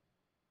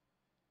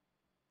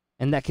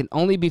 And that can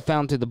only be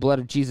found through the blood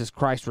of Jesus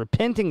Christ,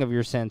 repenting of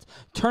your sins,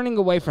 turning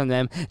away from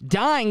them,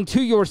 dying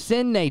to your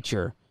sin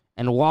nature,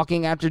 and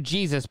walking after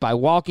Jesus by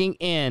walking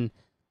in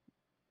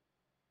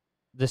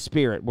the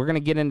Spirit. We're going to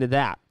get into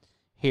that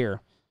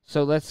here.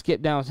 So let's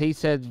skip down. He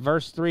said,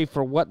 verse 3,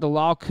 for what the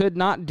law could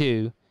not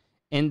do,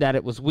 in that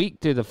it was weak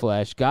through the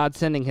flesh, God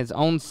sending his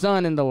own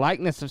Son in the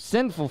likeness of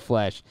sinful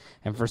flesh,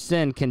 and for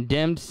sin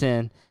condemned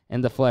sin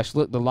in the flesh.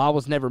 Look, the law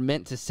was never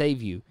meant to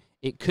save you.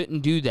 It couldn't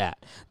do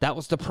that. That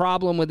was the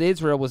problem with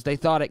Israel, was they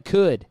thought it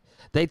could.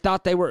 They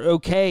thought they were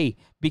okay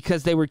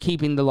because they were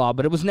keeping the law,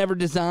 but it was never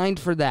designed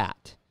for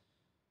that.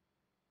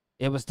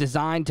 It was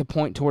designed to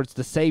point towards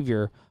the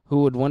Savior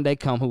who would one day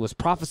come, who was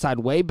prophesied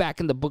way back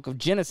in the book of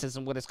Genesis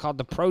in what is called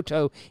the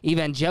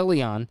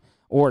proto-evangelion,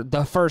 or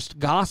the first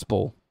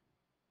gospel,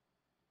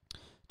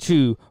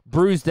 to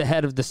bruise the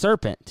head of the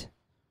serpent,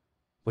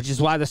 which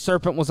is why the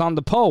serpent was on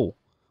the pole.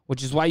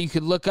 Which is why you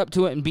could look up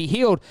to it and be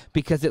healed,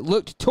 because it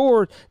looked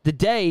toward the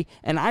day,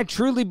 and I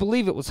truly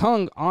believe it was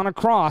hung on a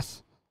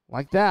cross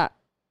like that.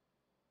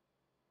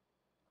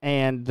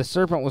 And the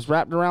serpent was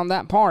wrapped around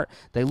that part.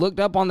 They looked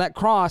up on that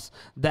cross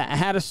that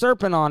had a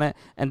serpent on it,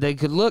 and they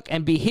could look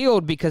and be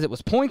healed because it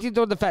was pointing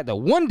toward the fact that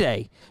one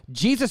day,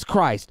 Jesus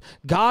Christ,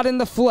 God in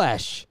the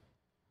flesh,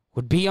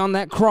 would be on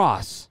that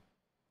cross,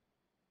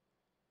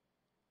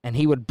 and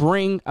he would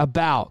bring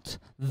about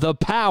the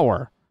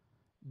power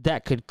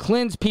that could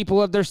cleanse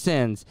people of their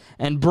sins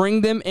and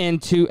bring them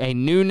into a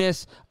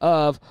newness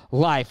of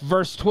life.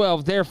 Verse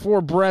 12,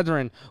 therefore,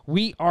 brethren,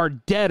 we are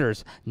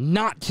debtors,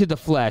 not to the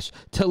flesh,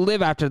 to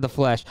live after the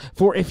flesh.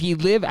 For if ye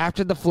live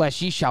after the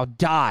flesh, ye shall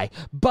die.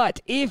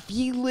 But if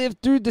ye live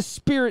through the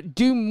Spirit,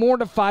 do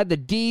mortify the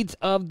deeds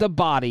of the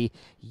body,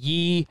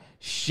 ye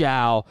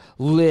shall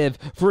live.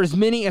 For as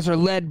many as are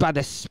led by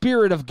the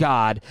Spirit of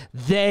God,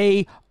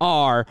 they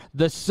are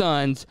the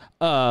sons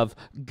of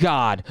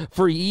God.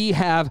 For ye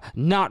have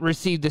not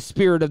received the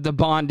spirit of the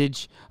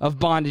bondage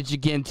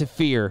again to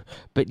fear,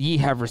 but ye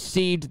have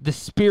received the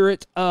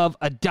Spirit of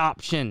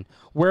adoption,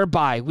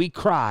 whereby we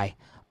cry,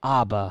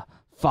 Abba,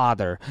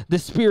 Father. The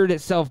Spirit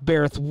itself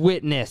beareth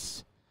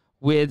witness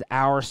with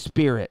our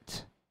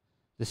spirit.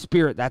 The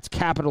Spirit, that's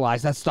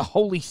capitalized, that's the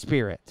Holy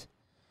Spirit.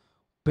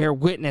 Bear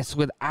witness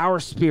with our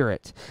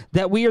spirit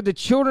that we are the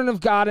children of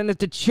God, and if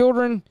the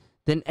children,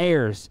 then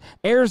heirs,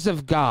 heirs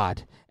of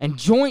God, and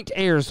joint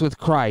heirs with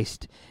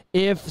Christ,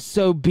 if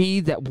so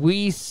be that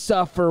we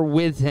suffer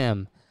with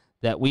him,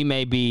 that we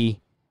may be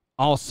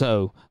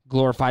also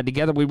glorified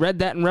together. We read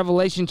that in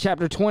Revelation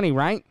chapter 20,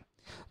 right?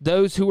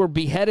 Those who were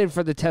beheaded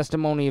for the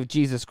testimony of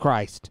Jesus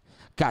Christ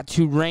got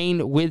to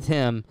reign with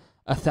him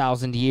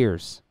 1,000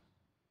 years.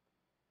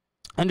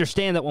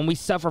 Understand that when we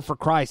suffer for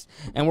Christ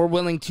and we're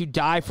willing to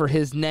die for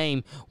his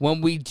name,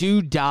 when we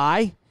do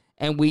die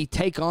and we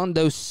take on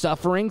those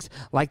sufferings,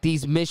 like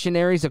these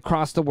missionaries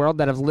across the world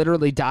that have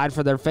literally died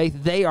for their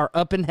faith, they are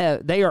up in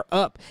heaven. They are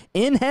up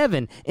in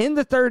heaven, in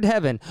the third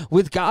heaven,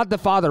 with God the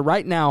Father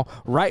right now.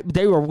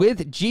 They were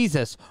with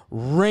Jesus,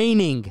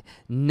 reigning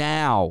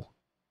now.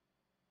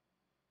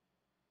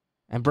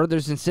 And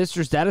brothers and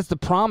sisters, that is the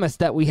promise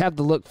that we have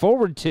to look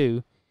forward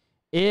to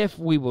if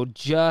we will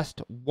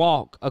just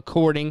walk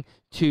according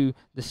to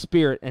the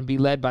Spirit and be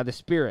led by the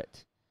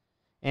Spirit.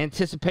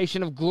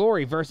 Anticipation of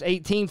glory, verse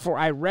 18, for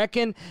I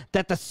reckon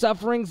that the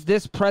sufferings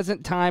this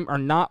present time are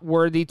not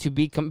worthy to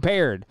be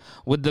compared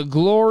with the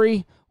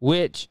glory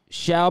which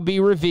shall be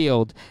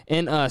revealed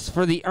in us.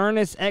 For the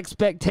earnest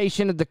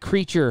expectation of the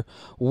creature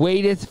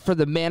waiteth for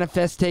the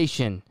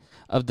manifestation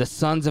of the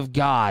sons of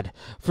God.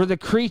 For the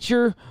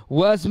creature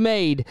was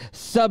made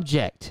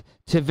subject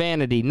to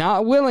vanity,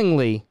 not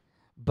willingly,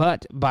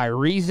 but by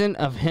reason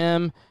of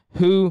him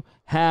who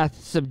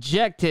hath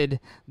subjected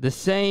the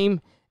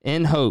same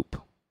in hope.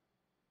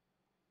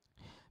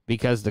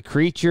 Because the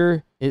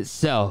creature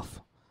itself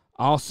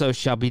also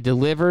shall be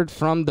delivered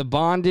from the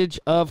bondage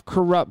of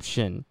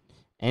corruption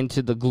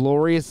into the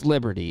glorious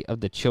liberty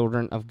of the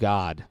children of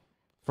God.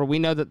 For we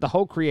know that the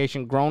whole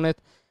creation groaneth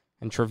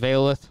and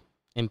travaileth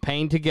in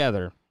pain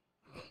together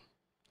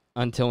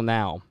until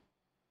now.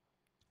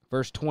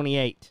 Verse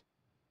 28.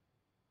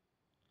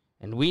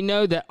 And we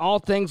know that all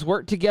things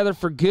work together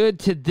for good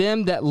to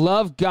them that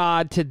love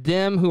God, to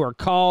them who are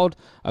called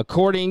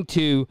according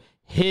to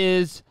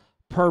his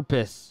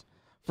purpose.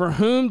 For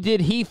whom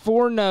did he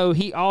foreknow,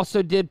 he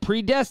also did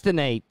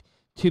predestinate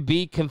to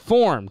be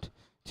conformed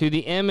to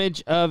the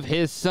image of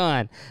his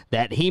Son,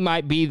 that he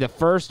might be the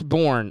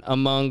firstborn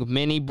among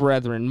many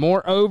brethren.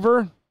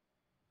 Moreover,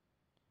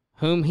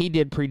 whom he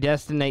did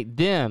predestinate,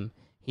 them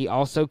he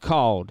also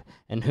called,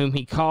 and whom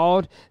he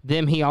called,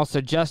 them he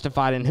also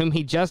justified, and whom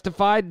he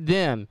justified,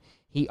 them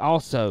he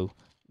also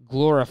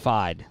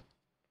glorified.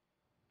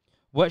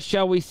 What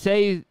shall we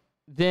say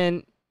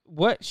then?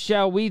 What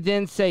shall we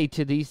then say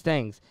to these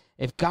things?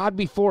 If God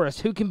be for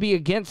us, who can be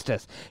against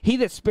us? He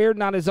that spared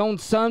not his own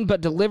Son,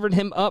 but delivered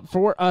him up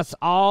for us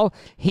all,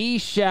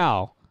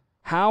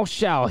 how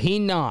shall he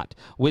not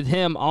with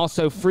him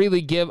also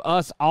freely give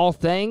us all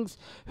things?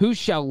 Who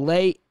shall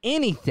lay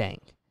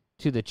anything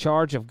to the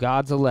charge of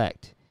God's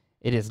elect?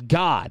 It is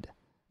God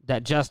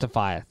that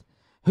justifieth.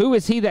 Who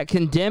is he that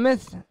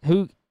condemneth?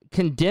 Who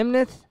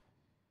condemneth?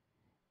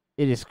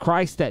 It is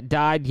Christ that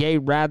died, yea,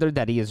 rather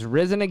that he is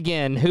risen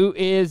again, who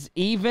is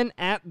even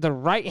at the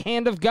right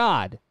hand of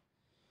God,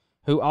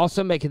 who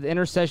also maketh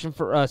intercession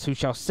for us. Who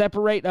shall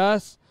separate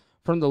us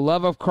from the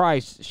love of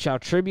Christ? Shall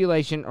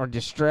tribulation or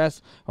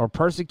distress or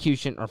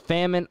persecution or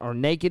famine or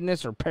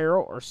nakedness or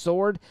peril or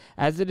sword?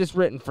 As it is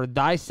written, for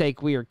thy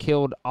sake we are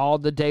killed all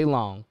the day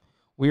long.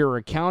 We are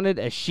accounted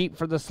as sheep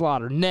for the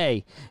slaughter.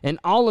 Nay, in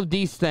all of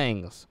these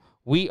things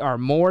we are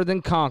more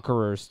than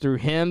conquerors through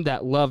him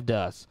that loved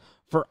us.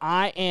 For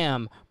I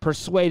am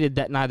persuaded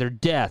that neither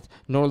death,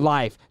 nor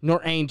life,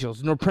 nor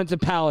angels, nor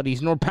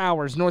principalities, nor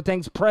powers, nor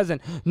things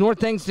present, nor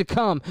things to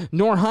come,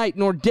 nor height,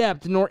 nor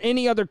depth, nor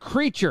any other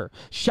creature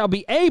shall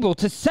be able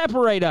to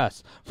separate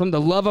us from the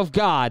love of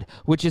God,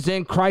 which is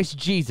in Christ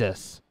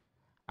Jesus,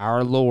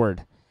 our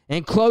Lord.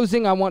 In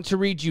closing, I want to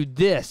read you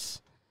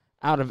this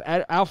out of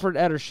Alfred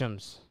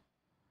Edersham's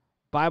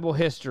Bible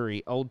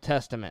History, Old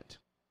Testament.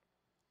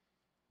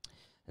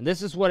 And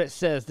this is what it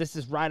says. This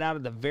is right out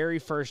of the very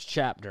first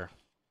chapter.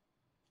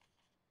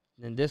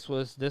 And this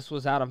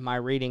was out of my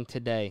reading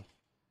today.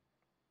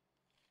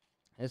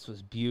 This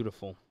was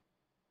beautiful.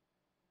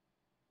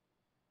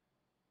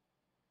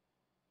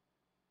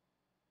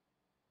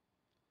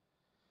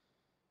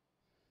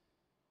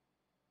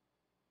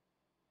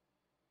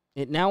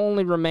 It now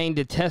only remained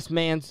to test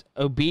man's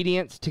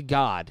obedience to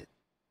God.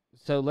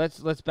 So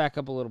let's back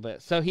up a little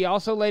bit. So he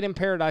also laid in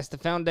paradise the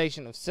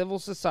foundation of civil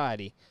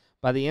society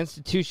by the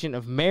institution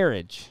of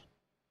marriage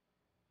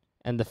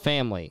and the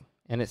family.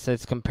 And it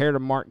says, compared to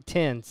Mark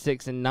 10,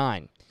 6, and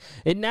 9.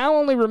 It now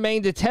only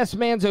remained to test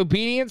man's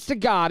obedience to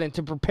God and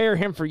to prepare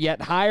him for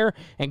yet higher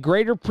and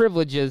greater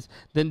privileges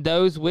than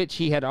those which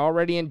he had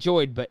already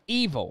enjoyed. But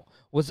evil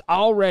was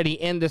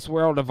already in this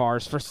world of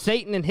ours, for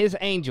Satan and his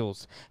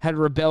angels had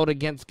rebelled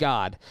against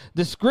God.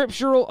 The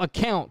scriptural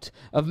account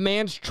of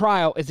man's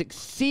trial is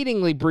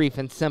exceedingly brief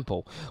and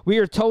simple. We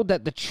are told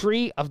that the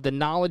tree of the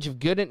knowledge of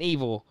good and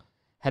evil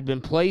had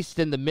been placed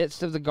in the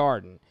midst of the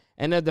garden.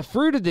 And of the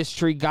fruit of this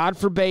tree, God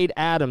forbade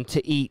Adam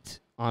to eat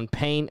on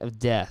pain of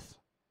death.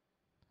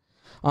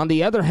 On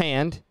the other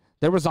hand,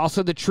 there was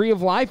also the tree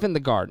of life in the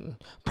garden,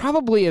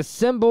 probably a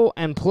symbol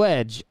and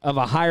pledge of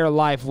a higher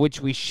life which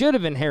we should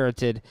have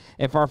inherited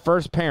if our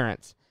first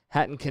parents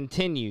hadn't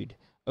continued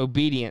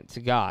obedient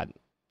to God.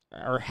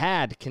 Or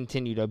had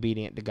continued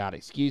obedient to God,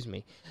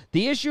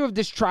 The issue of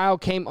this trial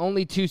came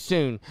only too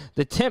soon.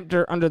 The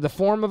tempter, under the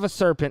form of a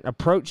serpent,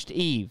 approached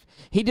Eve.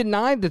 He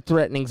denied the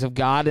threatenings of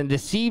God and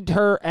deceived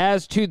her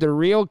as to the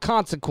real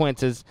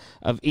consequences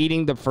of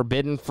eating the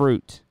forbidden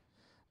fruit.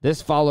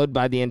 This, followed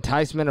by the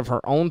enticement of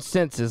her own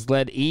senses,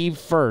 led Eve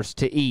first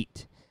to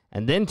eat,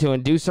 and then to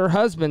induce her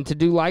husband to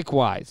do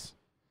likewise.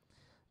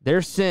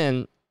 Their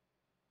sin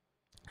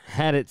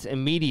had its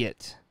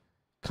immediate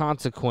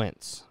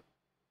consequence.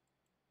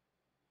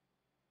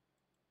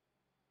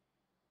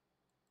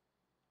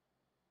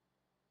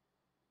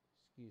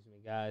 Excuse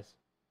me, guys.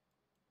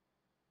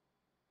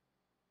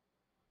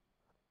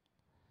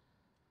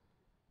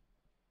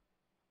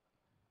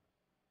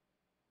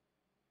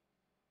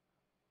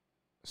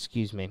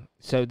 Excuse me.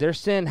 So their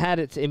sin had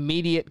its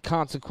immediate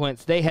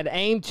consequence. They had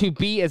aimed to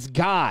be as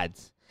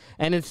gods,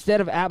 and instead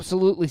of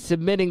absolutely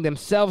submitting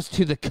themselves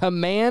to the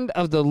command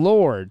of the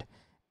Lord,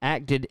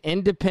 acted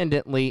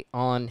independently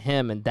on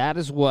him. And that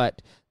is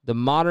what the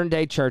modern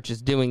day church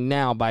is doing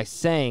now by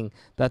saying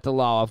that the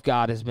law of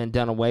God has been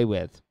done away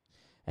with.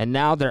 And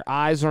now their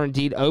eyes are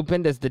indeed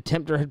opened, as the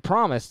tempter had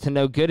promised, to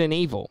know good and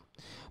evil,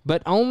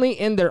 but only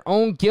in their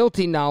own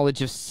guilty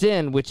knowledge of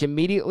sin, which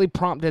immediately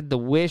prompted the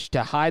wish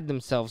to hide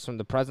themselves from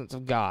the presence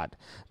of God.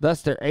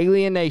 Thus their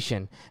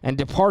alienation and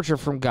departure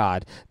from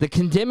God, the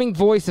condemning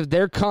voice of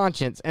their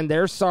conscience and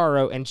their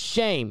sorrow and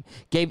shame,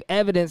 gave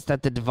evidence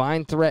that the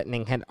divine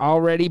threatening had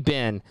already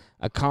been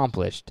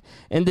accomplished.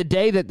 In the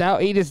day that thou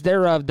eatest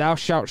thereof, thou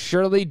shalt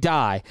surely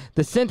die.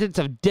 The sentence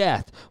of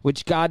death,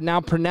 which God now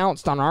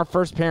pronounced on our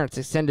first parents,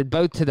 extended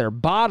both to their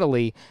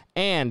bodily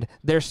and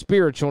their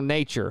spiritual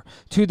nature,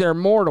 to their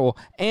mortal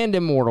and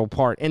immortal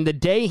part. In the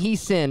day he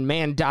sinned,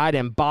 man died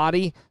in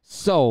body,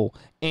 soul,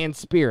 and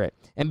spirit.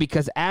 And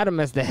because Adam,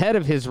 as the head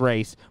of his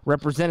race,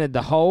 represented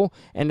the whole,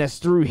 and as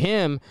through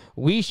him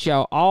we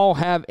shall all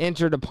have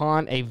entered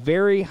upon a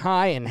very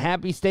high and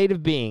happy state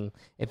of being,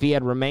 if he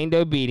had remained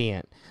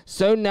obedient,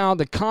 so now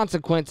the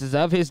consequences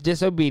of his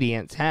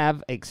disobedience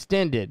have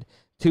extended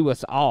to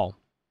us all.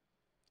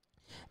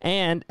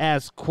 And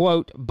as,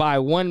 quote, by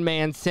one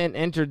man sin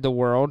entered the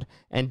world,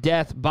 and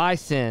death by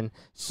sin,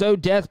 so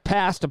death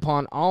passed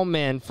upon all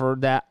men, for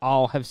that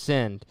all have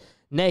sinned.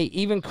 Nay,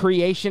 even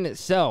creation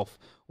itself,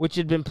 which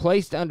had been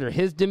placed under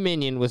his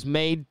dominion, was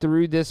made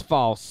through this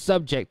fall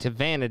subject to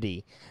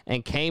vanity,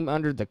 and came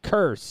under the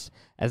curse.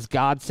 As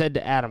God said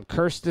to Adam,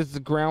 cursed is the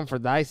ground for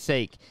thy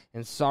sake,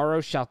 and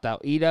sorrow shalt thou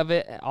eat of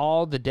it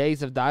all the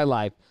days of thy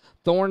life.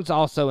 Thorns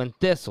also and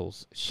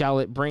thistles shall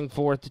it bring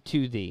forth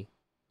to thee.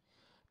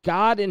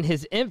 God, in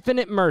his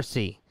infinite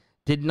mercy,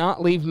 did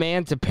not leave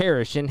man to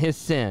perish in his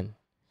sin.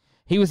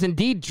 He was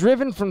indeed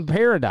driven from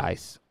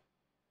paradise,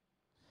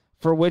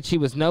 for which he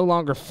was no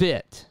longer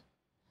fit.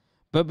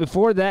 But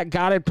before that,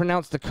 God had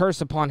pronounced the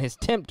curse upon his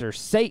tempter,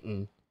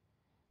 Satan,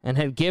 and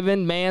had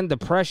given man the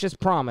precious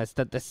promise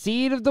that the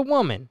seed of the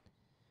woman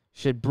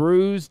should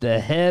bruise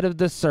the head of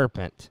the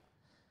serpent.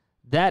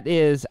 That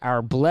is,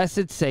 our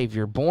blessed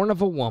Savior, born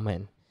of a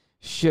woman,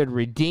 should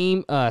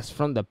redeem us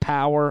from the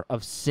power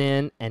of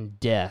sin and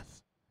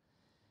death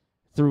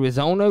through his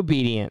own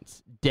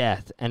obedience,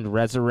 death, and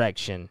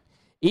resurrection.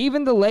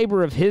 Even the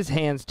labor of his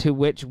hands, to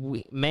which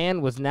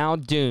man was now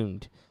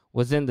doomed,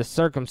 was in the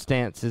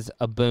circumstances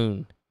a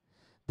boon.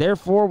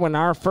 Therefore, when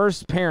our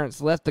first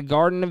parents left the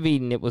Garden of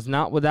Eden, it was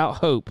not without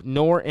hope,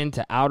 nor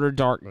into outer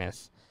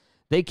darkness.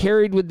 They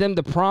carried with them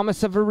the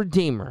promise of a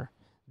Redeemer,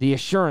 the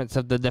assurance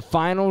of the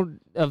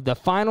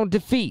final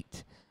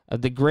defeat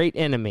of the great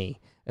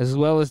enemy, as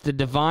well as the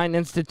divine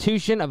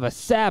institution of a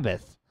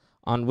Sabbath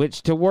on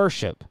which to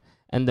worship,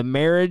 and the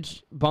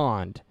marriage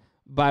bond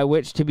by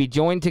which to be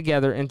joined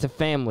together into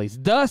families.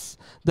 Thus,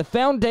 the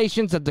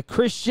foundations of the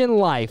Christian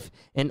life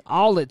in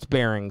all its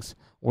bearings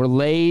were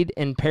laid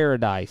in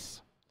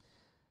paradise.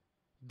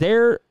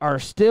 There are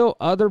still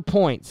other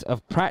points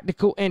of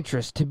practical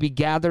interest to be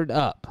gathered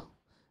up.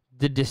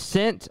 The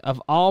descent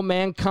of all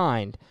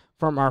mankind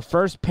from our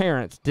first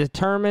parents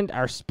determined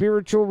our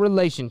spiritual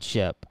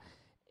relationship.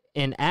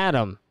 In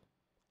Adam,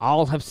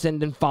 all have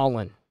sinned and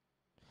fallen.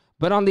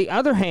 But on the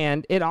other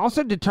hand, it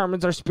also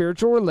determines our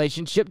spiritual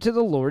relationship to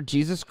the Lord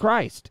Jesus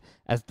Christ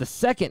as the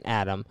second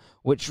Adam,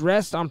 which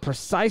rests on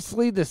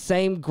precisely the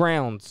same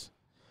grounds.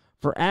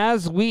 For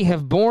as we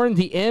have borne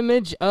the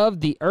image of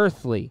the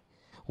earthly,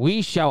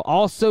 we shall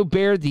also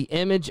bear the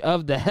image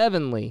of the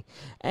heavenly.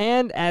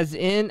 And as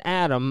in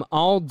Adam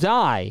all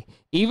die,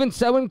 even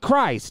so in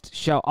Christ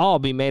shall all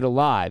be made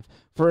alive.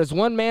 For as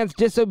one man's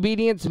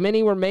disobedience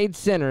many were made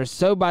sinners,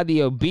 so by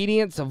the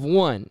obedience of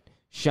one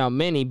shall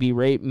many be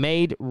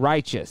made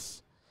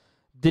righteous.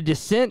 The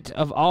descent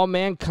of all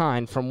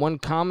mankind from one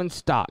common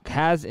stock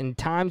has in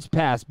times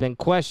past been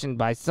questioned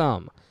by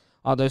some,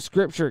 although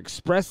Scripture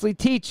expressly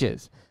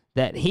teaches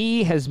that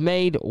he has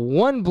made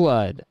one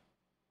blood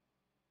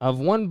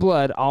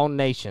all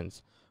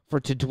nations, for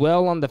to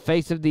dwell on the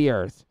face of the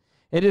earth.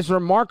 It is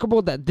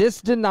remarkable that this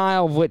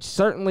denial, of which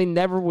certainly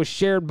never was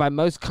shared by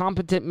most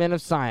competent men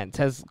of science,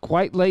 has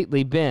quite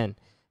lately been,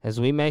 as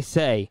we may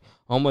say,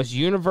 almost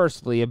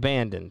universally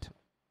abandoned.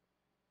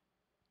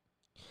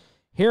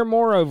 Here,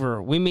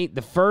 moreover, we meet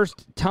the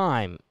first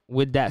time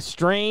with that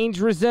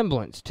strange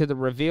resemblance to the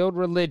revealed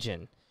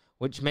religion,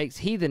 which makes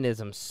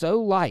heathenism so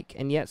like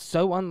and yet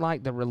so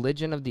unlike the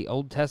religion of the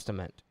Old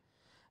Testament.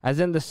 As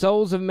in the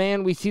souls of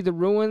man we see the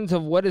ruins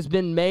of what has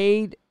been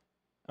made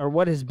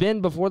what has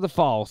been before the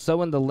fall,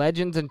 so in the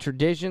legends and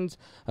traditions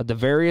of the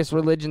various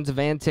religions of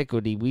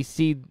antiquity,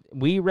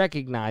 we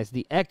recognize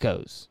the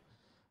echoes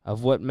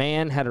of what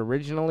man had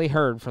originally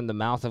heard from the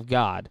mouth of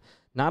God.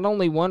 Not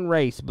only one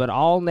race, but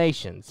all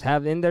nations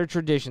have in their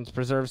traditions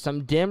preserved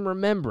some dim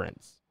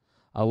remembrance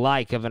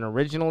alike of an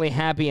originally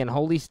happy and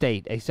holy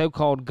state, a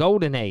so-called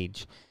golden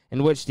age,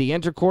 in which the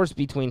intercourse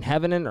between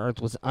heaven and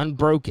earth was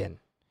unbroken,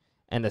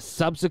 and a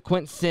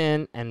subsequent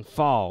sin and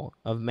fall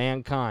of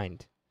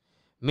mankind.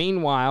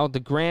 Meanwhile, the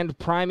grand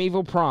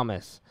primeval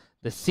promise,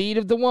 the seed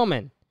of the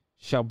woman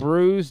shall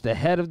bruise the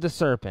head of the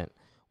serpent,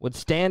 would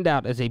stand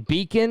out as a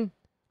beacon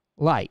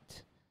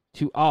light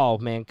to all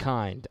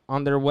mankind,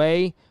 on their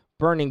way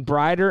burning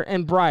brighter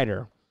and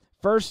brighter,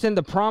 first in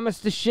the promise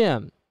to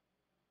Shem,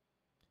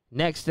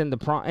 next in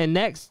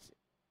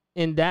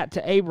that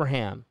to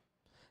Abraham,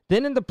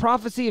 then in the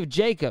prophecy of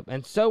Jacob,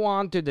 and so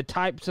on through the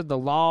types of the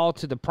law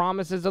to the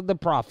promises of the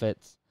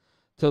prophets,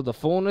 till the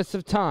fullness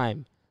of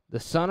time the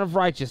Son of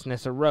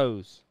Righteousness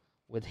arose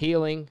with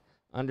healing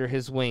under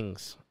his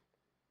wings.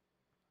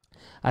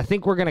 I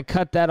think we're going to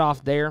cut that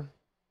off there.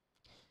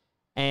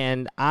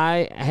 And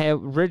I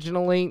have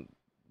originally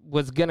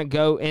was going to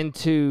go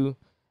into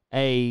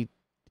a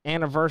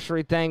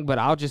anniversary thing, but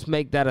I'll just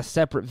make that a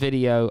separate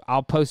video.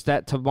 I'll post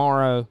that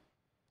tomorrow,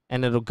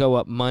 and it'll go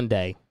up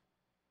Monday,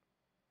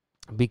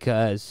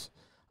 because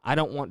I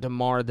don't want to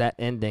mar that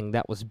ending.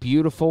 That was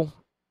beautiful,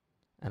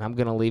 and I'm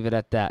going to leave it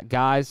at that.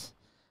 Guys,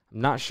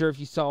 I'm not sure if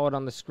you saw it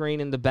on the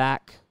screen in the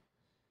back,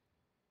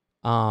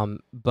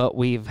 but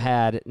we've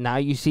had Now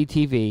You See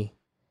TV,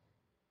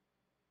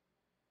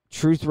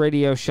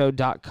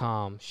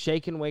 TruthRadioShow.com,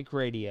 Shake and Wake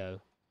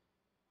Radio,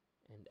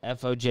 and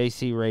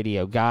FOJC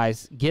Radio.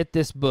 Guys, get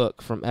this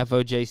book from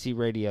FOJC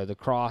Radio, The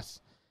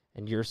Cross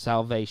and Your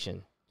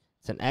Salvation.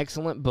 It's an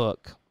excellent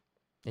book,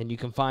 and you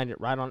can find it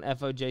right on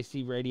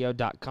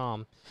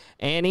FOJCRadio.com.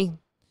 Annie,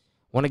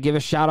 want to give a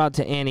shout-out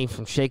to Annie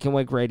from Shake and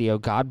Wake Radio.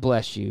 God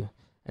bless you,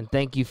 and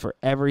thank you for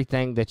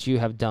everything that you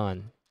have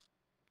done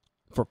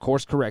for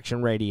Course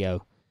Correction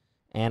Radio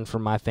and for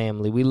my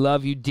family. We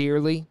love you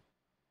dearly,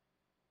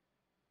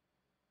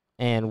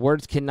 and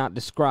words cannot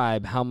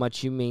describe how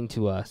much you mean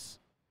to us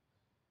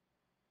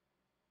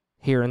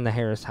here in the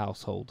Harris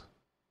household.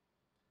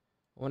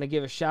 I want to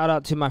give a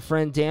shout-out to my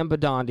friend Dan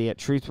Badandi at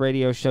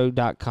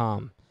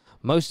TruthRadioShow.com.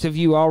 Most of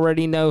you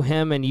already know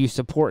him, and you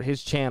support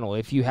his channel.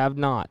 If you have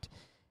not,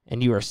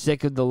 and you are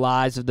sick of the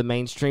lies of the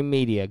mainstream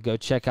media, go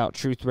check out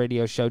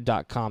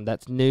TruthRadioShow.com.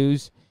 That's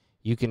news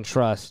you can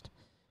trust.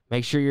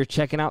 Make sure you're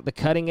checking out The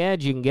Cutting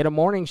Edge. You can get a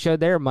morning show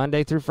there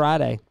Monday through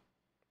Friday.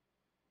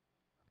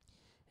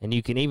 And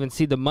you can even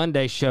see the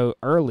Monday show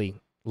early,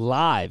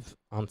 live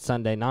on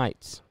Sunday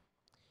nights.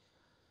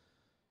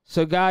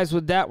 So, guys,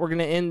 with that, we're going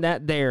to end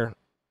that there.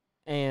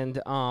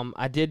 And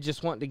I did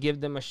just want to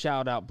give them a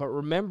shout-out. But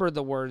remember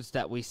the words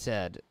that we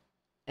said.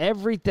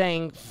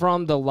 Everything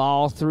from the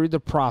law through the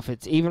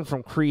prophets, even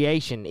from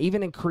creation,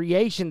 even in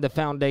creation, the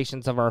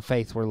foundations of our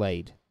faith were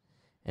laid.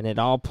 And it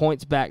all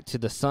points back to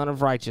the Son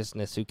of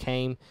Righteousness who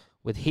came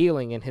with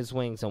healing in his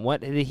wings. And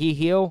what did he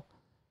heal?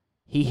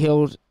 He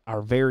healed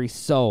our very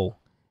soul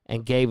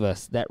and gave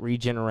us that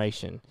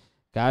regeneration.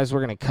 Guys,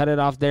 we're going to cut it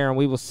off there, and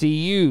we will see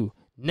you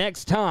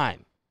next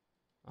time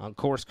on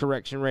Course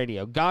Correction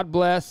Radio. God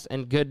bless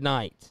and good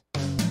night.